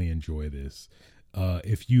definitely enjoy this.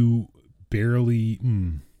 If you barely,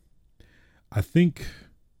 I think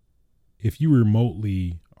if you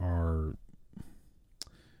remotely are,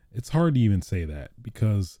 it's hard to even say that,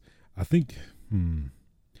 because I think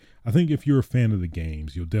if you're a fan of the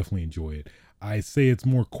games, you'll definitely enjoy it. I say it's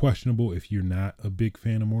more questionable if you're not a big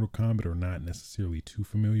fan of Mortal Kombat or not necessarily too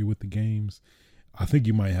familiar with the games. I think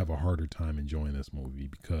you might have a harder time enjoying this movie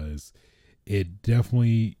because it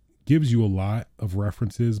definitely gives you a lot of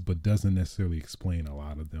references, but doesn't necessarily explain a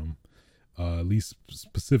lot of them. At least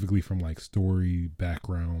specifically from like story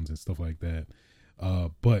backgrounds and stuff like that.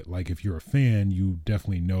 But like if you're a fan, you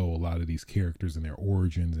definitely know a lot of these characters and their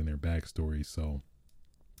origins and their backstories. So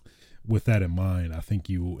with that in mind, I think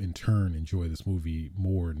you will in turn enjoy this movie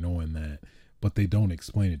more knowing that, but they don't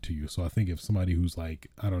explain it to you. So I think if somebody who's like,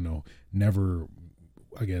 I don't know,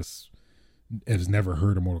 has never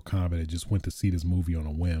heard of Mortal Kombat and just went to see this movie on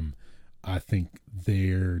a whim, I think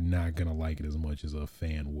they're not going to like it as much as a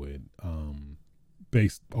fan would,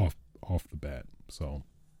 based off the bat. So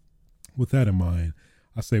with that in mind,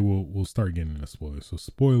 I say we'll start getting into spoilers. So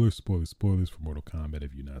spoilers for Mortal Kombat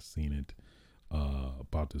if you've not seen it.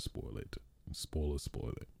 About to spoil it. Spoil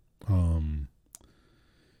it.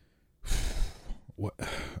 What?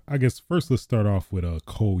 I guess first let's start off with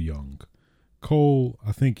Cole Young. Cole,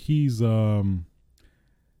 I think he's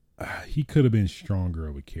he could have been stronger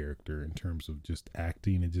of a character in terms of just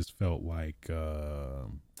acting. It just felt like how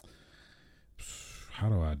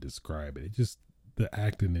do I describe it? It just, the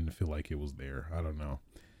acting didn't feel like it was there. I don't know.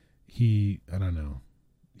 He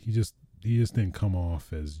just didn't come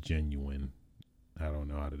off as genuine. I don't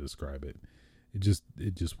know how to describe it. It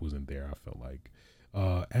just wasn't there, I felt like.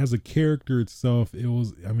 As a character itself, it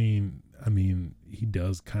was. I mean, he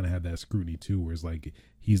does kind of have that scrutiny too, where it's like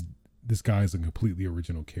this guy is a completely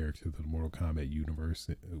original character to the Mortal Kombat universe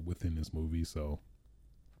within this movie. So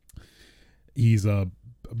he's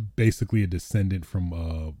basically a descendant from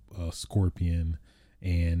a Scorpion,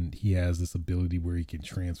 and he has this ability where he can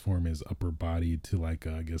transform his upper body to like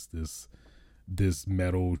I guess this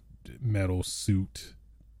metal suit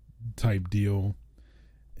type deal.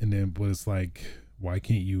 And then, but it's like, why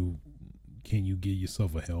can't you get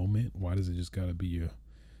yourself a helmet? Why does it just gotta be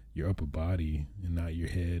your upper body and not your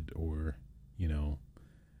head, or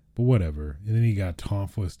but whatever. And then he got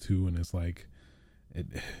Tonfas too, and it's like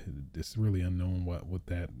it's really unknown what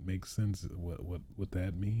that makes sense, what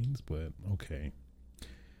that means, but okay.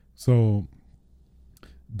 So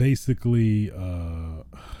basically,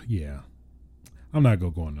 yeah, I'm not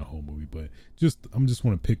gonna go on the whole movie, but I'm just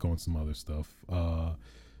want to pick on some other stuff.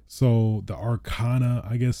 So the Arcana,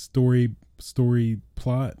 I guess, story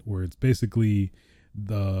plot, where it's basically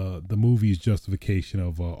the movie's justification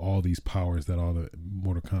of all these powers that all the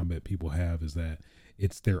Mortal Kombat people have, is that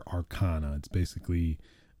it's their Arcana. It's basically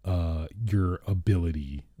your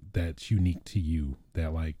ability that's unique to you,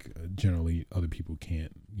 that like generally other people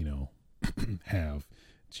can't have.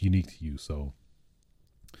 It's unique to you. So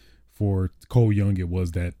for Cole Young, it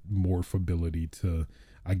was that morph ability to,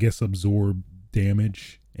 I guess, absorb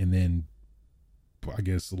damage and then I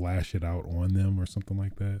guess lash it out on them or something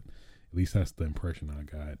like that. At least that's the impression I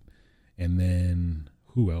got. And then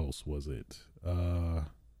who else was it?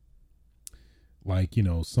 Like,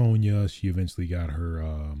 Sonya, she eventually got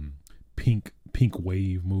her pink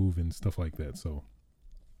wave move and stuff like that. So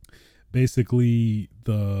basically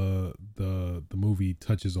the movie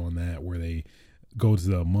touches on that, where they go to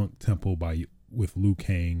the monk temple with Liu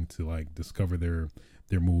Kang to like discover their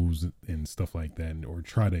moves and stuff like that, or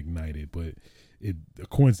try to ignite it. But it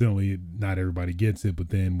coincidentally, not everybody gets it. But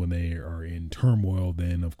then when they are in turmoil,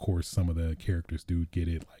 then of course some of the characters do get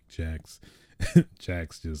it, like Jax.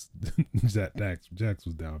 Jax was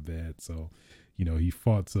down bad. So he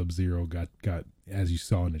fought Sub-Zero, got as you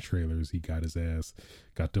saw in the trailers, he got his ass,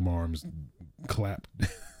 got them arms clapped,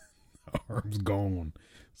 arms gone.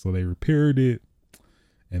 So they repaired it,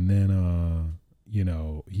 and then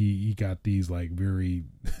he got these like very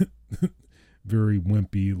very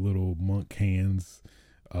wimpy little monk hands,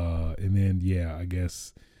 and then I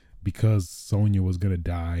guess because Sonya was gonna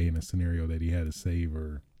die in a scenario that he had to save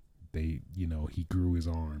her, he grew his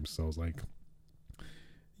arms. So I was like,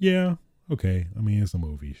 yeah, okay. I mean, it's a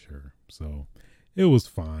movie, sure. So it was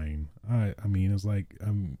fine. I mean, it's like,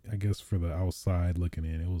 I guess for the outside looking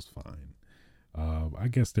in, it was fine. I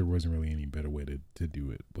guess there wasn't really any better way to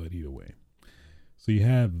do it, but either way. So you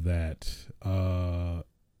have that.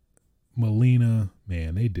 Melina,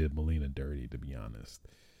 man, they did Melina dirty, to be honest.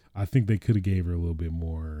 I think they could have gave her a little bit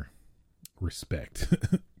more respect,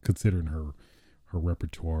 considering her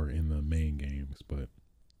repertoire in the main games. But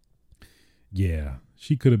yeah,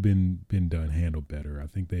 she could have been handled better. I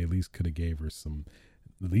think they at least could have gave her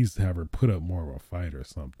at least have her put up more of a fight or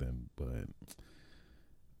something. But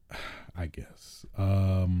I guess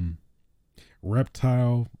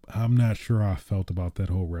Reptile, I'm not sure how I felt about that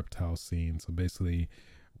whole Reptile scene. So basically,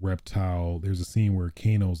 Reptile, there's a scene where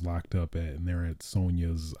Kano's locked up and they're at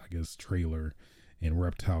Sonya's, I guess, trailer, and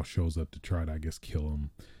Reptile shows up to try to, I guess, kill him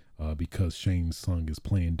because Shang Tsung is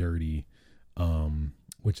playing dirty,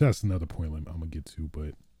 which that's another point I'm gonna get to.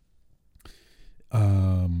 But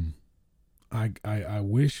I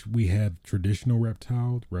wish we had traditional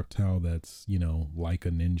Reptile that's like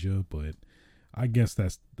a ninja, but I guess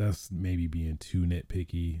that's maybe being too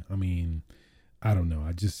nitpicky. I mean, I don't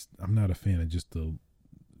know. I'm not a fan of just the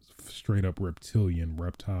straight up reptilian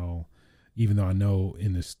Reptile, even though I know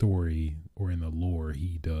in the story or in the lore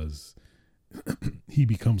he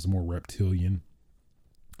becomes more reptilian.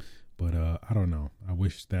 But I don't know. I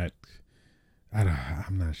wish that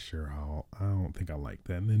I'm not sure how. I don't think I like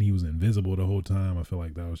that. And then he was invisible the whole time. I feel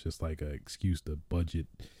like that was just like an excuse to budget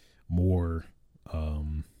more,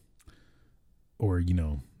 or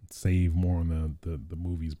save more on the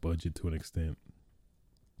movie's budget to an extent.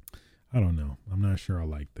 I don't know. I'm not sure I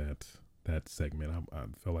like that segment. I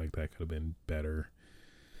felt like that could have been better.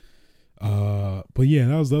 But yeah,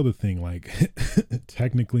 that was the other thing. Like,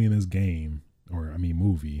 technically in this game, or I mean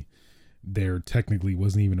movie, there technically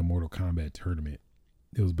wasn't even a Mortal Kombat tournament.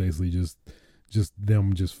 It was basically just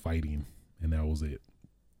them just fighting, and that was it.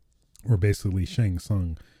 Or basically Shang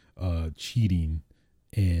Tsung cheating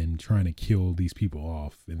and trying to kill these people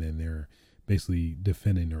off, and then they're basically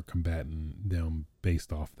defending or combating them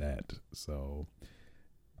based off that. So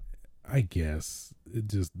I guess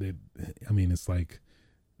I mean, it's like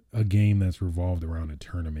a game that's revolved around a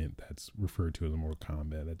tournament that's referred to as Mortal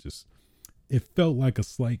Kombat. That just, it felt like a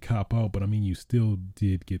slight cop out, but I mean, you still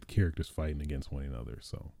did get characters fighting against one another.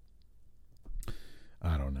 So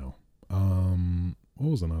I don't know.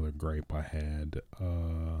 What was another gripe I had?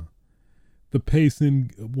 The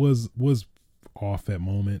pacing was off at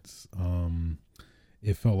moments.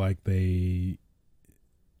 It felt like I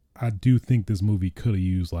do think this movie could have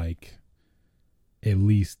used like at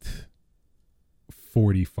least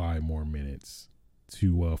 45 more minutes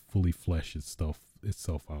to fully flesh itself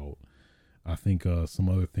out. I think some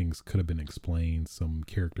other things could have been explained. Some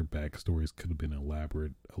character backstories could have been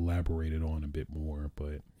elaborated on a bit more,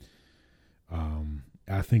 but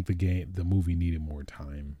I think the movie needed more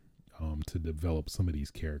time to develop some of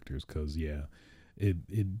these characters, because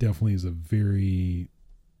it definitely is a very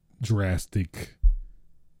drastic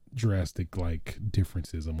like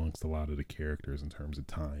differences amongst a lot of the characters in terms of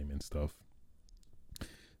time and stuff.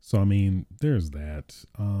 So I mean, there's that.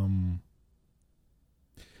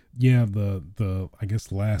 The I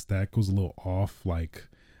guess last act was a little off. Like,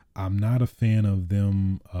 I'm not a fan of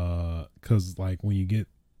them because like when you get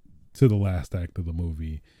to the last act of the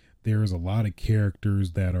movie, there's a lot of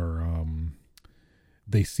characters that are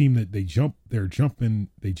they seem that they jump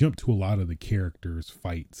to a lot of the characters'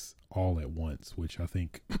 fights all at once, which I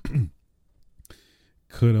think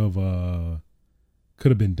could have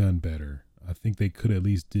been done better. I think they could at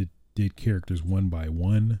least did characters one by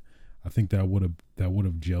one. I think that would have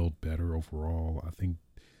gelled better overall. I think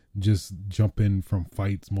just jumping from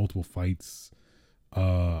multiple fights,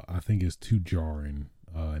 I think is too jarring.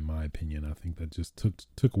 In my opinion, I think that just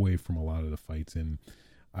took away from a lot of the fights, and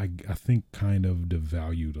I think kind of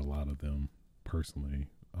devalued a lot of them personally.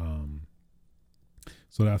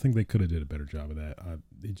 So I think they could have did a better job of that.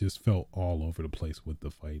 It just felt all over the place with the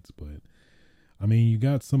fights, but I mean, you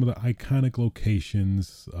got some of the iconic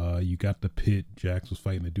locations. You got the pit. Jax was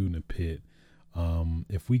fighting the dude in the pit.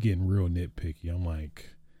 If we getting real nitpicky, I'm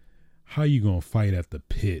like, how you gonna fight at the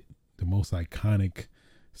pit, the most iconic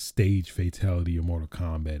stage fatality of Mortal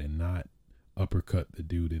Kombat, and not uppercut the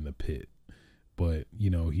dude in the pit? But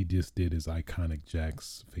he just did his iconic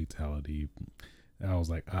Jax fatality. I was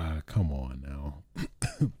like, come on now.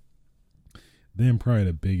 Then probably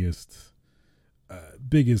the biggest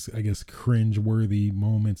I guess cringe-worthy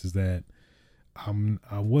moments is that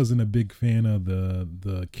I wasn't a big fan of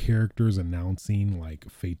the characters announcing like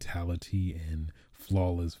fatality and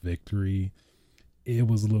flawless victory. It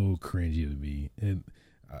was a little cringy to me.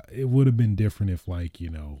 It would have been different if, like,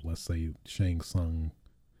 let's say Shang Tsung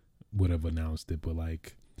would have announced it, but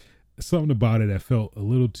like something about it that felt a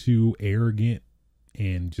little too arrogant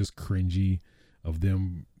and just cringy of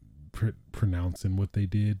them pronouncing what they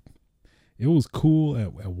did. It was cool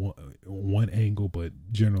at one angle, but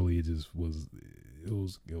generally it just was. It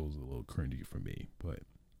was a little cringy for me, but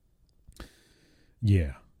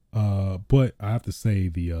yeah. But I have to say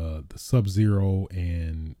the Sub-Zero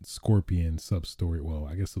and Scorpion sub story. Well,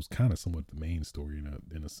 I guess it was kind of somewhat the main story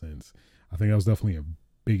in a sense. I think that was definitely a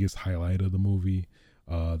biggest highlight of the movie.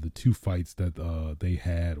 The two fights that they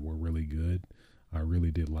had were really good. I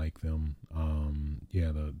really did like them.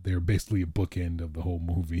 They're basically a bookend of the whole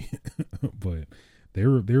movie, but they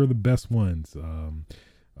were the best ones.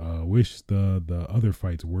 Wish the other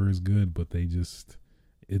fights were as good, but it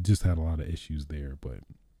just had a lot of issues there. But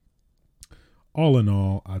all in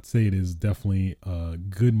all, I'd say it is definitely a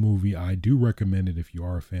good movie. I do recommend it if you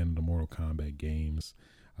are a fan of the Mortal Kombat games.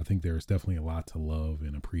 I think there's definitely a lot to love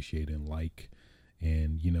and appreciate and like.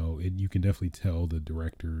 And, you can definitely tell the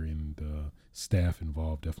director and the staff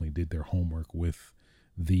involved definitely did their homework with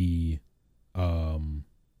the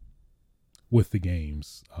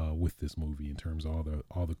games, with this movie, in terms of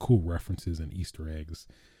all the cool references and Easter eggs,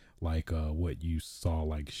 like what you saw,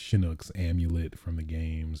 like Shinnok's amulet from the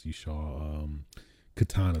games. You saw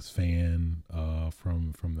Katana's fan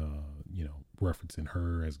from the referencing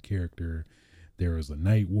her as a character. There was a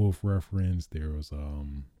Nightwolf reference. There was a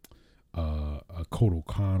Kotal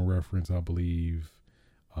Khan reference, I believe.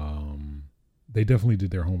 They definitely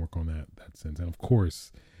did their homework on that sense. And of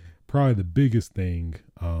course, probably the biggest thing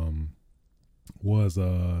was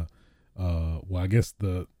I guess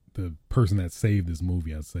the person that saved this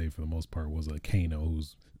movie, I'd say for the most part, was Kano,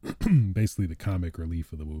 who's basically the comic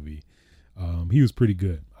relief of the movie. He was pretty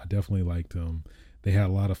good. I definitely liked him. They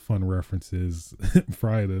had a lot of fun references.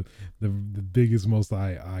 Probably the biggest, most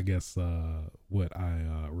I guess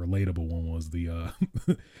relatable one was the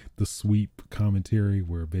the sweep commentary,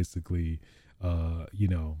 where basically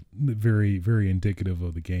very, very indicative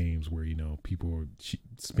of the games, where people were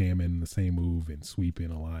spamming the same move and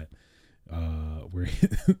sweeping a lot. where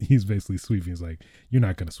he's basically sweeping. He's like, "You're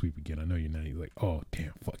not gonna sweep again. I know you're not." He's like, "Oh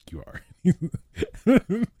damn, fuck you are."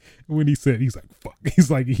 When he said, he's like, "Fuck,"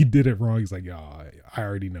 he's like, he did it wrong. He's like, "Oh, I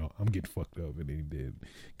already know. I'm getting fucked up," and then he did,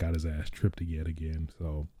 got his ass tripped yet again.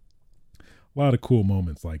 So a lot of cool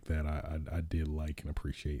moments like that. I did like and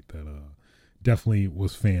appreciate that. Definitely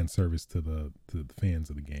was fan service to the fans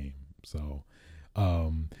of the game. So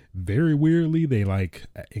very weirdly, they like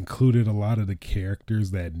included a lot of the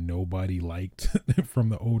characters that nobody liked from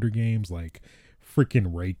the older games, like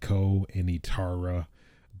freaking Reiko and Itara.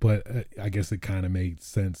 But I guess it kind of made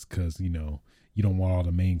sense because, you know, you don't want all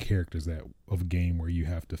the main characters of a game where you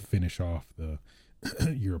have to finish off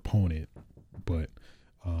your opponent. But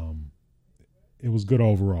it was good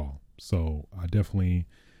overall. So I definitely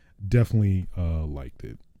liked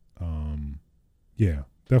it. Yeah,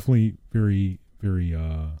 definitely very,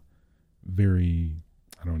 I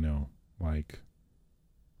don't know, like,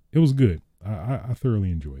 it was good. I thoroughly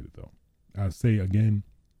enjoyed it though. I'd say again,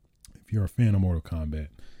 if you're a fan of Mortal Kombat,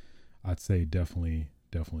 I'd say definitely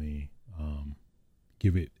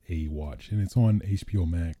give it a watch. And it's on HBO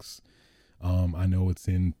Max. I know it's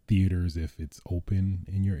in theaters if it's open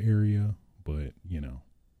in your area, but you know,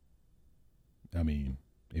 I mean,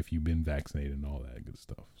 if you've been vaccinated and all that good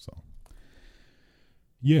stuff. So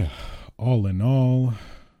yeah, all in all,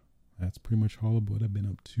 that's pretty much all of what I've been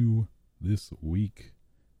up to this week.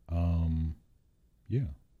 Yeah.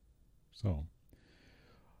 So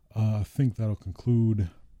I think that'll conclude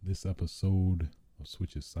this episode of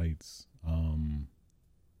Switches Sites.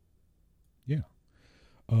 Yeah.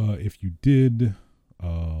 If you did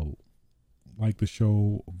like the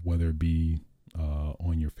show, whether it be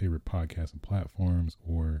on your favorite podcasting platforms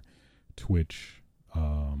or Twitch,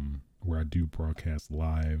 where I do broadcast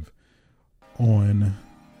live on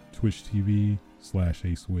Twitch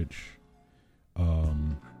TV/aswitch.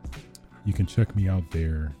 You can check me out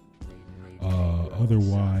there.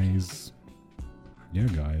 Otherwise, yeah,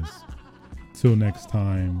 guys, till next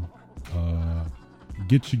time,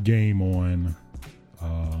 get your game on,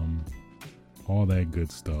 all that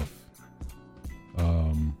good stuff.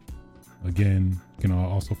 Again, you can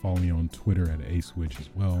also follow me on Twitter at aswitch as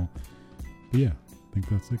well. But yeah, I think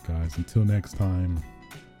that's it, guys. Until next time.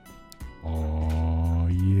 Oh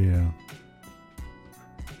yeah.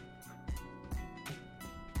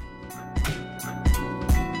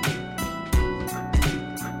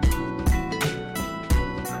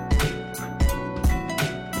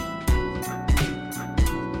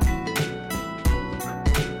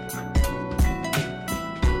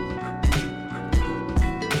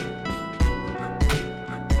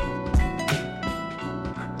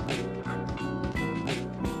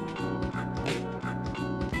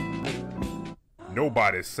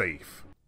 Nobody's safe.